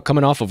 Both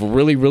coming off of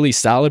really, really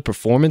solid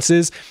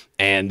performances,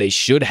 and they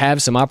should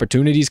have some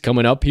opportunities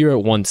coming up here at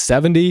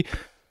 170.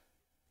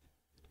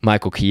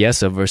 Michael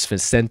Chiesa versus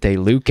Vicente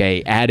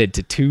Luque added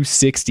to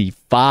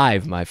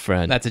 265, my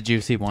friend. That's a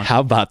juicy one. How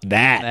about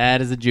that?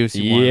 That is a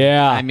juicy one.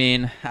 Yeah. I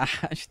mean,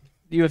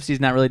 UFC's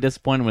not really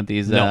disappointed with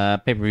these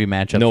pay-per-view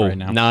matchups right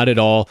now. Not at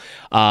all.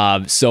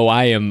 So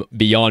I am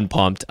beyond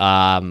pumped.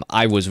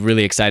 I was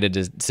really excited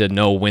to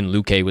know when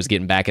Luque was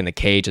getting back in the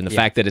cage, and the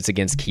fact that it's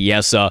against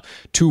Chiesa,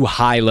 two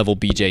high-level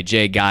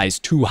BJJ guys,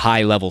 two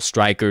high-level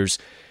strikers.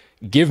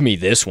 Give me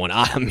this one.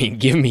 I mean,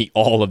 give me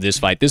all of this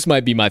fight. This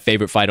might be my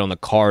favorite fight on the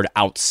card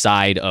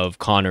outside of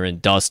Conor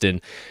and Dustin.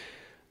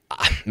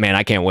 Man,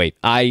 I can't wait.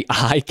 I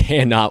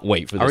cannot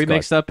wait for this. Are we card.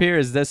 mixed up here?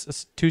 Is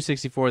this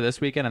 264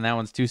 this weekend and that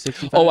one's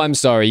 265? Oh, I'm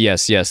sorry.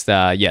 Yes.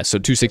 So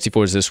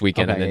 264 is this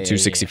weekend, and then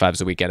 265 is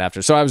the weekend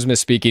after. So I was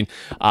misspeaking.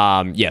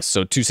 Yes,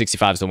 so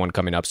 265 is the one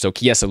coming up. So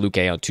Chiesa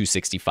Luque on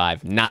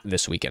 265, not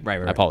this weekend. Right.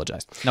 I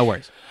apologize. No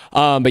worries.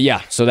 But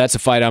yeah, so that's a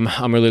fight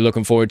I'm really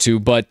looking forward to.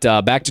 But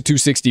back to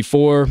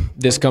 264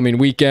 this coming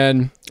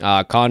weekend.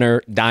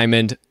 Conor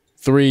Diamond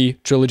 3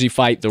 trilogy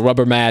fight, the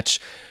rubber match.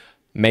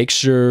 Make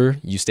sure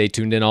you stay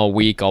tuned in all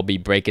week. I'll be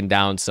breaking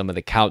down some of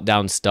the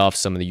countdown stuff,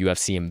 some of the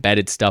UFC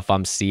embedded stuff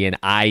I'm seeing.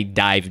 I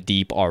dive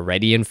deep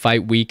already in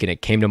fight week, and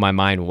it came to my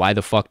mind, why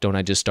the fuck don't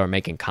I just start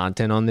making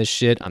content on this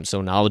shit? I'm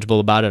so knowledgeable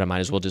about it. I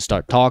might as well just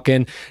start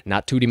talking,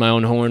 not tooting my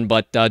own horn,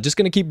 but just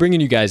going to keep bringing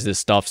you guys this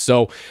stuff.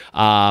 So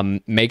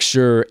make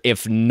sure,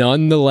 if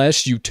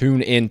nonetheless you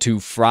tune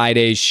into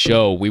Friday's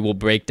show, we will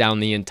break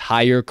down the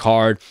entire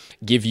card,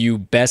 give you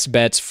best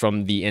bets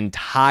from the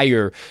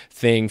entire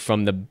thing,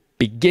 from the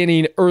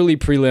beginning, early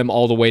prelim,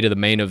 all the way to the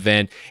main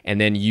event. And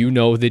then you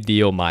know the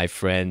deal, my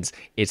friends.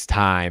 It's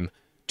time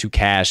to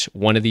cash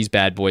one of these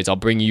bad boys. I'll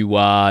bring you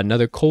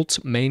another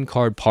Colts main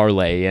card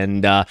parlay.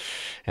 And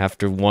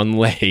after one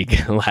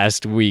leg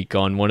last week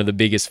on one of the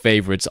biggest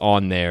favorites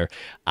on there,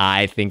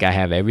 I think I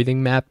have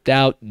everything mapped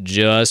out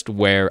just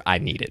where I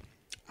need it.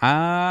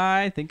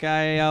 I think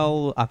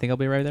I'll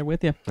be right there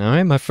with you. All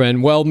right, my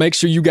friend. Well, make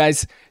sure you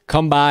guys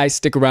come by,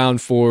 stick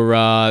around for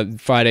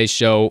Friday's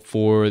show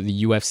for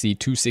the UFC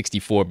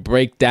 264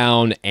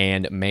 breakdown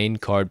and main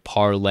card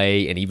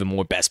parlay, and even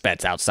more best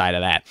bets outside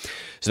of that.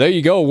 So there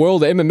you go,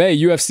 world of MMA,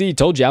 UFC.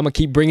 Told you I'm going to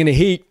keep bringing the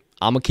heat.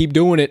 I'm going to keep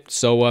doing it,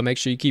 so make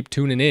sure you keep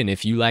tuning in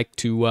if you like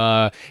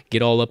to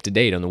get all up to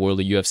date on the world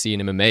of UFC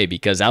and MMA,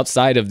 because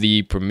outside of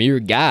the premier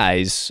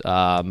guys,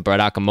 Brett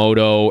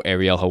Okamoto,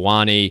 Ariel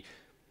Helwani,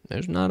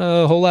 there's not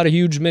a whole lot of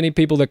many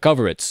people that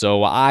cover it.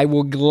 So I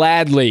will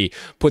gladly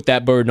put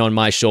that burden on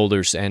my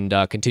shoulders and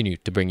continue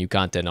to bring you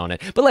content on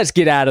it. But let's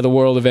get out of the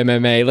world of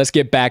MMA. Let's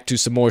get back to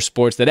some more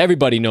sports that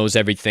everybody knows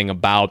everything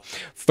about.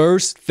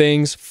 First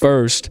things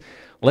first,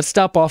 let's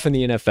stop off in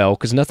the NFL,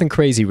 because nothing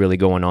crazy really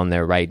going on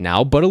there right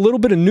now. But a little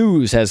bit of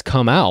news has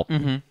come out.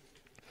 Mm-hmm.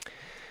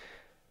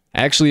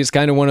 Actually, it's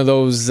kind of one of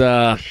those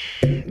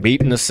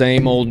beating the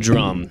same old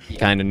drum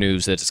kind of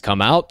news that has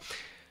come out.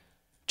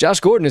 Josh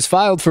Gordon has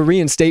filed for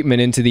reinstatement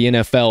into the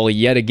NFL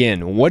yet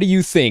again. What do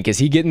you think? Is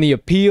he getting the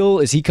appeal?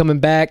 Is he coming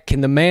back?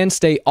 Can the man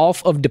stay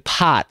off of the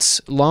pots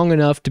long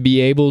enough to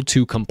be able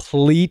to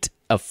complete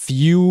a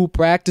few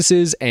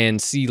practices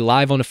and see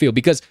live on the field?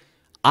 Because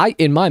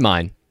in my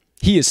mind,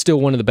 he is still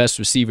one of the best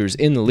receivers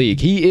in the league.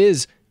 He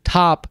is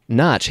top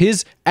notch.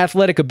 His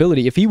athletic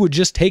ability, if he would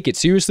just take it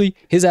seriously,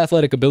 his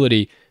athletic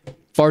ability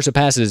far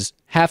surpasses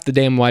half the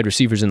damn wide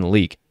receivers in the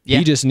league. Yeah.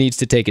 He just needs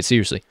to take it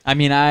seriously. I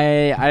mean,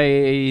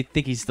 I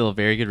think he's still a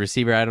very good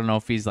receiver. I don't know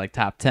if he's like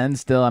top 10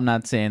 still. I'm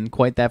not saying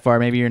quite that far.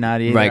 Maybe you're not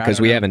either. Right, because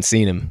we haven't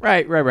seen him.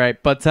 Right.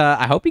 But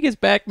I hope he gets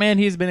back, man.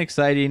 He's been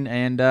exciting.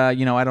 And, I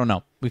don't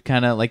know. We've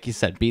kind of, like you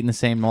said, beaten the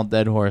same old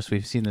dead horse.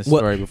 We've seen this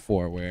story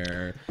before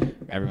where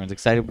everyone's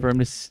excited for him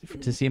to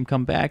see him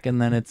come back, and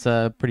then it's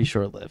pretty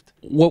short-lived.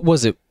 What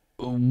was it?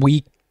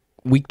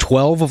 Week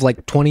 12 of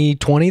like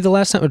 2020 the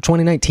last time, or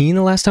 2019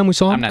 the last time we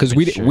saw him? Because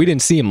we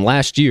didn't see him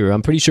last year.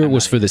 I'm pretty sure it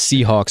was for the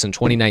Seahawks in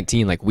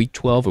 2019, like week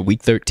 12 or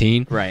week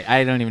 13. Right.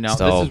 I don't even know.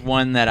 So, this is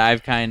one that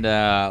I've kind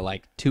of,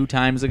 like 2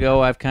 times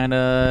ago, I've kind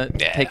of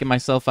taken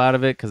myself out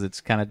of it because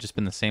it's kind of just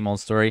been the same old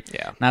story.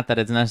 Yeah. Not that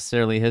it's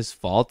necessarily his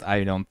fault.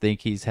 I don't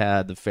think he's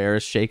had the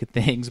fairest shake of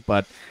things,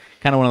 but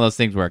kind of one of those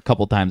things where a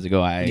couple times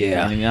ago,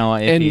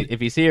 if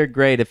he's here,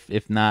 great.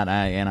 If not,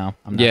 I'm not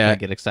gonna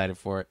get excited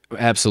for it.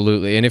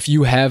 Absolutely. And if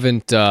you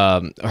haven't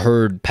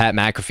heard Pat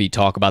McAfee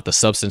talk about the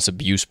substance of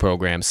abuse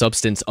program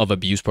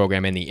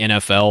in the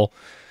NFL,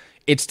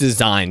 it's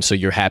designed so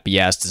your happy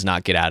ass does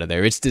not get out of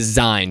there. It's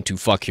designed to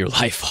fuck your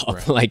life up.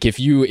 Right. Like if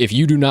you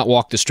do not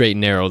walk the straight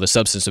and narrow, the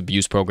substance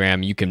abuse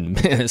program, you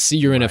can see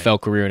your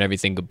NFL career and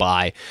everything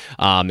goodbye.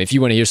 If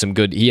you want to hear some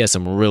good, he has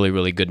some really,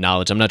 really good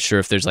knowledge. I'm not sure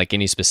if there's like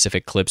any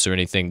specific clips or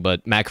anything,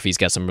 but McAfee's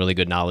got some really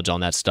good knowledge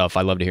on that stuff.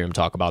 I love to hear him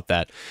talk about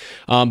that.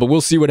 But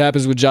we'll see what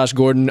happens with Josh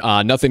Gordon.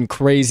 Nothing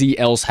crazy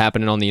else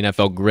happening on the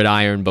NFL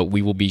gridiron, but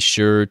we will be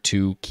sure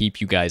to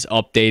keep you guys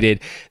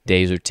updated.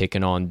 Days are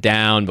ticking on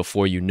down.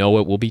 Before you know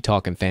it, we'll be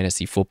talking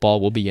fantasy football.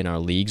 We'll be in our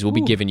leagues. We'll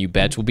be giving you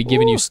bets. We'll be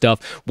giving you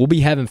stuff. We'll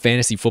be having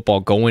fantasy football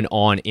going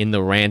on in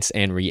the rants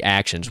and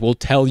reactions. We'll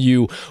tell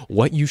you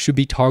what you should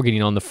be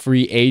targeting on the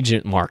free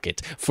agent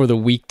market for the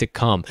week to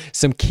come.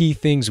 Some key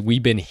things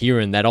we've been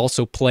hearing that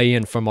also play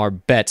in from our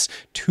bets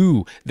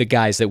to the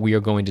guys that we are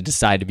going to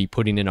decide to be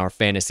putting in our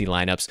fantasy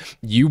lineups.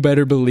 You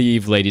better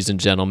believe, ladies and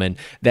gentlemen,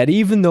 that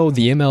even though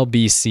the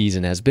MLB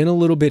season has been a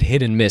little bit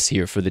hit and miss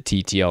here for the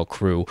TTL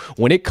crew,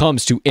 when it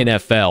comes to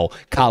NFL,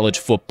 college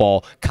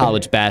football,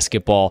 college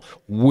basketball,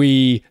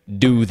 we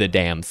do the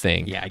damn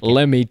thing. Yeah,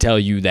 let me tell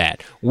you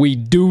that. We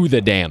do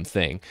the damn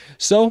thing.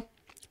 So,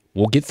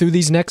 we'll get through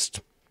these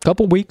next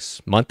couple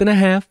weeks, month and a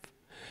half.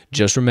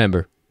 Just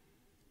remember,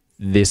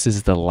 this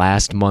is the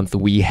last month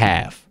we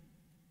have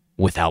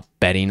without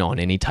betting on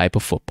any type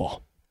of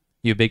football.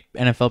 You a big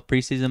NFL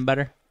preseason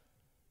better?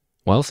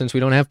 Well, since we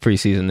don't have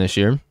preseason this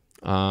year,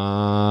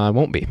 I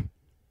won't be.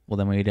 Well,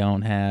 then we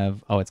don't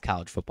have... Oh, it's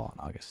college football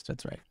in August.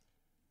 That's right.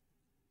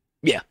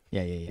 Yeah.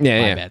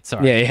 Yeah. My bad.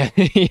 Sorry.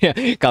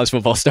 Yeah. College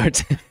football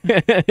starts.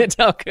 It's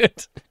all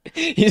good.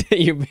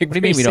 You big what do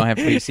you mean we don't have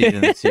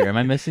preseason this year? Am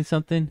I missing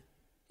something?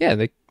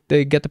 Yeah,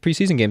 they get the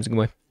preseason games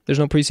away. There's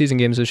no preseason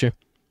games this year.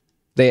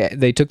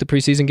 They took the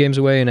preseason games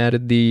away and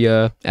added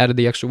the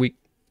extra week.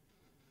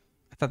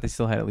 I thought they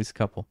still had at least a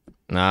couple.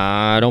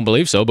 I don't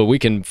believe so, but we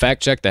can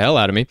fact check the hell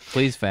out of me.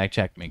 Please fact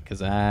check me, because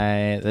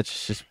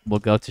that's just will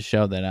go to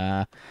show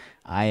that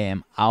I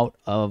am not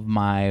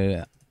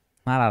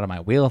out of my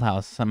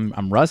wheelhouse.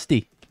 I'm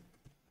rusty.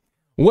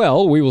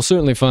 Well, we will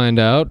certainly find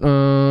out.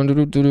 I don't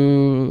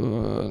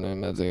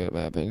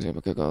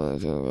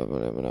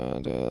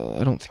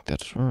think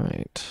that's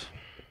right.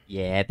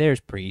 Yeah,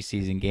 there's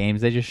preseason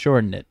games. They just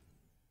shortened it.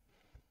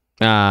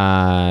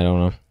 I don't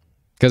know.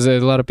 Because a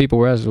lot of people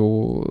were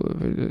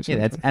asking. Yeah,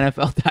 that's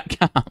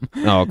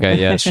NFL.com. Oh, okay.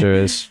 Yeah, it sure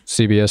is.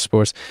 CBS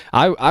Sports.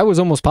 I was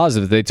almost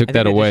positive they took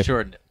that away. Just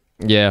shortened it.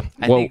 Yeah.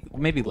 I think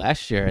maybe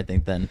last year, I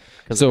think then.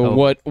 So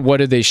what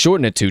did they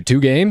shorten it to? 2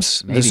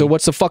 games? Maybe. So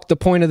what's the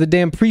point of the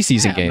damn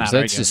preseason games?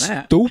 That's just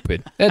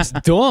stupid. That's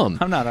dumb.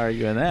 I'm not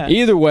arguing that.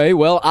 Either way,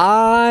 well,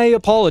 I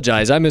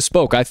apologize. I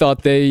misspoke. I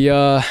thought they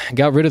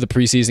got rid of the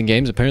preseason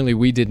games. Apparently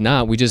we did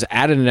not. We just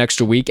added an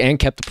extra week and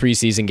kept the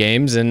preseason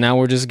games, and now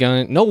we're just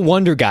going. No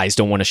wonder guys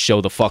don't want to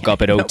show the fuck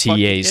up at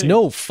OTAs.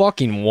 No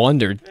fucking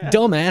wonder. Yeah.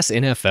 Dumbass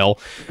NFL.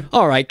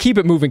 All right, keep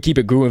it moving, keep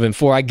it grooving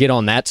before I get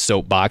on that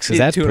soapbox, because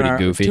that's pretty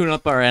goofy. Tune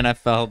up our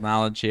NFL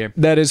knowledge here.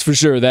 That is for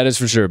sure.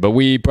 But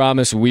we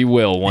promise we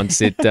will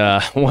once it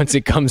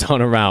comes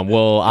on around.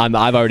 Well,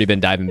 I've already been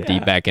diving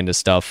deep back into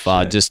stuff,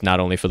 just not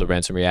only for the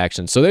rants and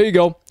reactions. So there you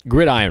go,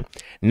 gridiron.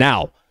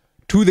 Now,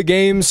 to the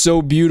game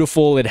so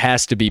beautiful it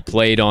has to be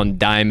played on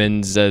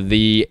diamonds.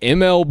 The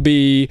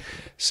MLB,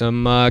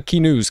 some key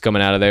news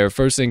coming out of there.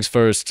 First things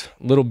first,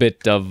 a little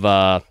bit of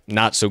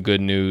not so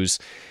good news.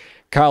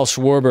 Kyle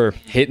Schwarber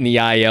hitting the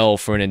IL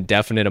for an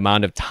indefinite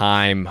amount of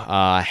time.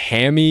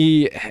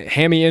 Hammy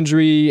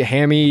injury,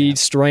 hammy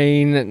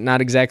strain,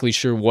 not exactly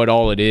sure what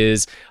all it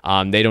is.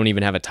 They don't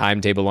even have a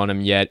timetable on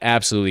him yet.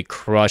 Absolutely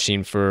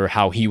crushing for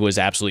how he was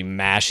absolutely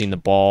mashing the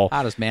ball.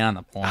 Hottest man on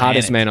the planet.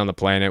 Hottest man on the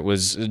planet.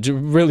 Was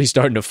really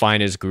starting to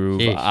find his groove.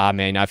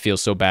 Man, I feel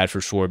so bad for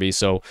Schwarby.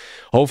 So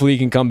hopefully he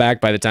can come back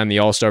by the time the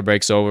All-Star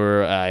break's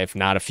over, if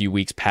not a few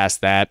weeks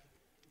past that.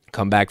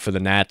 Come back for the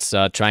Nats,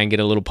 try and get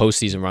a little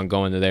postseason run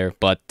going there.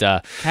 But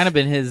kind of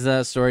been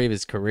his story of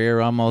his career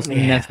almost. I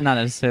mean, that's not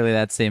necessarily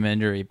that same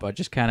injury, but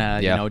just kind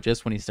of, you know,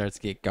 just when he starts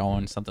to get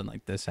going, something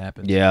like this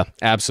happens. Yeah,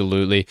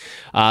 absolutely.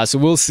 So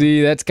we'll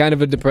see. That's kind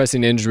of a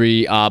depressing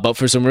injury. But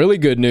for some really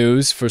good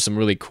news, for some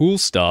really cool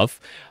stuff,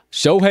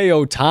 Shohei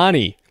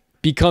Ohtani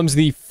becomes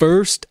the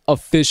first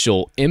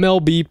official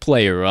MLB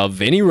player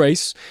of any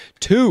race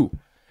to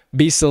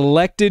be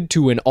selected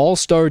to an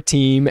all-star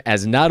team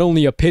as not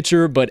only a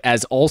pitcher, but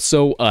as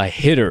also a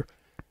hitter.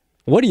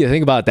 What do you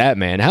think about that,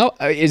 man? How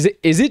is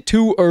it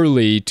too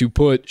early to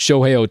put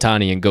Shohei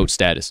Ohtani in GOAT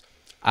status?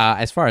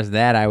 As far as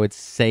that, I would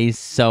say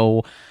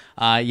so.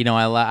 You know,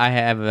 I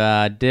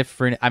have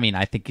different. I mean,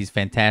 I think he's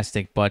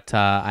fantastic, but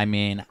I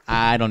mean,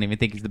 I don't even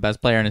think he's the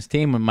best player on his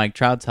team when Mike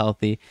Trout's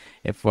healthy.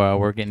 If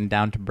we're getting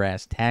down to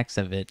brass tacks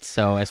of it,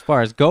 so as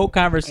far as GOAT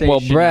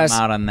conversation, I'm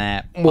out on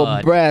that.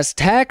 Well, brass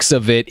tacks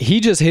of it, he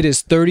just hit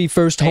his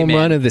 31st home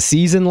run of the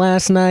season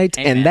last night,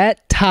 and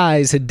that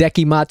ties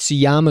Hideki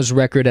Matsuyama's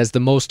record as the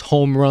most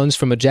home runs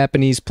from a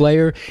Japanese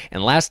player.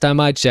 And last time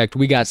I checked,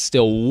 we got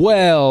still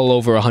well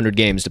over 100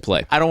 games to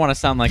play. I don't want to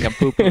sound like I'm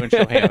poo-pooing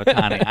Shohei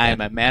Ohtani. I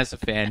am a massive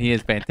massive fan. He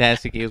is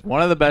fantastic. He was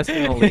one of the best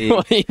in the league.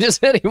 Well, he just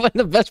said he wasn't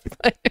the best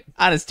player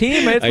on his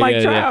team. It's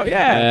Mike Trout.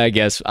 Yeah, I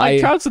guess Mike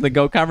Trout's in the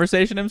GOAT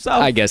conversation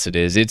himself. I guess it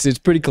is. It's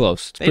pretty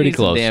close. It's they pretty need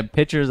close. Some damn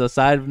pitchers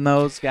aside from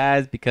those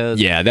guys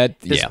because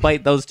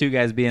despite those two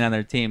guys being on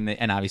their team,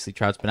 and obviously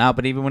Trout's been out,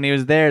 but even when he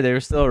was there, they were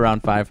still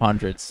around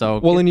 500. So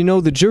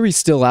and the jury's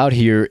still out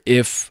here.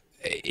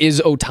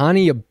 Is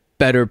Ohtani a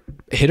better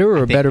hitter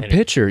or a better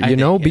pitcher?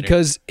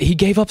 Because he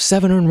gave up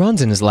 7 earned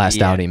runs in his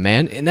last outing,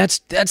 man, and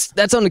that's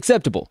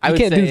unacceptable. You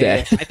can't do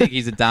that. I think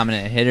he's a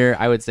dominant hitter.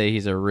 I would say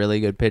he's a really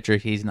good pitcher.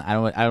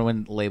 I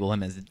wouldn't label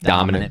him as a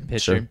dominant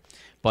pitcher. Sure.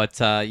 But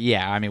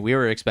we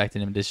were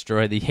expecting him to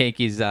destroy the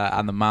Yankees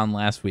on the mound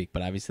last week,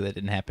 but obviously that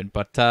didn't happen.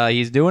 But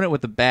he's doing it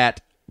with the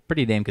bat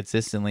pretty damn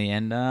consistently,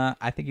 and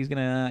I think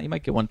he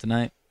might get one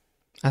tonight.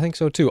 I think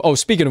so too. Oh,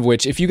 speaking of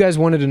which, if you guys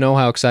wanted to know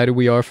how excited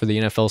we are for the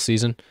NFL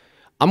season,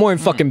 I'm wearing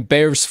fucking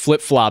Bears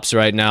flip-flops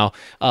right now.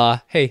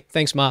 Hey,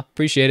 thanks, Ma.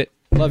 Appreciate it.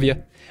 Love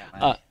you.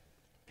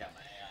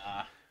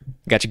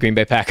 Got your Green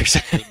Bay Packers.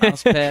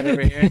 Mouse pad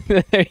over here.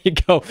 There you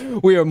go.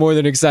 We are more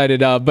than excited.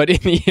 But in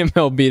the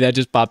MLB, that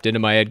just popped into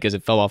my head because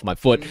it fell off my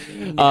foot.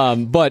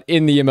 But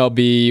in the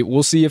MLB,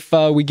 we'll see if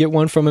we get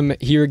one from him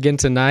here again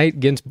tonight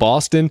against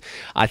Boston.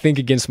 I think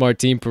against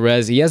Martin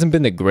Perez. He hasn't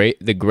been the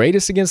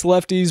greatest against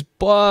lefties,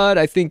 but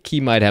I think he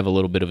might have a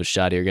little bit of a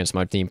shot here against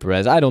Martin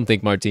Perez. I don't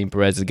think Martin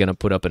Perez is going to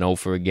put up an 0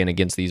 for again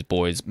against these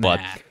boys, but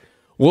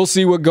we'll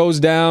see what goes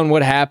down,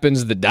 what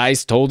happens. The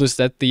dice told us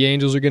that the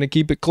Angels are going to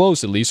keep it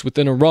close, at least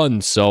within a run.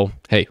 So,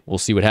 hey, we'll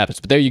see what happens.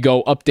 But there you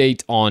go.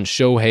 Update on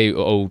Shohei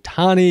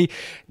Ohtani.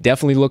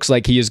 Definitely looks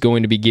like he is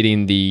going to be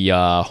getting the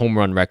home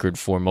run record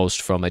for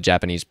most from a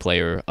Japanese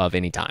player of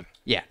any time.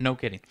 Yeah, no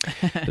kidding.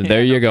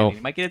 There you go. He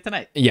might get it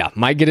tonight. Yeah,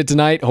 might get it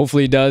tonight.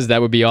 Hopefully he does. That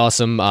would be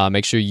awesome.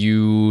 Make sure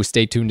you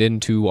stay tuned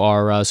into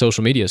our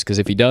social medias, because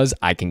if he does,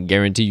 I can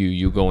guarantee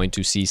you're going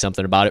to see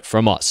something about it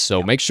from us.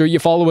 So make sure you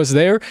follow us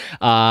there.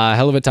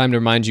 Hell of a time to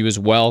remind you as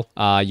well.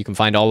 You can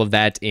find all of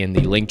that in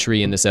the link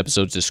tree in this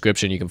episode's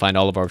description. You can find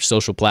all of our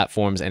social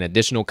platforms and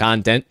additional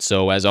content.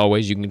 So as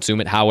always, you can consume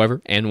it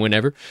however and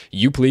whenever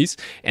you please.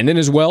 And then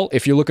as well,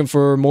 if you're looking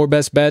for more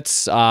best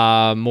bets,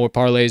 more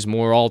parlays,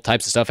 more all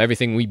types of stuff,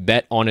 everything we bet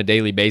on a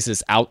daily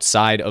basis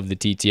outside of the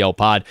TTL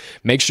pod,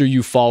 make sure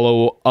you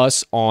follow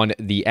us on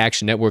the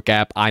Action Network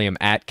app. I am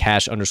at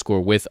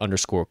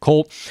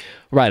cash_with_Colt.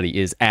 Riley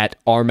is at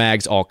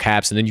RMags, all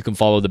caps, and then you can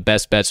follow the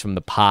best bets from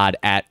the pod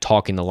at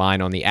Talking the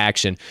Line on the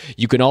Action.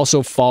 You can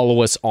also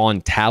follow us on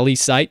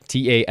TallySight,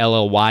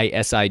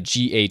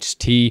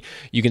 TALLYSIGHT.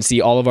 You can see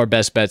all of our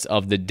best bets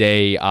of the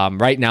day.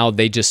 Right now,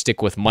 they just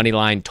stick with money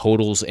line,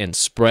 totals, and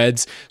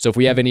spreads. So if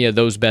we have any of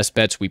those best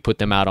bets, we put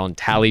them out on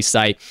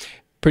TallySight.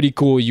 Pretty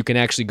cool. You can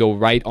actually go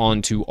right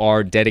onto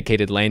our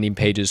dedicated landing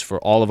pages for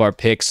all of our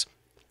picks.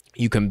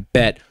 You can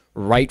bet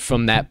right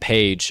from that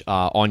page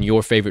on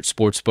your favorite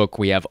sports book.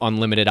 We have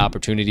unlimited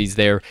opportunities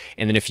there.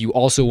 And then if you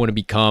also want to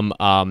become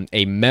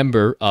a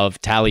member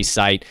of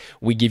TallySight,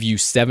 we give you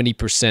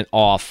 70%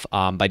 off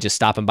by just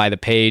stopping by the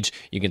page.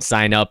 You can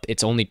sign up.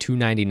 It's only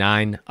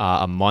 $2.99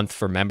 a month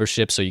for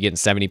membership, so you're getting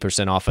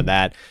 70% off of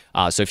that.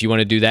 So if you want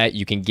to do that,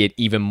 you can get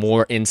even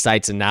more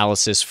insights,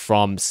 analysis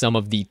from some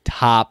of the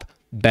top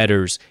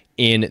bettors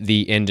in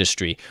the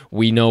industry.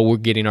 We know we're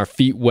getting our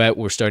feet wet.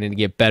 We're starting to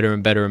get better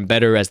and better and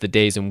better as the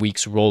days and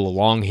weeks roll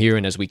along here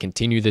and as we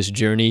continue this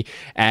journey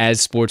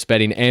as sports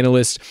betting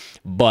analysts.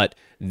 But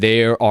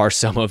there are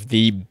some of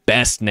the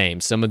best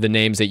names, some of the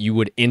names that you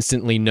would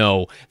instantly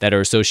know that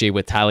are associated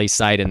with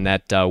TallySight and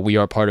that we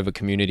are part of a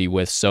community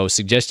with. So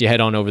suggest you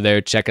head on over there,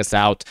 check us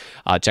out,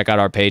 check out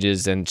our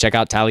pages, and check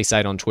out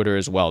TallySight on Twitter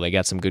as well. They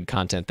got some good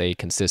content they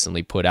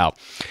consistently put out.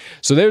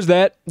 So there's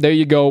that. There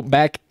you go.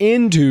 Back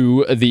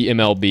into the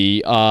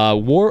MLB.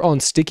 War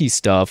on sticky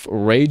stuff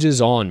rages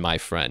on, my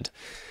friend.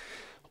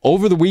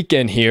 Over the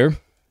weekend here,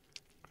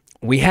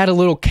 we had a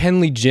little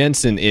Kenley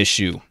Jensen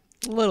issue.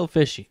 A little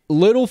fishy.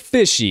 Little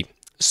fishy.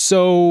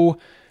 So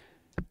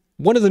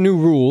one of the new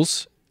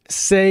rules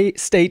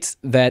states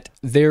that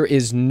there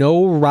is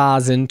no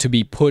rosin to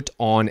be put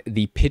on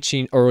the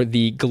pitching or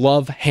the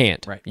glove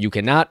hand. Right. You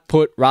cannot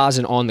put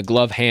rosin on the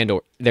glove hand,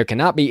 or there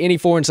cannot be any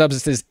foreign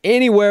substances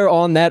anywhere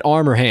on that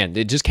arm or hand.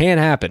 It just can't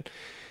happen.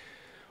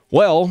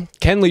 Well,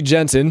 Kenley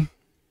Jensen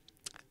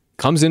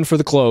comes in for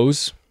the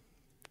close,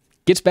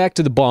 gets back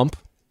to the bump,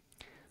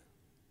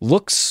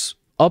 looks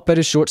up at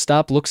his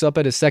shortstop, looks up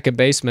at his second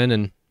baseman,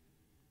 and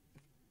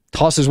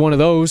tosses one of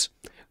those,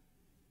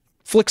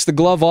 flicks the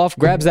glove off,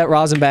 grabs that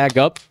rosin bag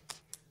up,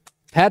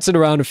 pats it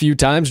around a few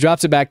times,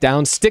 drops it back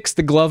down, sticks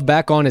the glove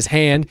back on his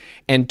hand,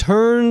 and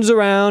turns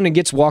around and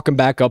gets walking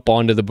back up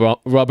onto the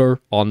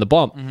rubber on the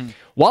bump.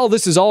 While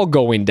this is all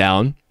going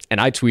down, and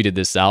I tweeted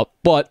this out,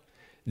 but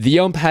the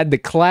ump had the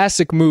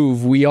classic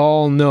move we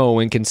all know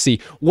and can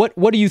see. What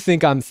do you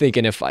think I'm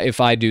thinking if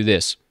I do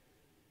this?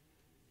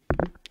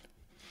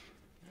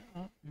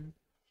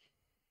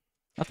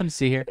 Nothing to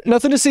see here.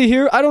 Nothing to see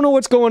here. I don't know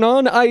what's going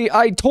on.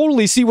 I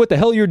totally see what the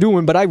hell you're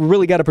doing, but I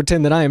really got to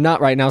pretend that I am not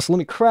right now. So let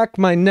me crack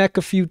my neck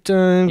a few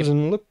times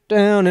and look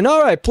down. And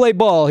all right, play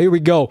ball. Here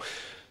we go.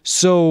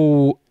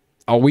 So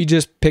are we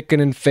just picking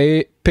and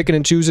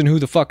choosing who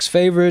the fuck's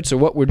favorites or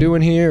what we're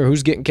doing here or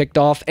who's getting kicked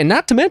off? And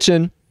not to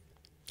mention,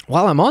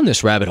 while I'm on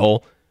this rabbit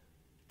hole,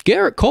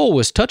 Garrett Cole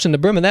was touching the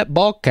brim of that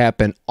ball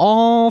cap an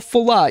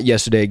awful lot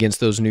yesterday against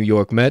those New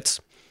York Mets.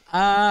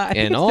 I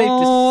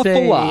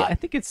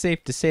think it's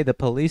safe to say the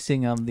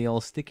policing of the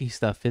old sticky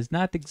stuff is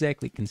not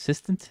exactly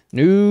consistent.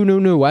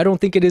 No. I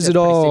don't think it is at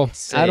all.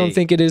 I don't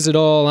think it is at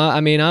all. I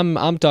mean,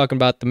 I'm talking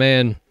about the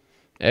man.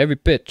 Every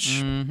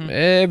pitch,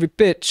 every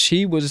pitch,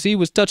 he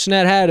was touching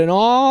that hat an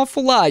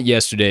awful lot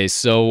yesterday.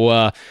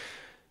 So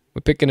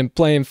we're picking and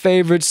playing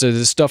favorites. So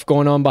there's stuff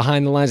going on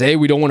behind the lines. Hey,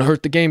 we don't want to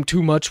hurt the game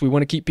too much. We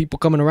want to keep people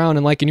coming around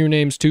and liking your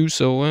names too.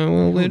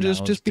 So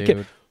just be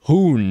careful.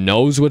 Who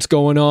knows what's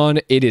going on?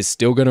 It is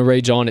still going to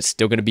rage on. It's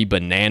still going to be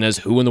bananas.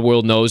 Who in the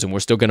world knows? And we're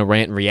still going to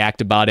rant and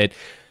react about it.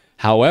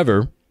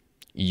 However,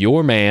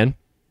 your man,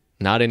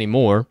 not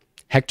anymore,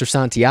 Hector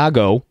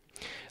Santiago.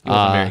 He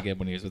wasn't very good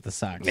when he was with the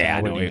Sox. Yeah,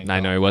 I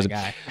know he wasn't.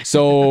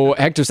 So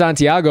Hector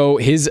Santiago,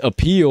 his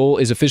appeal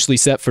is officially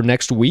set for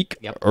next week.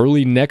 Yep.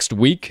 Early next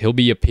week, he'll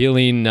be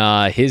appealing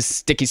his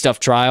sticky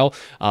stuff trial.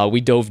 We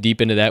dove deep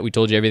into that. We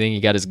told you everything. He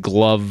got his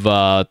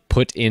glove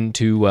put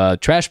into a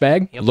trash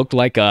bag. Yep. It looked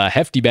like a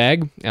hefty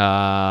bag,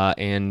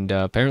 and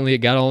apparently it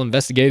got all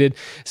investigated.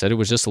 Said it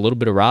was just a little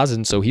bit of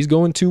rosin, so he's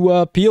going to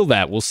appeal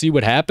that. We'll see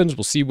what happens.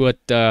 We'll see what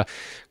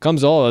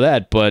comes of all of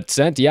that. But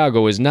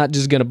Santiago is not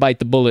just going to bite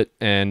the bullet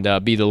and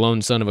be the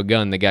lone son of a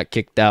gun that got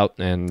kicked out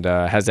and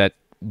has that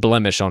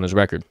blemish on his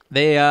record.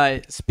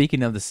 They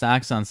speaking of the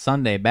Sox on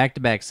Sunday,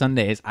 back-to-back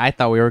Sundays, I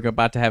thought we were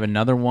about to have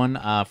another one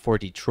for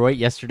Detroit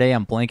yesterday.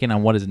 I'm blanking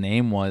on what his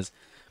name was,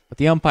 but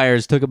the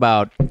umpires took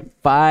about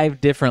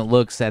 5 different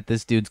looks at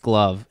this dude's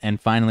glove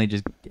and finally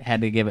just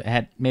made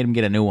him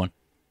get a new one.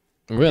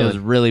 Really? It was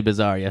really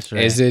bizarre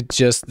yesterday. Is it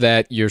just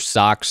that your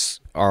Sox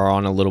are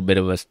on a little bit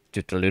of a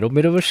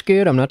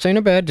skid? I'm not saying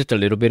they're bad, just a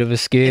little bit of a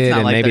skid,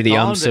 and like maybe the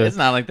umps are. It's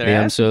not like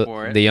they're asking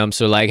for it. The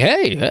umps are like,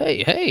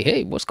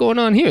 hey, what's going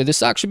on here? The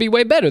Sox should be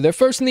way better. They're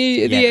first in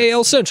the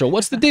AL Central.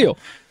 What's the deal?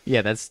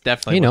 Yeah, that's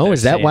definitely.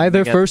 Is that why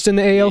they're first in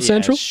the AL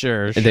Central?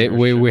 Sure.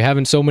 We're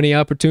having so many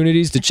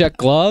opportunities to check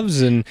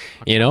gloves, and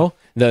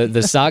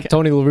the Sox,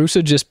 Tony La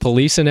Russa just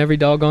policing every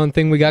doggone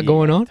thing we got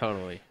going on.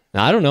 Totally.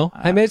 I don't know.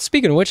 I mean,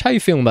 speaking of which, how you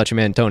feeling about your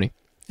man Tony?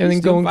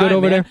 Everything going good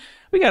over there?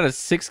 We got a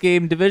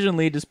 6-game division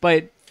lead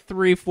despite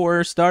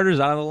 3-4 starters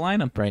out of the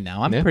lineup right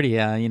now. I'm pretty,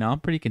 I'm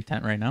pretty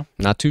content right now.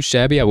 Not too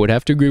shabby. I would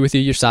have to agree with you.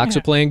 Your Sox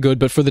are playing good,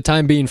 but for the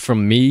time being,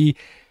 from me,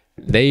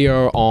 they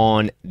are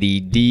on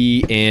the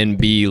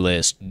DNB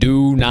list.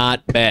 Do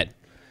not bet.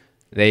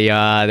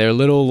 They're a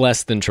little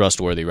less than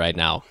trustworthy right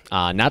now.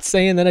 Not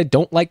saying that I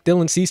don't like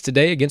Dylan Cease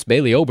today against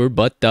Bailey Ober,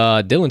 but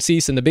Dylan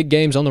Cease in the big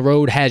games on the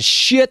road has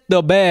shit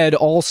the bed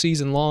all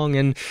season long,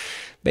 and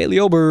Bailey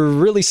Ober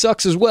really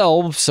sucks as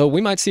well, so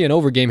we might see an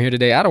over game here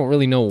today. I don't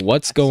really know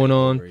what's going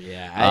on.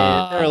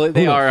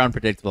 They are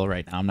unpredictable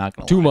right now. I'm not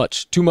going to lie.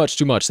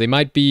 Too much. They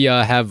might be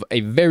have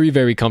a very,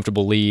 very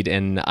comfortable lead,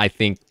 and I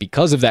think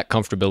because of that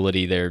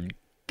comfortability, they're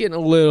getting a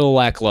little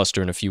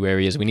lackluster in a few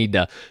areas. We need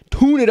to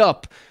tune it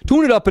up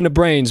in the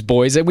brains,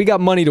 boys. We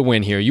got money to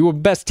win here. You were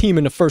best team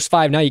in the first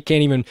 5. Now you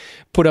can't even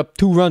put up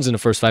 2 runs in the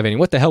first 5 innings.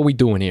 What the hell we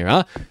doing here,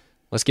 huh?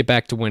 Let's get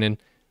back to winning.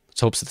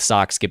 Let's hope that the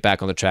Sox get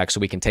back on the track so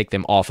we can take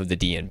them off of the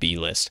DNB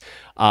list.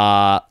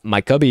 My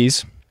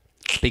Cubbies.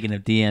 Speaking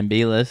of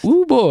DNB list.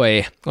 Ooh,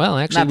 boy. Well,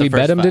 actually, we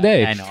bet them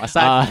today. I know.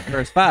 Aside from the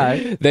first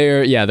 5.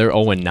 They're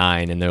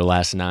 0-9 in their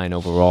last 9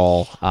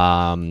 overall.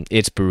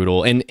 It's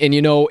brutal. And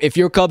if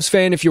you're a Cubs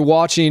fan, if you're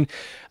watching,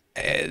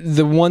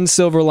 the one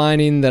silver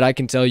lining that I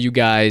can tell you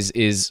guys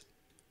is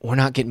we're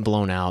not getting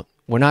blown out.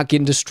 We're not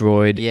getting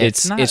destroyed. Yeah,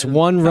 it's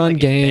 1-run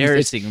games.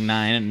 Embarrassing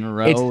 9 in a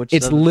row.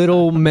 It's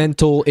little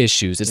mental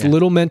issues.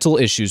 Little mental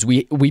issues.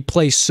 We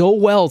play so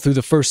well through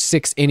the first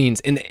 6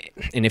 innings, and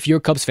if you're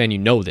a Cubs fan, you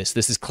know this.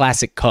 This is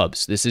classic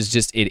Cubs. This is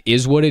just, it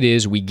is what it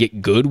is. We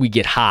get good, we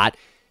get hot,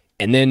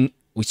 and then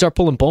we start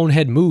pulling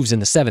bonehead moves in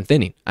the 7th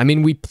inning. I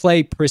mean, we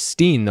play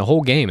pristine the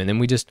whole game, and then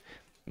we just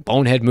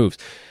bonehead moves.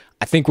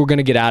 I think we're going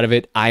to get out of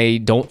it. I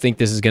don't think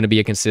this is going to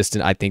be a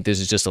consistent. I think this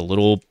is just a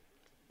little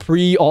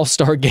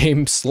pre-All-Star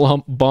game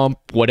slump, bump,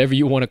 whatever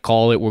you want to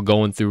call it, we're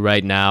going through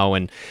right now,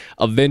 and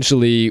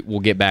eventually we'll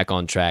get back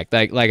on track.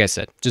 Like I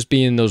said, just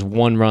being those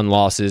 1-run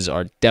losses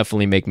are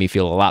definitely make me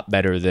feel a lot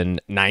better than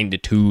 9-2,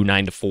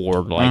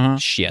 9-4,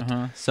 shit.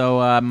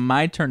 So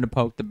my turn to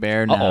poke the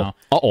bear now.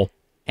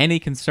 Any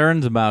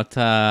concerns about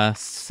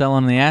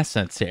selling the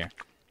assets here?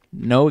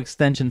 No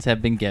extensions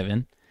have been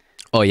given.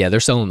 Oh yeah, they're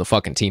selling the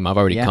fucking team. I've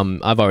already come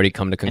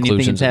to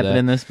conclusions. Anything of that.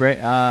 In this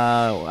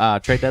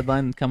trade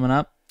deadline coming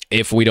up?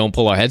 If we don't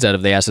pull our heads out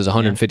of the asses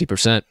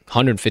 150%,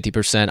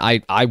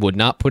 150%, I would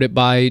not put it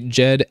by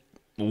Jed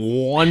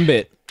one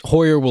bit.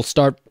 Hoyer will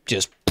start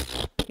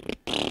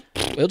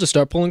he'll just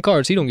start pulling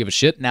cards. He don't give a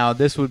shit. Now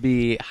this would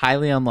be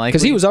highly unlikely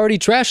because he was already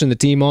trashing the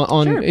team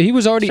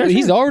he's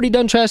already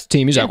done trash the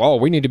team. He's like, oh,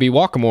 we need to be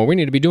walking more. We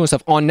need to be doing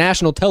stuff on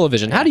national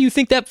television. How do you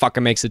think that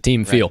fucking makes the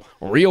team feel?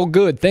 Real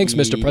good. Thanks,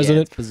 Mr.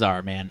 President. It's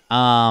bizarre, man.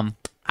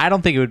 I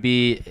don't think it would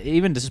be,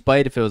 even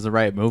despite if it was the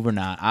right move or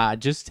not.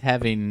 Just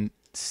having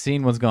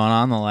seen what's going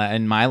on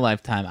in my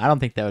lifetime, I don't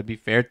think that would be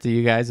fair to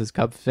you guys as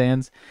Cubs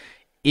fans.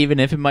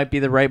 Even if it might be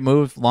the right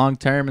move long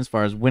term as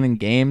far as winning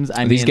games,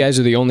 These guys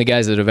are the only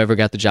guys that have ever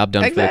got the job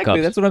done for the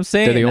Cubs. That's what I'm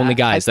saying. They're the only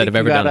guys that have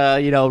ever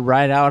done it.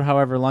 Ride out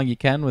however long you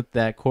can with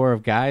that core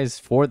of guys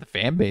for the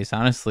fan base.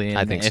 Honestly, and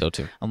I think so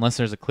too. Unless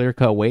there's a clear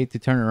cut way to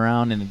turn it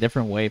around in a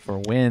different way for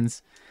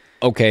wins.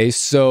 Okay,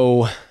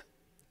 so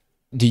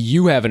do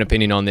you have an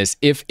opinion on this?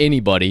 If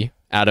anybody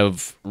out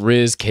of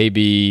Riz,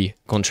 KB,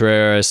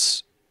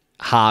 Contreras,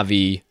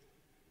 Javi,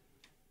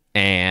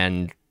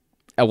 and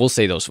we'll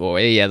say those four.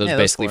 Yeah, those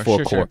basically four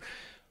core. Sure.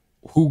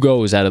 Who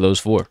goes out of those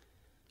four?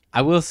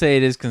 I will say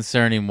it is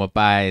concerning what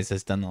Baez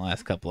has done the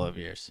last couple of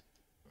years.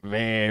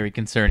 Very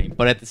concerning.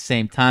 But at the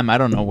same time, I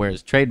don't know where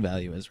his trade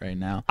value is right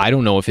now. I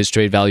don't know if his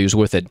trade value is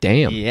worth a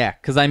damn. Yeah,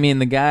 because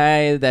the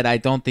guy that I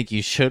don't think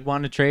you should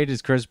want to trade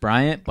is Chris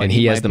Bryant. But and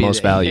he has the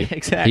most value.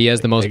 Exactly. He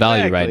has the most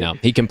value right now.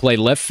 He can play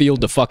left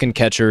field to fucking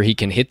catcher. He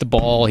can hit the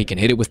ball. He can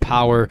hit it with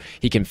power.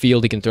 He can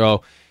field. He can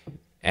throw.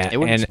 It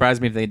wouldn't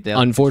surprise me if they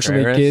dealt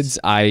unfortunately, Contreras, kids,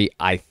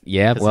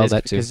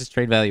 that too. Because his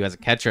trade value as a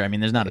catcher,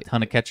 there's not a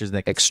ton of catchers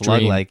that can extreme,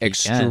 slug like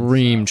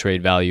extreme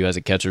trade value as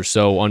a catcher.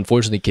 So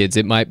unfortunately, kids,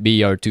 it might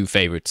be our two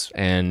favorites,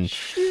 and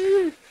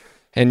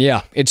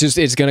yeah,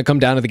 it's gonna come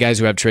down to the guys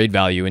who have trade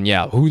value, and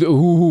yeah,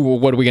 who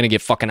what are we gonna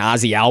get? Fucking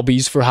Ozzy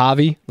Albies for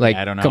Javi? Like,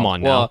 I don't know. Come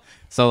on now. Well,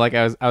 so like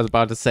I was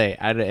about to say,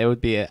 it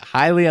would be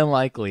highly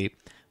unlikely,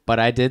 but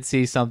I did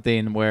see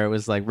something where it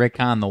was like Rick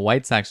Hahn, the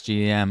White Sox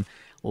GM,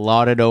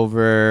 lauded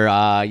over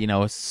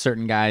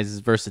certain guys'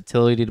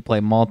 versatility to play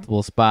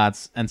multiple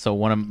spots. And so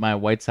one of my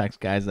White Sox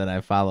guys that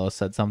I follow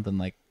said something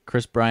like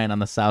Chris Bryant on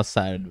the south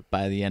side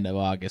by the end of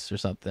August or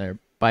something, or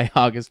by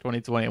August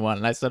 2021.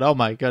 And I said, oh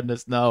my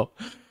goodness, no.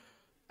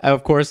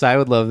 Of course I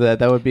would love that.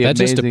 That would be amazing.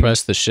 That just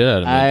depressed the shit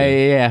out of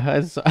me.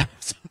 I'm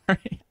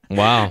sorry.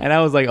 Wow. And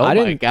I was like,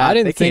 my God,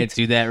 they can't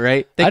do that,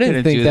 right? I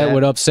didn't think that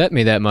would upset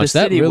me that much.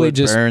 That really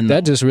just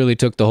really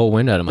took the whole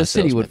wind out of my sails.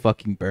 The city would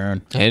fucking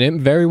burn. And it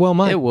very well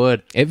might. It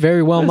would. It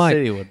very well might. The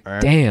city would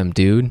burn.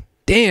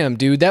 Damn,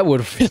 dude, that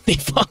would really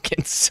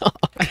fucking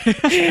suck.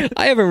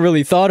 I haven't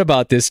really thought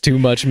about this too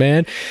much,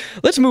 man.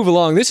 Let's move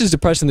along. This is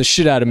depressing the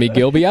shit out of me,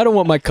 Gilby. I don't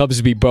want my Cubs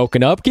to be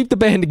broken up. Keep the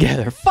band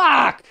together.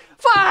 Fuck!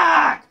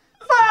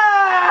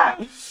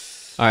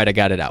 All right, I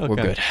got it out. Okay.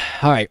 We're good.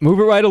 All right, move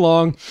it right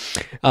along.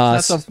 It's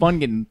not so fun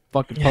getting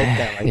fucking poked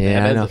at like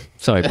that, I know.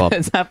 Sorry, Bob.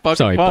 It's not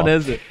fucking fun,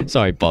 is it?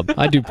 Sorry, Bob.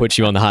 I do put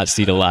you on the hot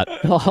seat a lot.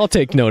 I'll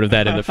take note of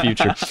that in the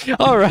future.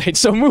 All right,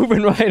 so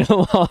moving right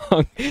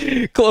along,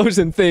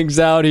 closing things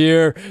out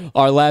here.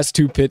 Our last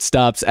two pit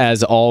stops,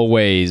 as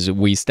always,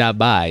 we stop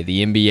by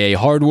the NBA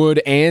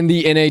hardwood and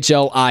the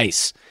NHL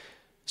ice.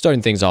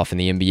 Starting things off in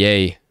the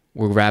NBA,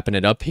 we're wrapping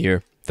it up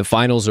here. The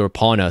finals are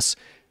upon us.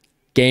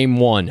 Game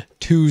 1,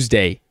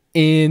 Tuesday,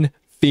 in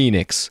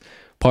Phoenix.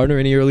 Partner,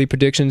 any early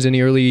predictions,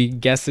 any early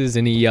guesses,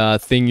 any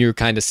thing you're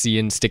kind of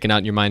seeing sticking out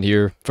in your mind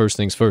here? First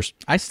things first.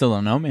 I still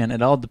don't know, man.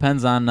 It all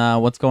depends on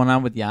what's going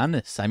on with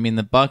Giannis.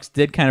 The Bucks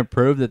did kind of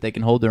prove that they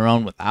can hold their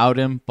own without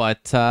him, but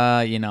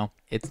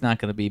it's not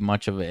going to be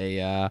much of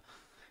a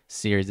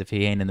series if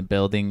he ain't in the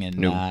building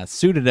and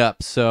suited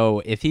up.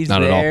 So if he's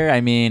not there,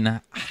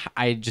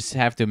 I just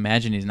have to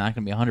imagine he's not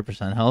going to be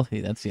 100%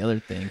 healthy. That's the other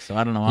thing. So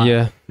I don't know.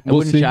 Yeah. It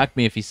wouldn't shock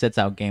me if he sits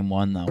out game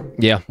 1, though.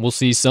 Yeah, we'll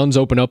see. Suns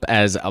open up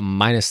as a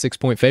 -6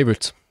 point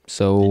favorites.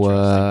 So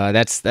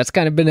that's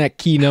kind of been that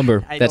key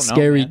number, that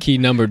scary key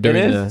number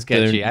during the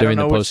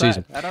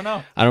postseason. I don't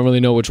know. I don't really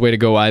know which way to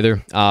go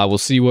either. We'll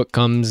see what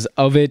comes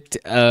of it.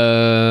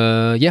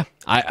 I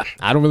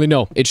don't really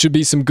know. It should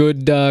be some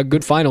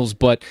good finals,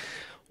 but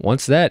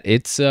once that,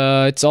 it's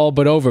all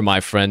but over, my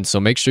friend.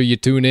 So make sure you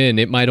tune in.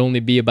 It might only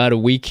be about a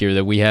week here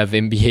that we have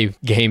NBA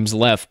games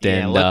left,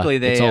 and luckily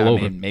it's all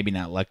over. Maybe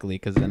not luckily,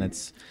 because then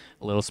it's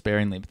a little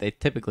sparingly, but they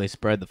typically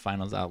spread the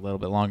finals out a little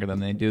bit longer than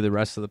they do the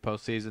rest of the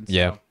postseason. So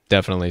yeah,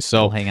 definitely.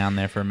 So we'll hang on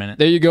there for a minute.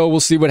 There you go. We'll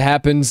see what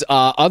happens.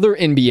 Other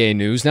NBA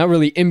news, not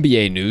really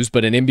NBA news,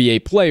 but an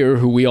NBA player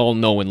who we all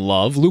know and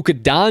love, Luka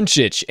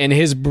Doncic and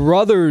his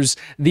brothers,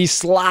 the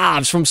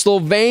Slavs from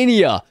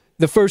Slovenia.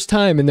 The first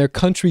time in their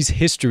country's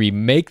history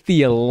make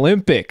the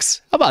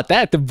Olympics. How about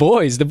that? The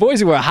boys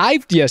who were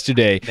hyped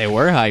yesterday. They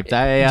were hyped.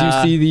 Did you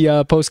see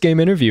the post-game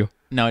interview?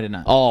 No, I did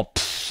not. Oh,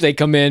 they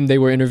come in, they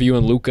were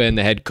interviewing Luka and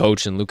the head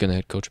coach, and Luka and the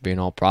head coach being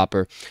all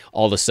proper.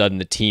 All of a sudden,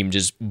 the team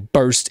just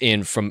burst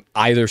in from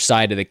either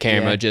side of the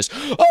camera, just,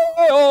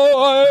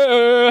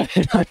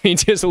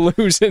 just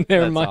losing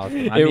their mind. Awesome.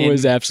 It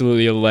was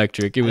absolutely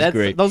electric. It was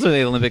great. Those are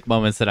the Olympic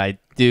moments that I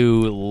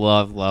do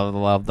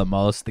love the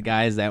most. The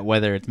guys that,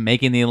 whether it's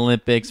making the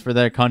Olympics for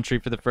their country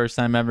for the first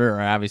time ever,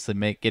 or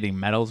obviously getting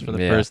medals for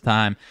the first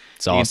time,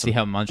 it's awesome. You can see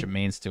how much it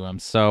means to them.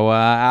 So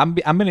I'm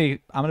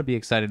gonna be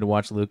excited to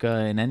watch Luka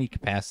in any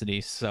capacity.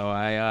 So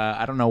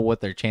I don't know what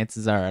their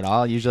chances are at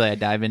all. Usually I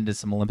dive into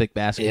some Olympic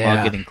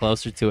basketball, getting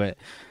closer to it,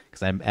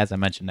 because as I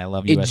mentioned, I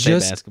love USA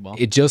basketball.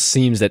 It just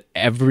seems that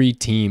every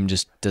team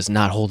just does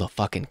not hold a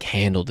fucking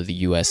candle to the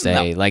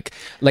USA. No. Like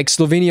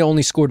Slovenia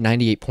only scored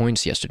 98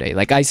 points yesterday.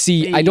 Like I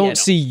don't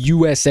see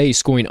USA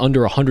scoring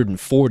under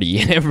 140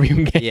 in every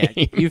game.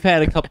 Yeah, you've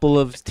had a couple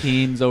of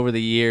teams over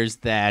the years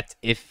that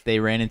if they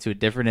ran into a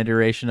different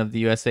iteration of the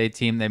USA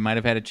team, they might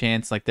have had a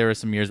chance. Like there were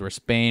some years where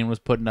Spain was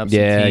putting up some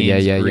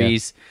teams,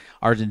 Greece,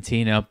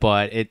 Argentina,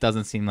 but it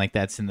doesn't seem like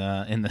that's in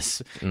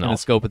the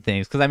scope of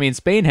things. Because I mean,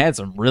 Spain had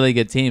some really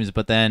good teams,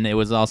 but then it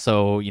was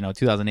also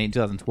 2008,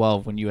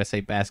 2012 when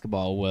USA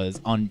basketball was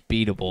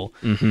unbeatable,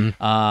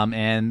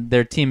 and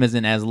their team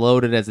isn't as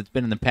loaded as it's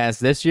been in the past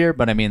this year.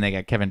 But I mean, they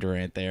got Kevin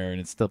Durant there, and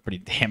it's still pretty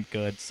damn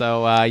good.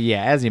 So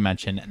yeah, as you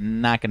mentioned,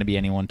 not going to be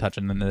anyone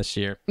touching them this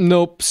year.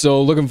 Nope.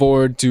 So looking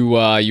forward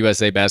to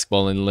USA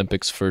basketball in the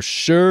Olympics for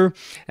sure.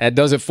 That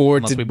does it for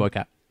Unless we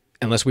boycott.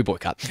 Unless we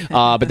boycott.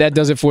 But that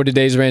does it for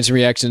today's rants and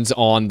reactions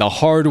on the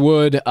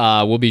hardwood.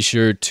 We'll be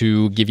sure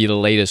to give you the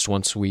latest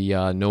once we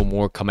know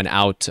more coming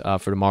out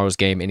for tomorrow's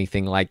game,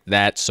 anything like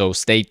that. So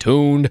stay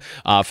tuned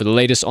for the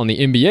latest on the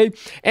NBA.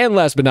 And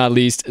last but not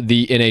least,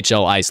 the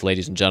NHL Ice,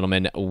 ladies and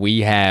gentlemen. We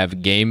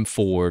have Game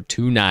 4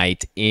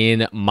 tonight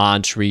in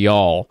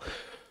Montreal.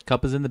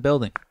 Cup is in the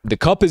building. The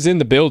cup is in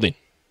the building.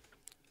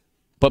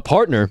 But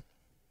partner,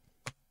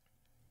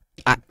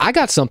 I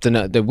got something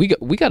that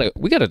we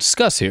gotta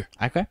discuss here.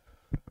 Okay.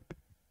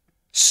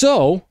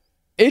 So,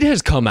 it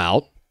has come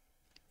out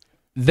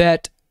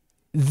that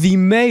the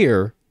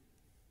mayor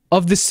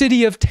of the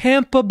city of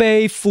Tampa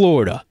Bay,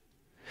 Florida,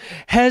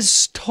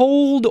 has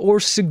told or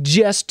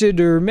suggested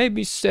or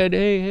maybe said,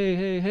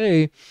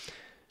 hey,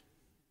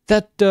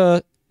 that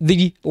the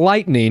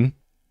Lightning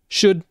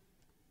should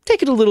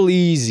take it a little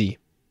easy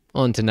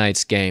on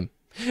tonight's game.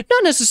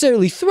 Not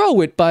necessarily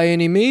throw it by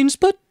any means,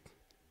 but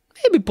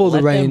maybe pull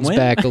the reins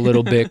back a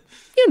little bit.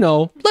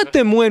 Let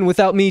them win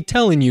without me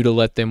telling you to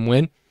let them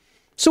win.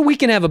 So we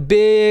can have a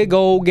big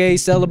old gay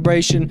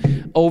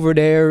celebration over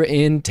there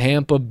in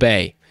Tampa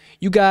Bay.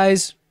 You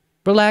guys,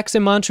 relax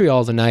in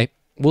Montreal tonight.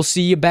 We'll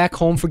see you back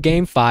home for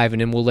Game 5,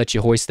 and then we'll let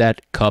you hoist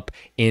that cup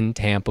in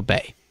Tampa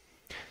Bay.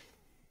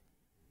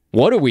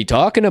 What are we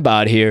talking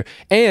about here?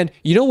 And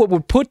you know what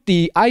would put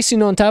the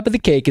icing on top of the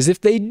cake is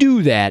if they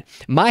do that,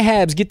 my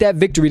Habs get that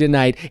victory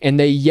tonight, and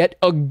they yet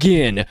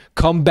again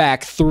come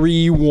back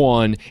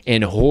 3-1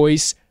 and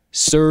hoist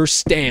Sir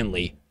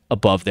Stanley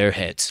above their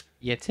heads.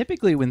 Yeah,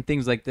 typically when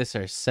things like this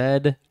are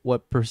said,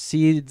 what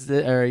precedes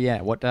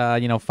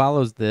what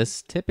follows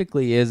this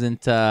typically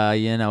isn't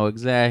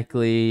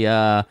exactly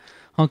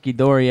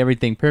hunky-dory,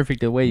 everything perfect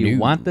the way you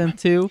want them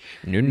to.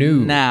 No.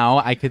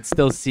 Now, I could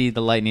still see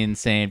the Lightning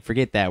saying,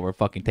 forget that, we're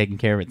fucking taking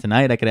care of it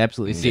tonight. I could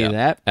absolutely see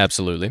that.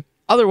 Absolutely.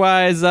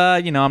 Otherwise,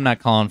 I'm not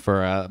calling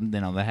for, the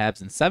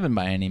Habs in 7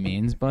 by any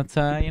means, but,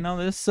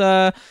 this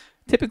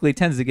typically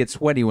tends to get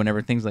sweaty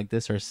whenever things like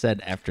this are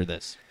said after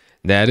this.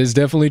 That is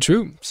definitely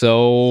true.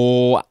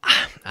 So,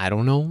 I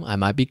don't know. I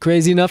might be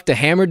crazy enough to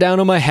hammer down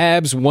on my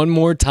Habs one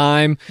more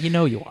time. You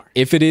know you are.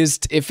 If it is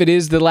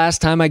the last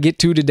time I get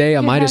to today,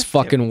 I might as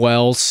fucking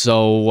well.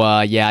 So,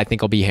 I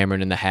think I'll be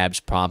hammering in the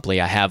Habs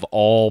promptly. I have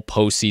all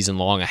postseason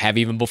long. I have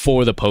even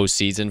before the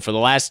postseason. For the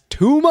last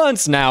 2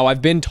 months now,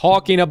 I've been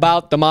talking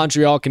about the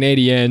Montreal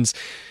Canadiens.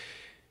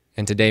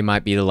 And today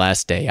might be the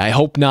last day. I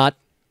hope not,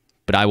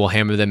 but I will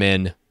hammer them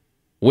in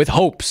with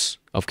hopes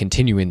of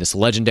continuing this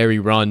legendary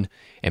run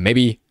and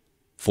maybe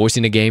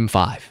forcing a Game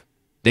 5,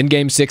 then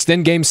Game 6,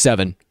 then Game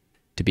 7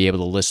 to be able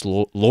to list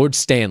Lord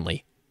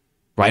Stanley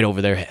right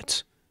over their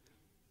heads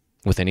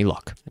with any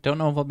luck. I don't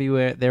know if I'll be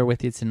there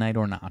with you tonight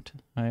or not.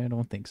 I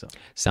don't think so.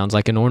 Sounds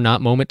like an or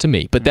not moment to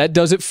me. But that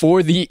does it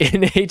for the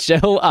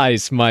NHL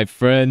Ice, my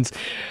friends.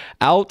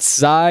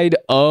 Outside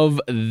of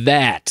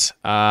that,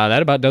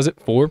 that about does it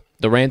for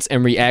the rants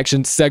and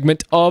reactions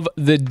segment of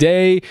the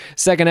day.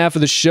 Second half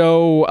of the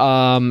show.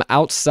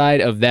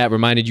 Outside of that,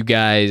 reminded you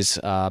guys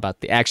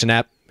about the Action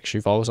app. Make sure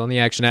you follow us on the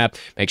Action app.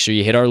 Make sure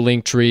you hit our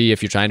link tree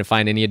if you're trying to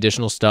find any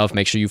additional stuff.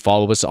 Make sure you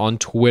follow us on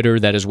Twitter.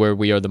 That is where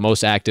we are the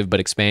most active, but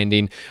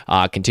expanding,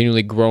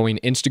 continually growing.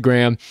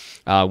 Instagram,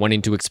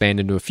 wanting to expand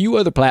into a few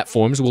other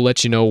platforms. We'll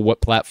let you know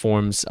what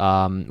platforms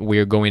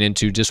we're going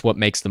into, just what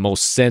makes the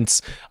most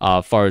sense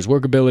as far as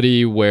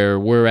workability, where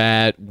we're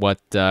at, what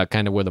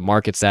kind of where the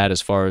market's at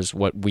as far as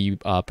what we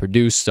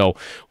produce. So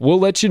we'll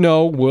let you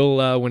know.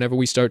 We'll whenever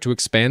we start to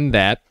expand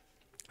that.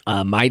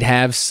 Might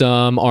have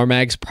some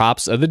RMAG's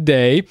props of the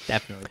day.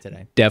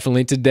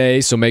 Definitely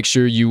today. So make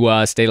sure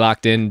you stay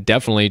locked in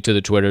definitely to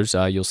the Twitters.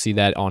 You'll see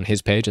that on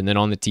his page and then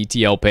on the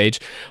TTL page.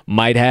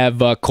 Might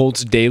have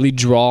Colts Daily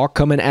Draw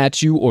coming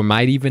at you, or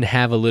might even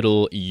have a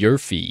little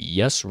Yurfie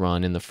yes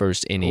run in the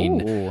first inning.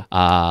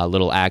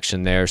 Little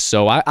action there.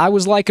 So I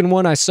was liking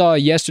one I saw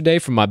yesterday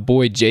from my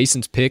boy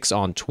Jason's Picks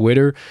on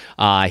Twitter.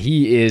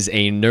 He is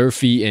a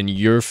Nerfy and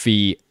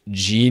Yurfie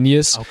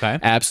genius. Okay.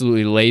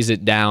 Absolutely lays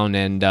it down,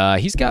 and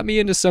he's got me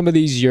into some of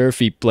these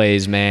Yurfie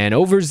plays, man.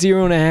 Over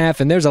 0.5,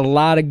 and there's a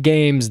lot of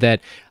games that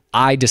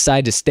I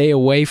decide to stay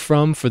away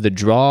from for the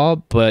draw,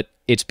 but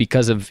it's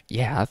because of,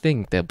 I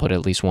think they'll put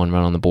at least one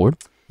run on the board.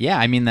 Yeah,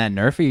 I mean, that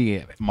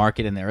Nerfy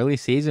market in the early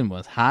season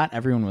was hot.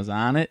 Everyone was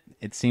on it.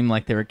 It seemed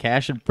like they were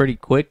cashing pretty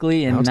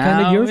quickly, and Now it's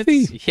now kinda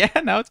Yerfy.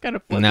 it's now it's kind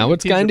of Now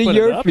it's kind of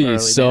Yerfy,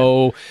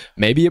 so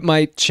maybe it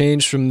might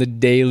change from the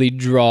daily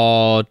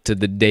draw to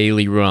the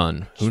daily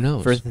run. Who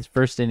knows?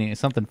 First inning,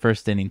 something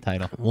first inning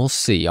title. We'll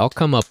see. I'll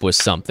come up with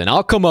something.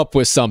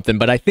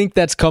 But I think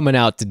that's coming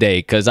out today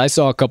because I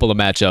saw a couple of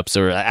matchups,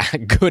 or a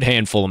good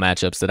handful of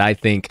matchups, that I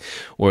think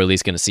we're at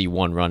least going to see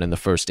one run in the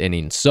first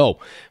inning. So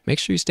make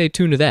sure you stay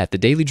tuned to that. The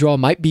daily draw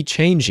might be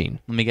changing.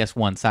 Let me guess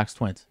one. Sox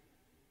Twins.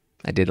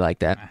 I did like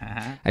that.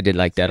 I did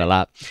like that a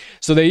lot.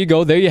 So there you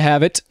go. There you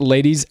have it,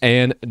 ladies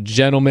and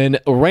gentlemen.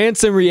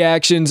 Rants and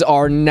reactions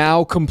are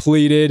now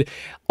completed.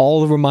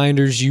 All the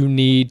reminders you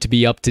need to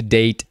be up to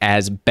date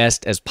as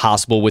best as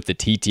possible with the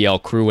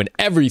TTL crew and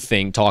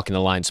everything Talking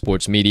the Line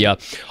Sports Media.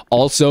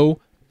 Also,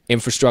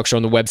 infrastructure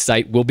on the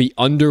website will be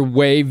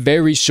underway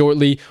very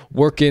shortly,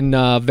 working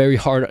very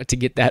hard to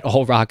get that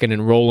all rocking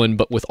and rolling.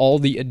 But with all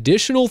the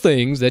additional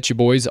things that your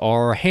boys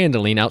are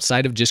handling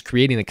outside of just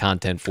creating the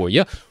content for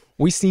you,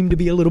 we seem to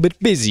be a little bit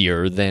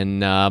busier than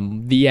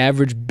the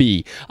average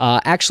bee.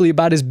 Actually,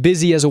 about as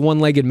busy as a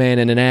one-legged man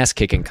in an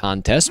ass-kicking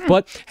contest.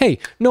 But hey,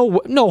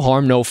 no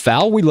harm, no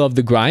foul. We love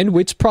the grind.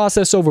 It's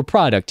process over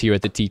product here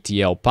at the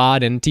TTL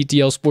Pod and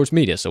TTL Sports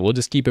Media. So we'll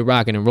just keep it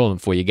rocking and rolling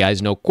for you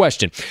guys, no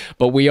question.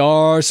 But we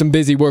are some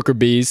busy worker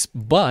bees.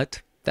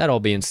 But that all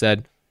being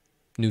said,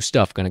 new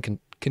stuff going to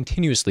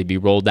continuously be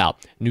rolled out.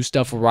 New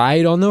stuff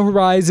right on the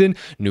horizon,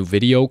 new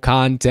video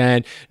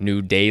content,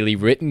 new daily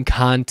written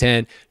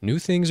content, new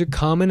things are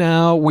coming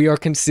out. We are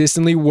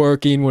consistently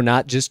working. We're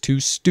not just two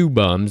stew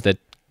bums that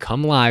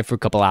come live for a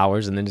couple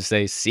hours and then just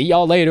say, see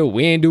y'all later,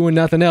 we ain't doing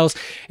nothing else.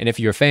 And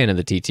if you're a fan of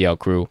the TTL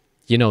crew,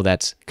 you know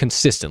that's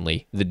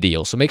consistently the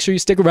deal. So make sure you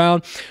stick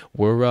around.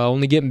 We're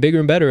only getting bigger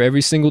and better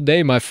every single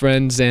day, my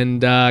friends,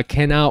 and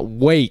cannot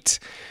wait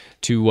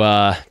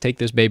to take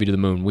this baby to the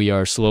moon. We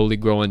are slowly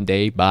growing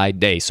day by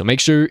day. So make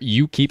sure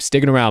you keep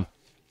sticking around.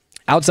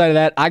 Outside of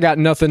that, I got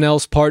nothing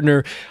else,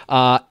 partner.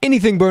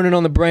 Anything burning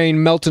on the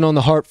brain, melting on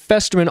the heart,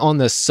 festering on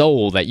the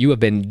soul that you have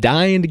been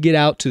dying to get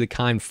out to the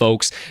kind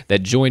folks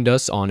that joined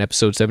us on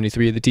episode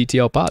 73 of the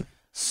TTL Pod.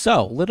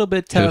 So, a little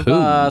bit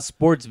of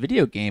sports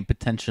video game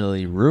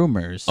potentially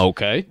rumors.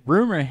 Okay.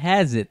 Rumor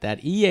has it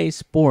that EA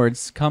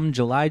Sports, come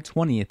July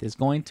 20th, is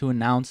going to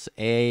announce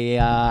a,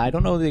 I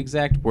don't know the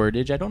exact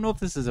wordage. I don't know if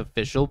this is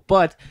official,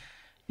 but,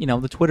 you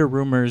know, the Twitter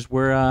rumors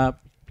were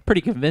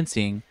pretty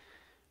convincing.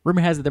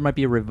 Rumor has it there might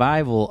be a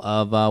revival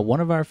of one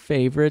of our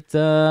favorite,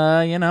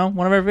 one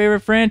of our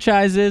favorite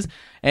franchises.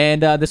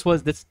 And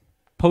this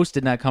post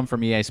did not come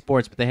from EA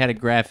Sports, but they had a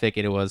graphic,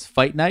 and it was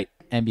Fight Night,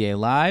 NBA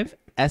Live,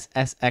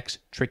 SSX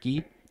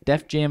Tricky,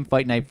 Def Jam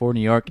Fight Night for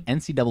New York,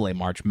 NCAA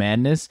March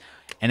Madness,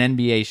 and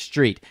NBA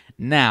Street.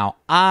 Now,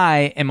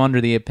 I am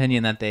under the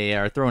opinion that they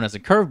are throwing us a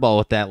curveball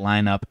with that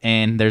lineup,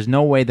 and there's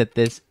no way that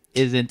this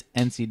isn't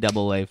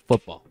NCAA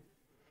football.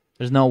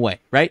 There's no way,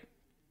 right?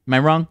 Am I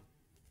wrong?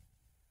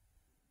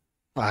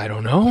 I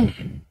don't know.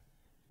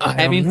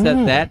 Having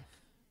said that,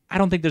 I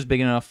don't think there's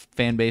big enough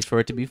fan base for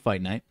it to be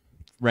Fight Night.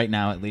 Right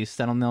now, at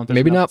least. I don't know if there's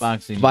maybe enough not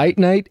boxing. Fight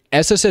Night.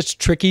 SSX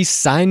Tricky,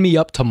 sign me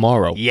up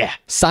tomorrow. Yeah.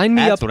 Sign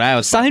me That's up. what I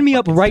was sign me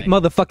up right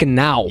motherfucking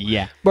now.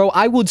 Yeah. Bro,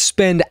 I would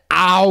spend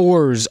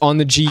hours on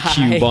the G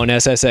Cube on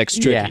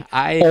SSX Tricky.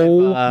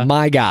 Yeah,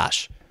 my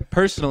gosh.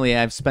 Personally,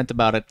 I've spent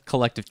about a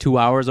collective 2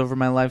 hours over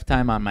my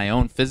lifetime on my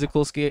own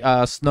physical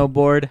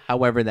snowboard.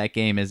 However, that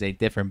game is a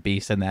different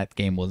beast, and that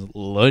game was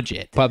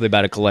legit. Probably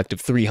about a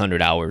collective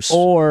 300 hours.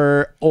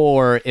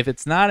 Or if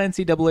it's not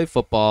NCAA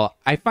football,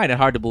 I find it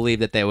hard to believe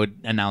that they would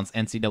announce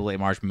NCAA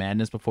March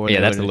Madness before.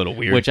 Yeah, that's a little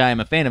weird. Which I am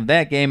a fan of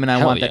that game, and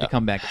I want that to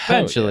come back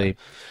eventually. Yeah.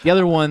 The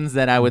other ones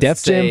that I would Def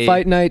say... Jam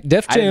Fight Night.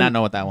 Def Jam, I did not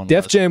know what that one was.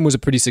 Def Jam was a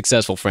pretty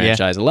successful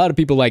franchise. A lot of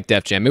people like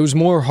Def Jam. It was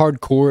more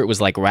hardcore. It was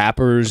like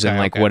rappers and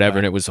whatever,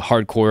 and it was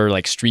hardcore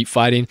like street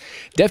fighting.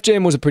 Def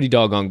Jam was a pretty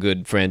doggone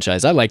good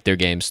franchise. I liked their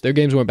games. Their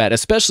games weren't bad,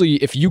 especially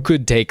if you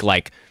could take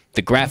like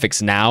the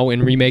graphics now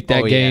and remake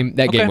that game.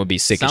 That game would be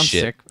sick as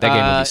shit. That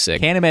game would be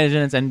sick. Can't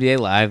imagine it's NBA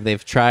Live.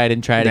 They've tried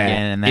and tried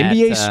again. And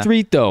NBA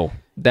Street though,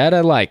 that I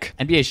like.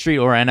 NBA Street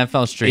or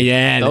NFL Street.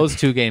 Yeah, those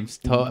two games,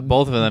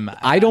 both of them.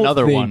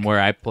 Another one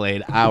where I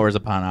played hours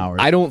upon hours.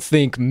 I don't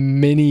think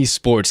many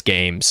sports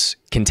games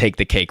can take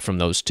the cake from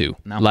those two.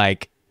 No.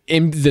 Like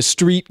in the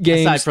street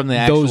games, aside from the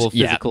actual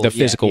physical, the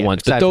physical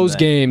ones, but those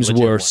games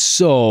were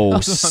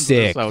so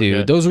sick, dude.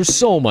 Good. Those were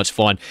so much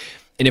fun.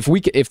 And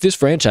if this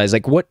franchise,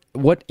 like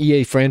what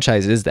EA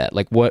franchise is that?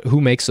 Like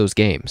who makes those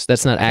games?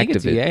 That's not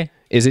Activision.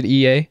 Is it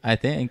EA? I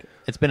think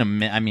it's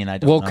been I mean, I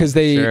don't know. Well,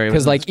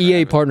 because like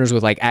EA partners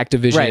with like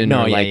Activision, right?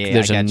 No,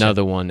 there's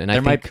another one, and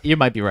you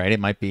might be right. It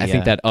might be. I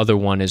think that other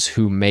one is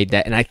who made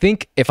that, and I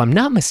think if I'm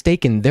not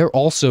mistaken, they're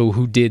also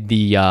who did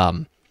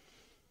the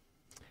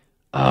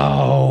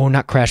Oh,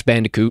 not Crash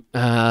Bandicoot.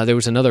 There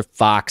was another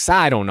Fox.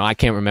 I don't know. I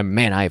can't remember.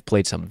 Man, I have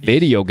played some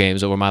video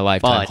games over my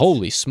lifetime. But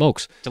Holy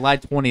smokes. July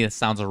 20th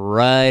sounds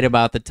right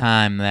about the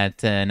time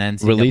that an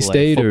NCAA Release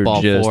date or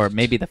football just- for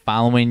maybe the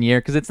following year,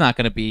 because it's not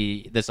going to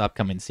be this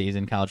upcoming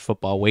season, college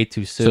football, way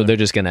too soon. So they're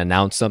just going to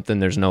announce something?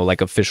 There's no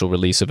like official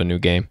release of a new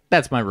game?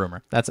 That's my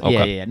rumor. That's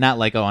Okay. yeah. Not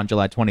like, oh, on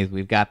July 20th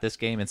we've got this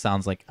game. It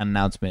sounds like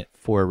announcement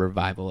for a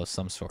revival of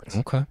some sort.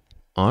 Okay.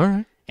 All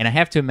right. And I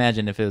have to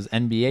imagine if it was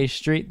NBA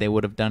Street, they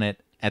would have done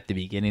it at the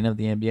beginning of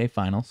the NBA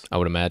Finals. I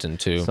would imagine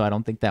too. So I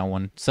don't think that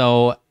one.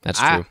 So That's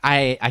true.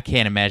 I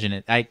can't imagine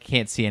it. I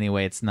can't see any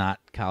way it's not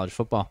college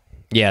football.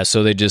 Yeah,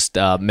 so they just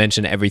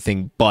mention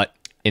everything but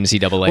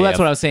NCAA. Well, that's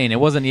what I was saying. It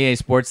wasn't EA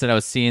Sports that I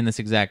was seeing this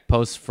exact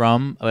post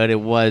from, but it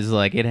was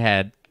like it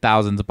had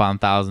thousands upon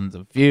thousands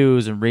of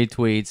views and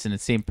retweets, and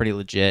it seemed pretty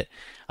legit.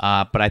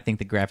 But I think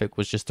the graphic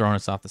was just throwing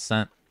us off the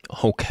scent.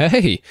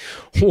 Okay.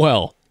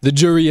 Well, the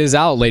jury is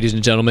out, ladies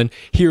and gentlemen.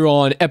 Here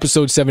on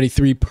episode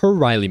 73 per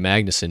Riley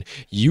Magnuson,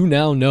 you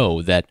now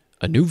know that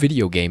a new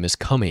video game is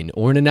coming,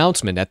 or an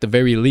announcement at the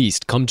very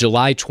least, come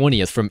July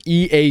 20th from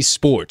EA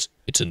Sports.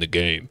 It's in the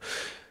game.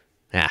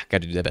 Gotta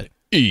do that better.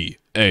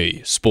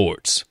 EA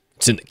Sports.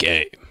 It's in the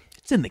game.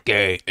 It's in the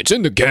game. It's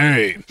in the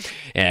game.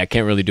 Yeah, I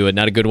can't really do it.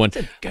 Not a good one.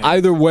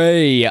 Either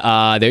way,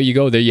 there you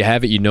go. There you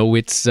have it. You know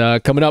it's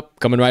coming up,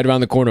 coming right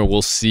around the corner.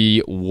 We'll see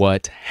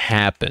what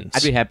happens.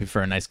 I'd be happy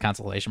for a nice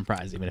consolation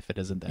prize, even if it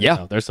isn't there. Yeah.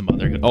 So there's some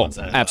other good ones.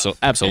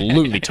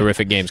 Absolutely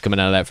terrific games coming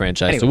out of that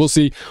franchise. Anyways. So we'll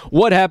see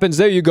what happens.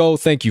 There you go.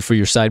 Thank you for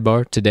your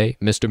sidebar today,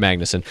 Mr.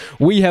 Magnuson.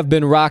 We have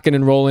been rocking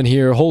and rolling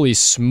here. Holy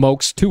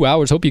smokes, 2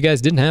 hours. Hope you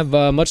guys didn't have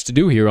much to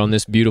do here on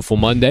this beautiful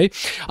Monday.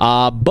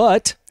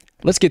 But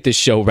let's get this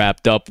show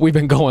wrapped up. We've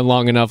been going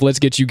long enough. Let's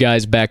get you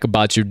guys back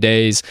about your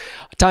days.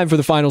 Time for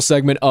the final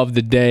segment of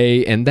the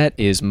day, and that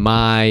is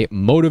my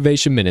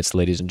motivation minutes,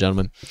 ladies and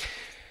gentlemen.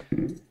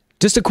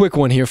 Just a quick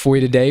one here for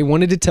you today.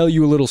 Wanted to tell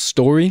you a little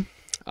story.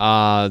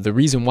 The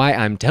reason why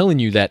I'm telling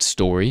you that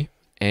story,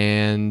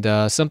 and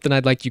something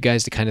I'd like you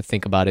guys to kind of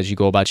think about as you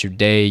go about your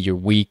day, your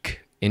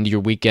week, into your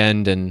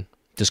weekend, and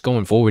just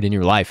going forward in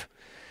your life.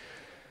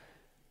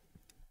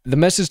 The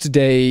message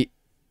today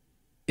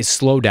is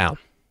slow down.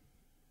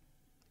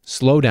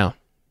 Slow down.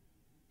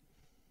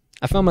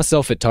 I found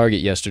myself at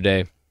Target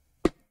yesterday.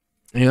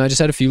 You know, I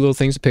just had a few little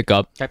things to pick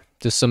up. Okay.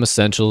 Just some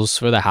essentials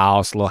for the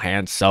house, a little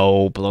hand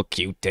soap, a little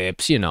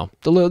Q-tips, you know,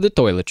 the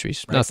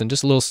toiletries. Right. Nothing,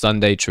 just a little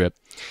Sunday trip.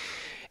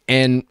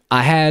 And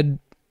I had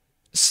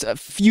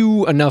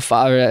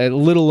a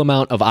little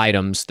amount of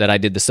items that I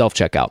did the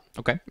self-checkout.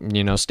 Okay.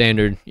 You know,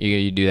 standard,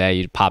 you do that,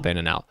 you pop in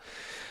and out.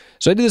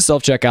 So I did the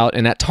self-checkout,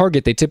 and at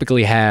Target, they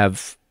typically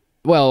have,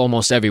 well,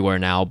 almost everywhere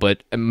now,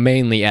 but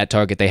mainly at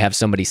Target, they have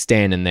somebody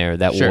standing there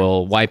that Sure.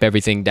 will wipe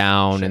everything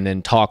down and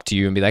then talk to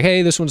you and be like,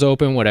 hey, this one's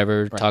open,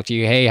 whatever. Right. Talk to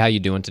you, hey, how you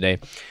doing today?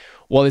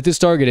 Well, at this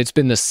Target, it's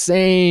been the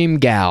same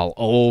gal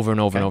over and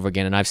over and over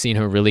again, and I've seen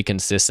her really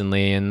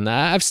consistently, and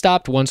I've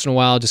stopped once in a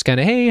while, just kind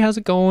of, hey, how's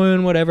it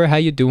going, whatever, how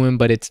you doing,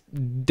 but it's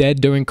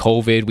dead during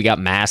COVID, we got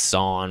masks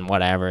on,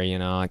 whatever, you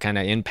know, kind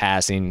of in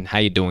passing, how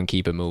you doing,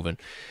 keep it moving.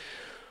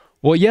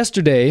 Well,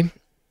 yesterday,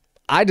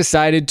 I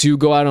decided to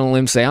go out on a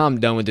limb, say,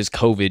 I'm done with this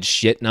COVID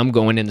shit, and I'm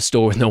going in the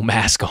store with no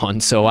mask on.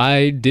 So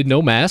I did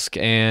no mask,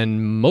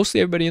 and mostly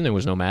everybody in there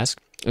was no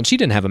mask. And she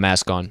didn't have a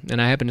mask on,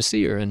 and I happened to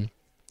see her. And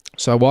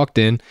so I walked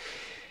in,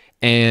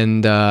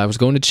 and I was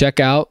going to check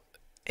out,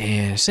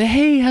 and I said,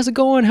 hey, how's it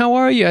going? How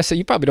are you? I said,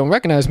 you probably don't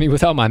recognize me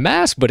without my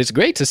mask, but it's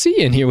great to see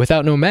you in here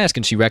without no mask.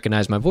 And she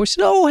recognized my voice.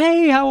 She said, oh,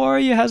 hey, how are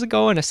you? How's it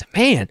going? I said,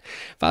 man,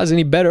 if I was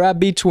any better, I'd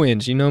be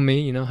twins. You know me,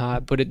 you know how I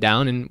put it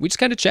down. And we just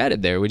kind of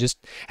chatted there. We just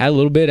had a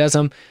little bit as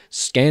I'm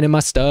scanning my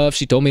stuff.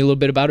 She told me a little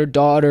bit about her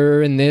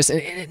daughter and this.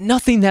 And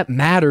nothing that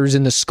matters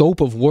in the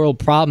scope of world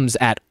problems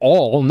at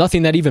all.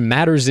 Nothing that even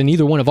matters in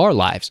either one of our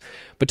lives.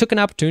 But took an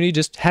opportunity,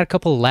 just had a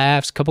couple of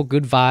laughs, a couple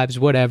good vibes,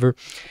 whatever.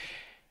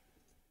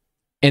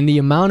 And the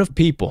amount of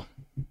people,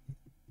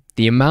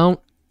 it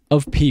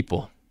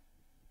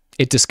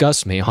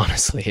disgusts me,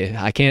 honestly.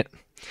 I can't.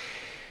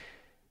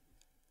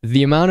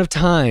 The amount of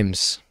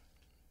times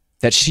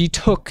that she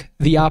took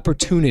the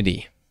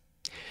opportunity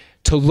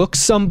to look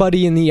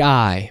somebody in the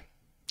eye,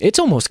 it's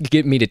almost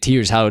getting me to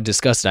tears how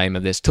disgusted I am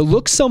of this, to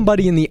look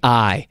somebody in the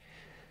eye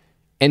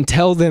and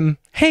tell them,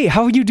 hey,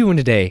 how are you doing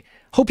today?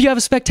 Hope you have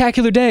a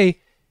spectacular day.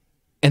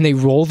 And they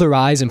roll their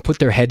eyes and put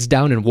their heads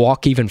down and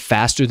walk even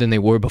faster than they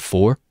were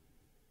before.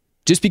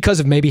 Just because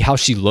of maybe how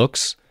she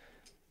looks.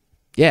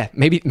 Yeah,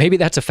 maybe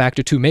that's a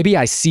factor too. Maybe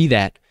I see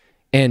that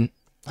and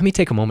let me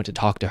take a moment to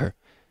talk to her.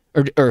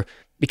 Or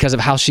because of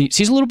how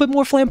she's a little bit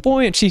more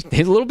flamboyant. She's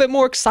a little bit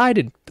more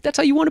excited. But that's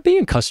how you want to be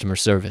in customer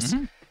service.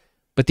 Mm-hmm.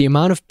 But the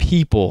amount of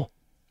people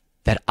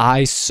that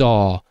I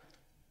saw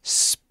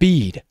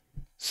speed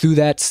through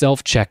that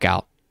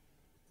self-checkout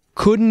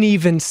couldn't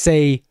even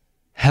say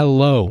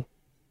hello.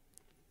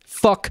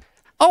 Fuck.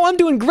 Oh, I'm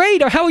doing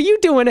great. Or how are you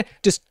doing?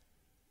 Just,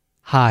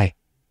 hi.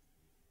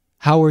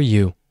 How are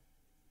you?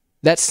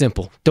 That's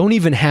simple. Don't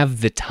even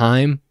have the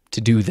time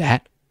to do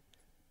that.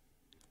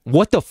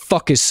 What the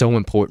fuck is so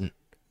important?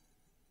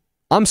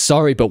 I'm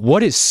sorry, but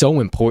what is so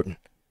important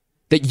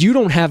that you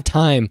don't have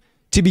time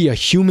to be a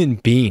human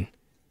being?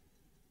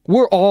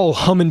 We're all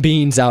humming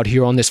beings out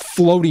here on this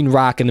floating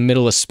rock in the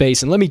middle of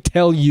space. And let me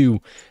tell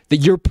you that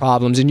your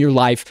problems in your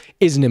life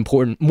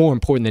isn't more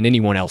important than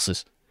anyone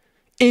else's.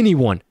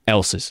 Anyone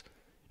else's.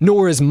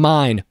 Nor is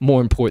mine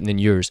more important than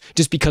yours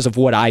just because of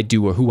what I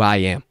do or who I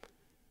am.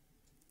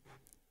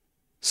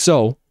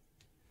 So,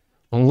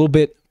 a little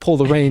bit, pull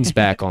the reins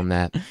back on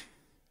that.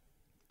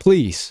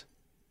 Please,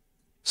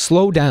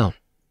 slow down.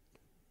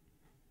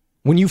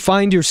 When you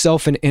find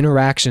yourself in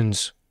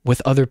interactions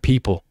with other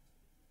people,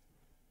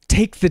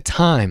 take the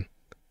time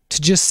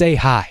to just say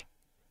hi.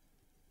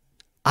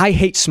 I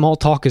hate small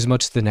talk as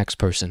much as the next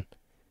person.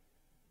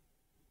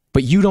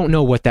 But you don't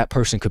know what that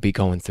person could be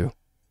going through.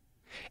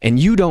 And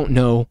you don't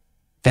know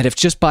that if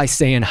just by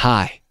saying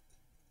hi,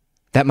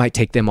 that might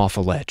take them off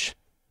a ledge.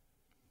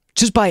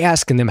 Just by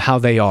asking them how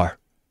they are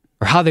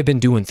or how they've been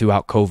doing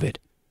throughout COVID,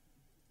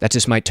 that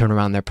just might turn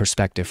around their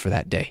perspective for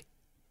that day.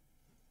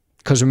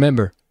 Because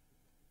remember,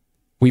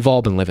 we've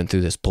all been living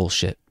through this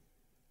bullshit.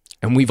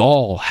 And we've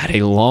all had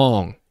a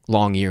long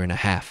year and a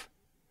half.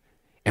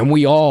 And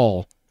we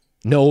all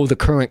know the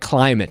current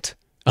climate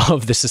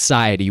of the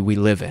society we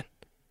live in.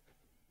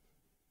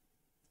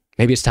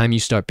 Maybe it's time you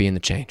start being the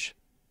change.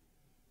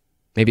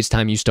 Maybe it's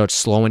time you start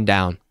slowing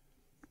down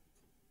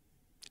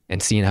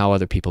and seeing how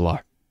other people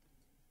are.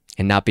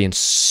 And not being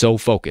so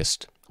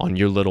focused on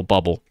your little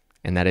bubble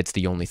and that it's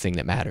the only thing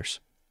that matters.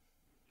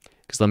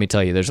 Because let me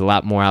tell you, there's a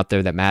lot more out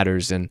there that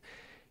matters. And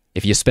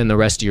if you spend the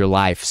rest of your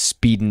life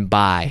speeding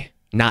by,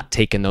 not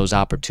taking those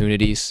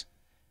opportunities,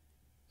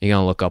 you're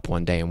going to look up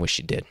one day and wish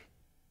you did.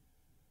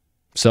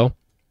 So,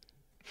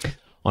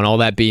 on all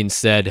that being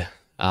said,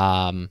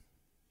 not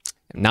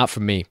for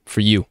me,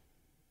 for you.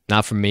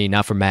 Not for me,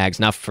 not for Mags,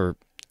 not for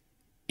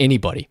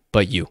anybody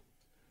but you.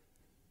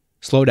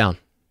 Slow down.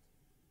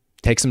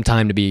 Take some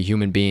time to be a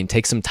human being.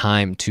 Take some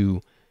time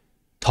to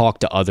talk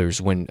to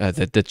others when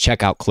the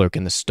checkout clerk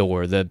in the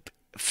store, the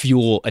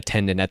fuel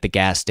attendant at the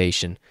gas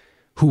station,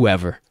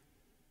 whoever,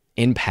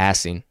 in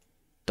passing.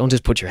 Don't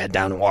just put your head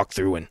down and walk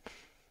through and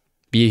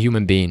be a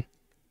human being.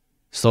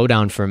 Slow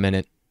down for a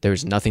minute.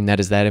 There's nothing that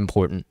is that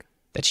important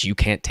that you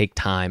can't take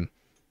time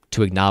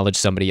to acknowledge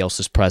somebody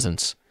else's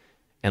presence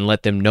and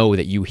let them know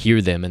that you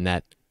hear them and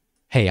that,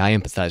 hey, I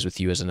empathize with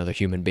you as another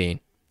human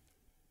being.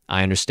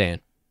 I understand.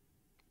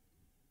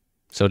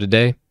 So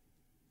today,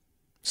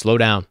 slow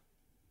down.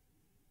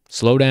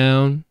 Slow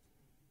down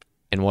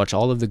and watch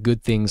all of the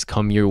good things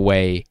come your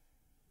way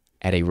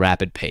at a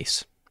rapid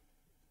pace.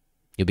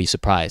 You'll be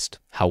surprised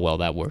how well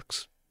that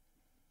works.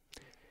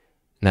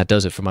 And that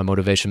does it for my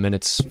motivation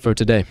minutes for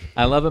today.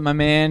 I love it, my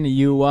man.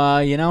 You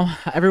know,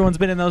 everyone's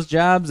been in those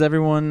jobs.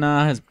 Everyone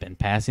has been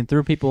passing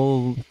through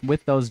people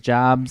with those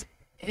jobs.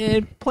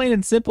 Plain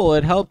and simple,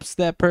 it helps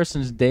that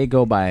person's day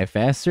go by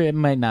faster. It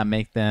might not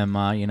make them,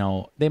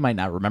 they might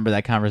not remember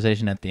that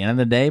conversation at the end of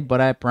the day, but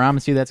I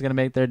promise you that's going to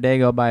make their day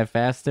go by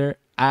faster.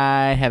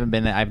 I've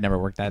never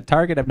worked at a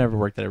Target. I've never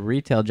worked at a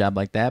retail job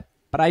like that,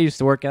 but I used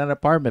to work in an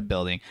apartment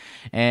building,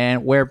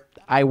 and where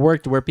I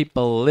worked where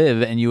people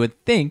live, and you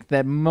would think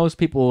that most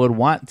people would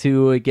want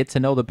to get to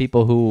know the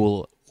people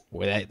who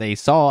they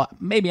saw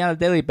maybe on a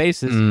daily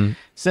basis.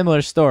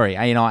 Similar story.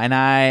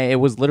 It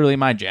was literally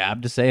my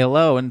job to say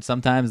hello, and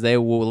sometimes they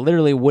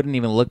literally wouldn't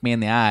even look me in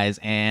the eyes.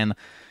 And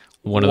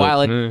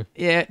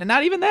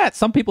not even that.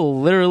 Some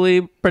people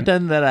literally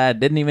pretend that I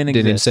didn't even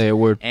exist. Didn't say a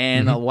word.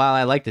 And while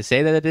I like to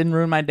say that it didn't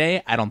ruin my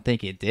day, I don't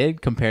think it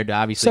did compared to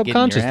obviously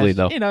subconsciously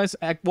getting your ass,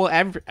 though.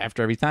 After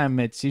every time,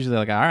 it's usually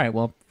like, all right,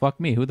 well, fuck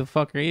me. Who the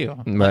fuck are you?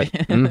 Right.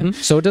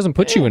 So it doesn't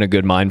put you in a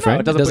good mind frame. No,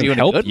 it doesn't put you in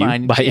a help good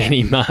mind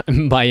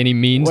by any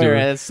means.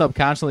 Whereas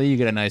subconsciously, you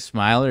get a nice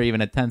smile or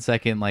even a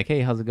 10-second like,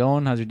 hey, how's it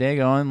going? How's your day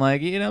going?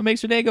 Like,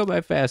 makes your day go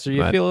by faster.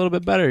 You feel a little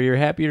bit better. You're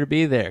happier to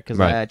be there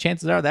because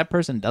chances are that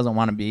person doesn't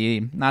want to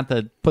be, not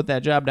to put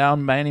that job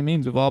down by any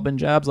means. We've all been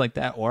jobs like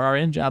that or are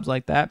in jobs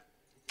like that.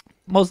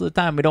 Most of the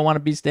time, we don't want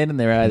to be standing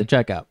there at the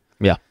checkout.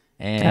 Yeah.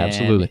 And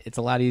absolutely. It's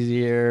a lot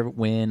easier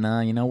when,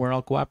 we're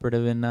all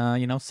cooperative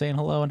and, saying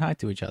hello and hi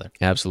to each other.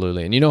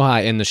 Absolutely. And you know how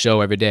I end the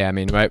show every day? I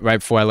mean, right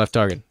before I left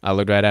Target, I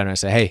looked right at her and I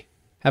said, hey,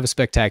 have a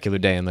spectacular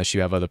day unless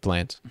you have other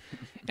plans.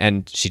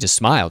 And she just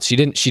smiled. She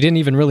didn't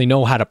even really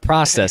know how to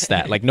process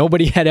that. Like,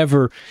 nobody had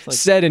ever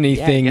said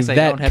anything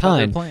that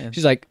kind.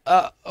 She's like,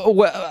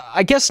 well,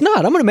 I guess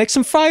not. I'm going to make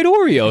some fried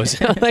Oreos.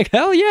 I'm like,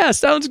 hell yeah,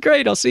 sounds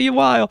great. I'll see you in a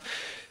while.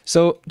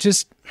 So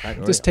just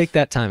take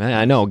that time.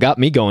 I know, got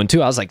me going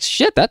too. I was like,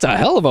 shit, that's a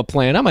hell of a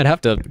plan. I might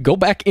have to go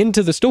back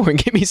into the store and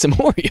get me some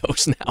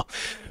Oreos now.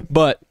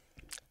 But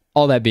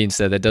all that being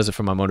said, that does it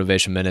for my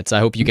motivation minutes. I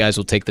hope you guys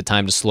will take the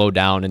time to slow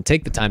down and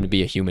take the time to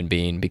be a human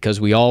being,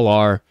 because we all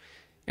are,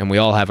 and we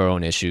all have our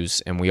own issues,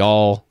 and we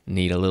all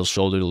need a little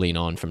shoulder to lean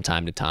on from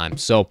time to time.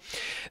 So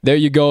there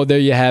you go. There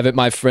you have it,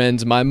 my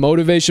friends. My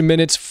motivation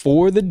minutes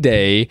for the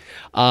day.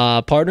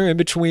 Partner, in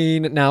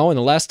between now and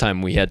the last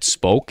time we had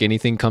spoke,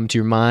 anything come to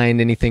your mind?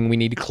 Anything we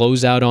need to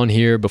close out on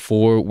here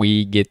before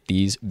we get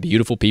these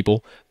beautiful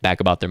people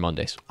back about their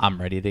Mondays?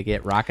 I'm ready to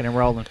get rocking and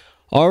rolling.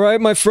 All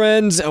right, my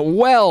friends.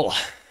 Well,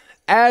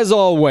 as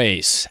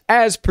always,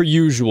 as per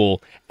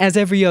usual, as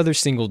every other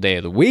single day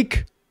of the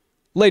week,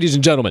 ladies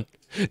and gentlemen,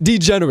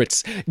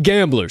 degenerates,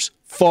 gamblers,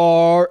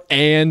 far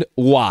and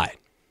wide,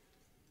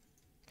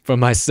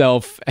 from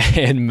myself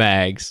and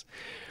Mags,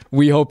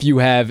 we hope you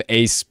have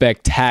a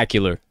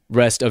spectacular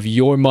rest of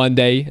your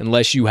Monday,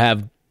 unless you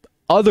have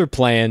other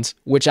plans,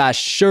 which I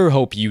sure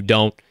hope you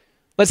don't.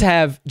 Let's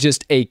have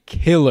just a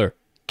killer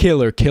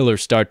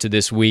start to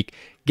this week.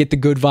 Get the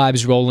good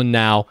vibes rolling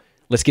now.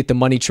 Let's get the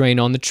money train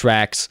on the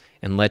tracks,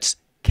 and let's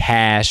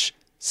cash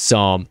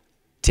some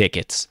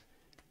tickets.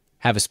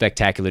 Have a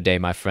spectacular day,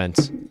 my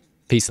friends.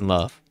 Peace and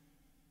love.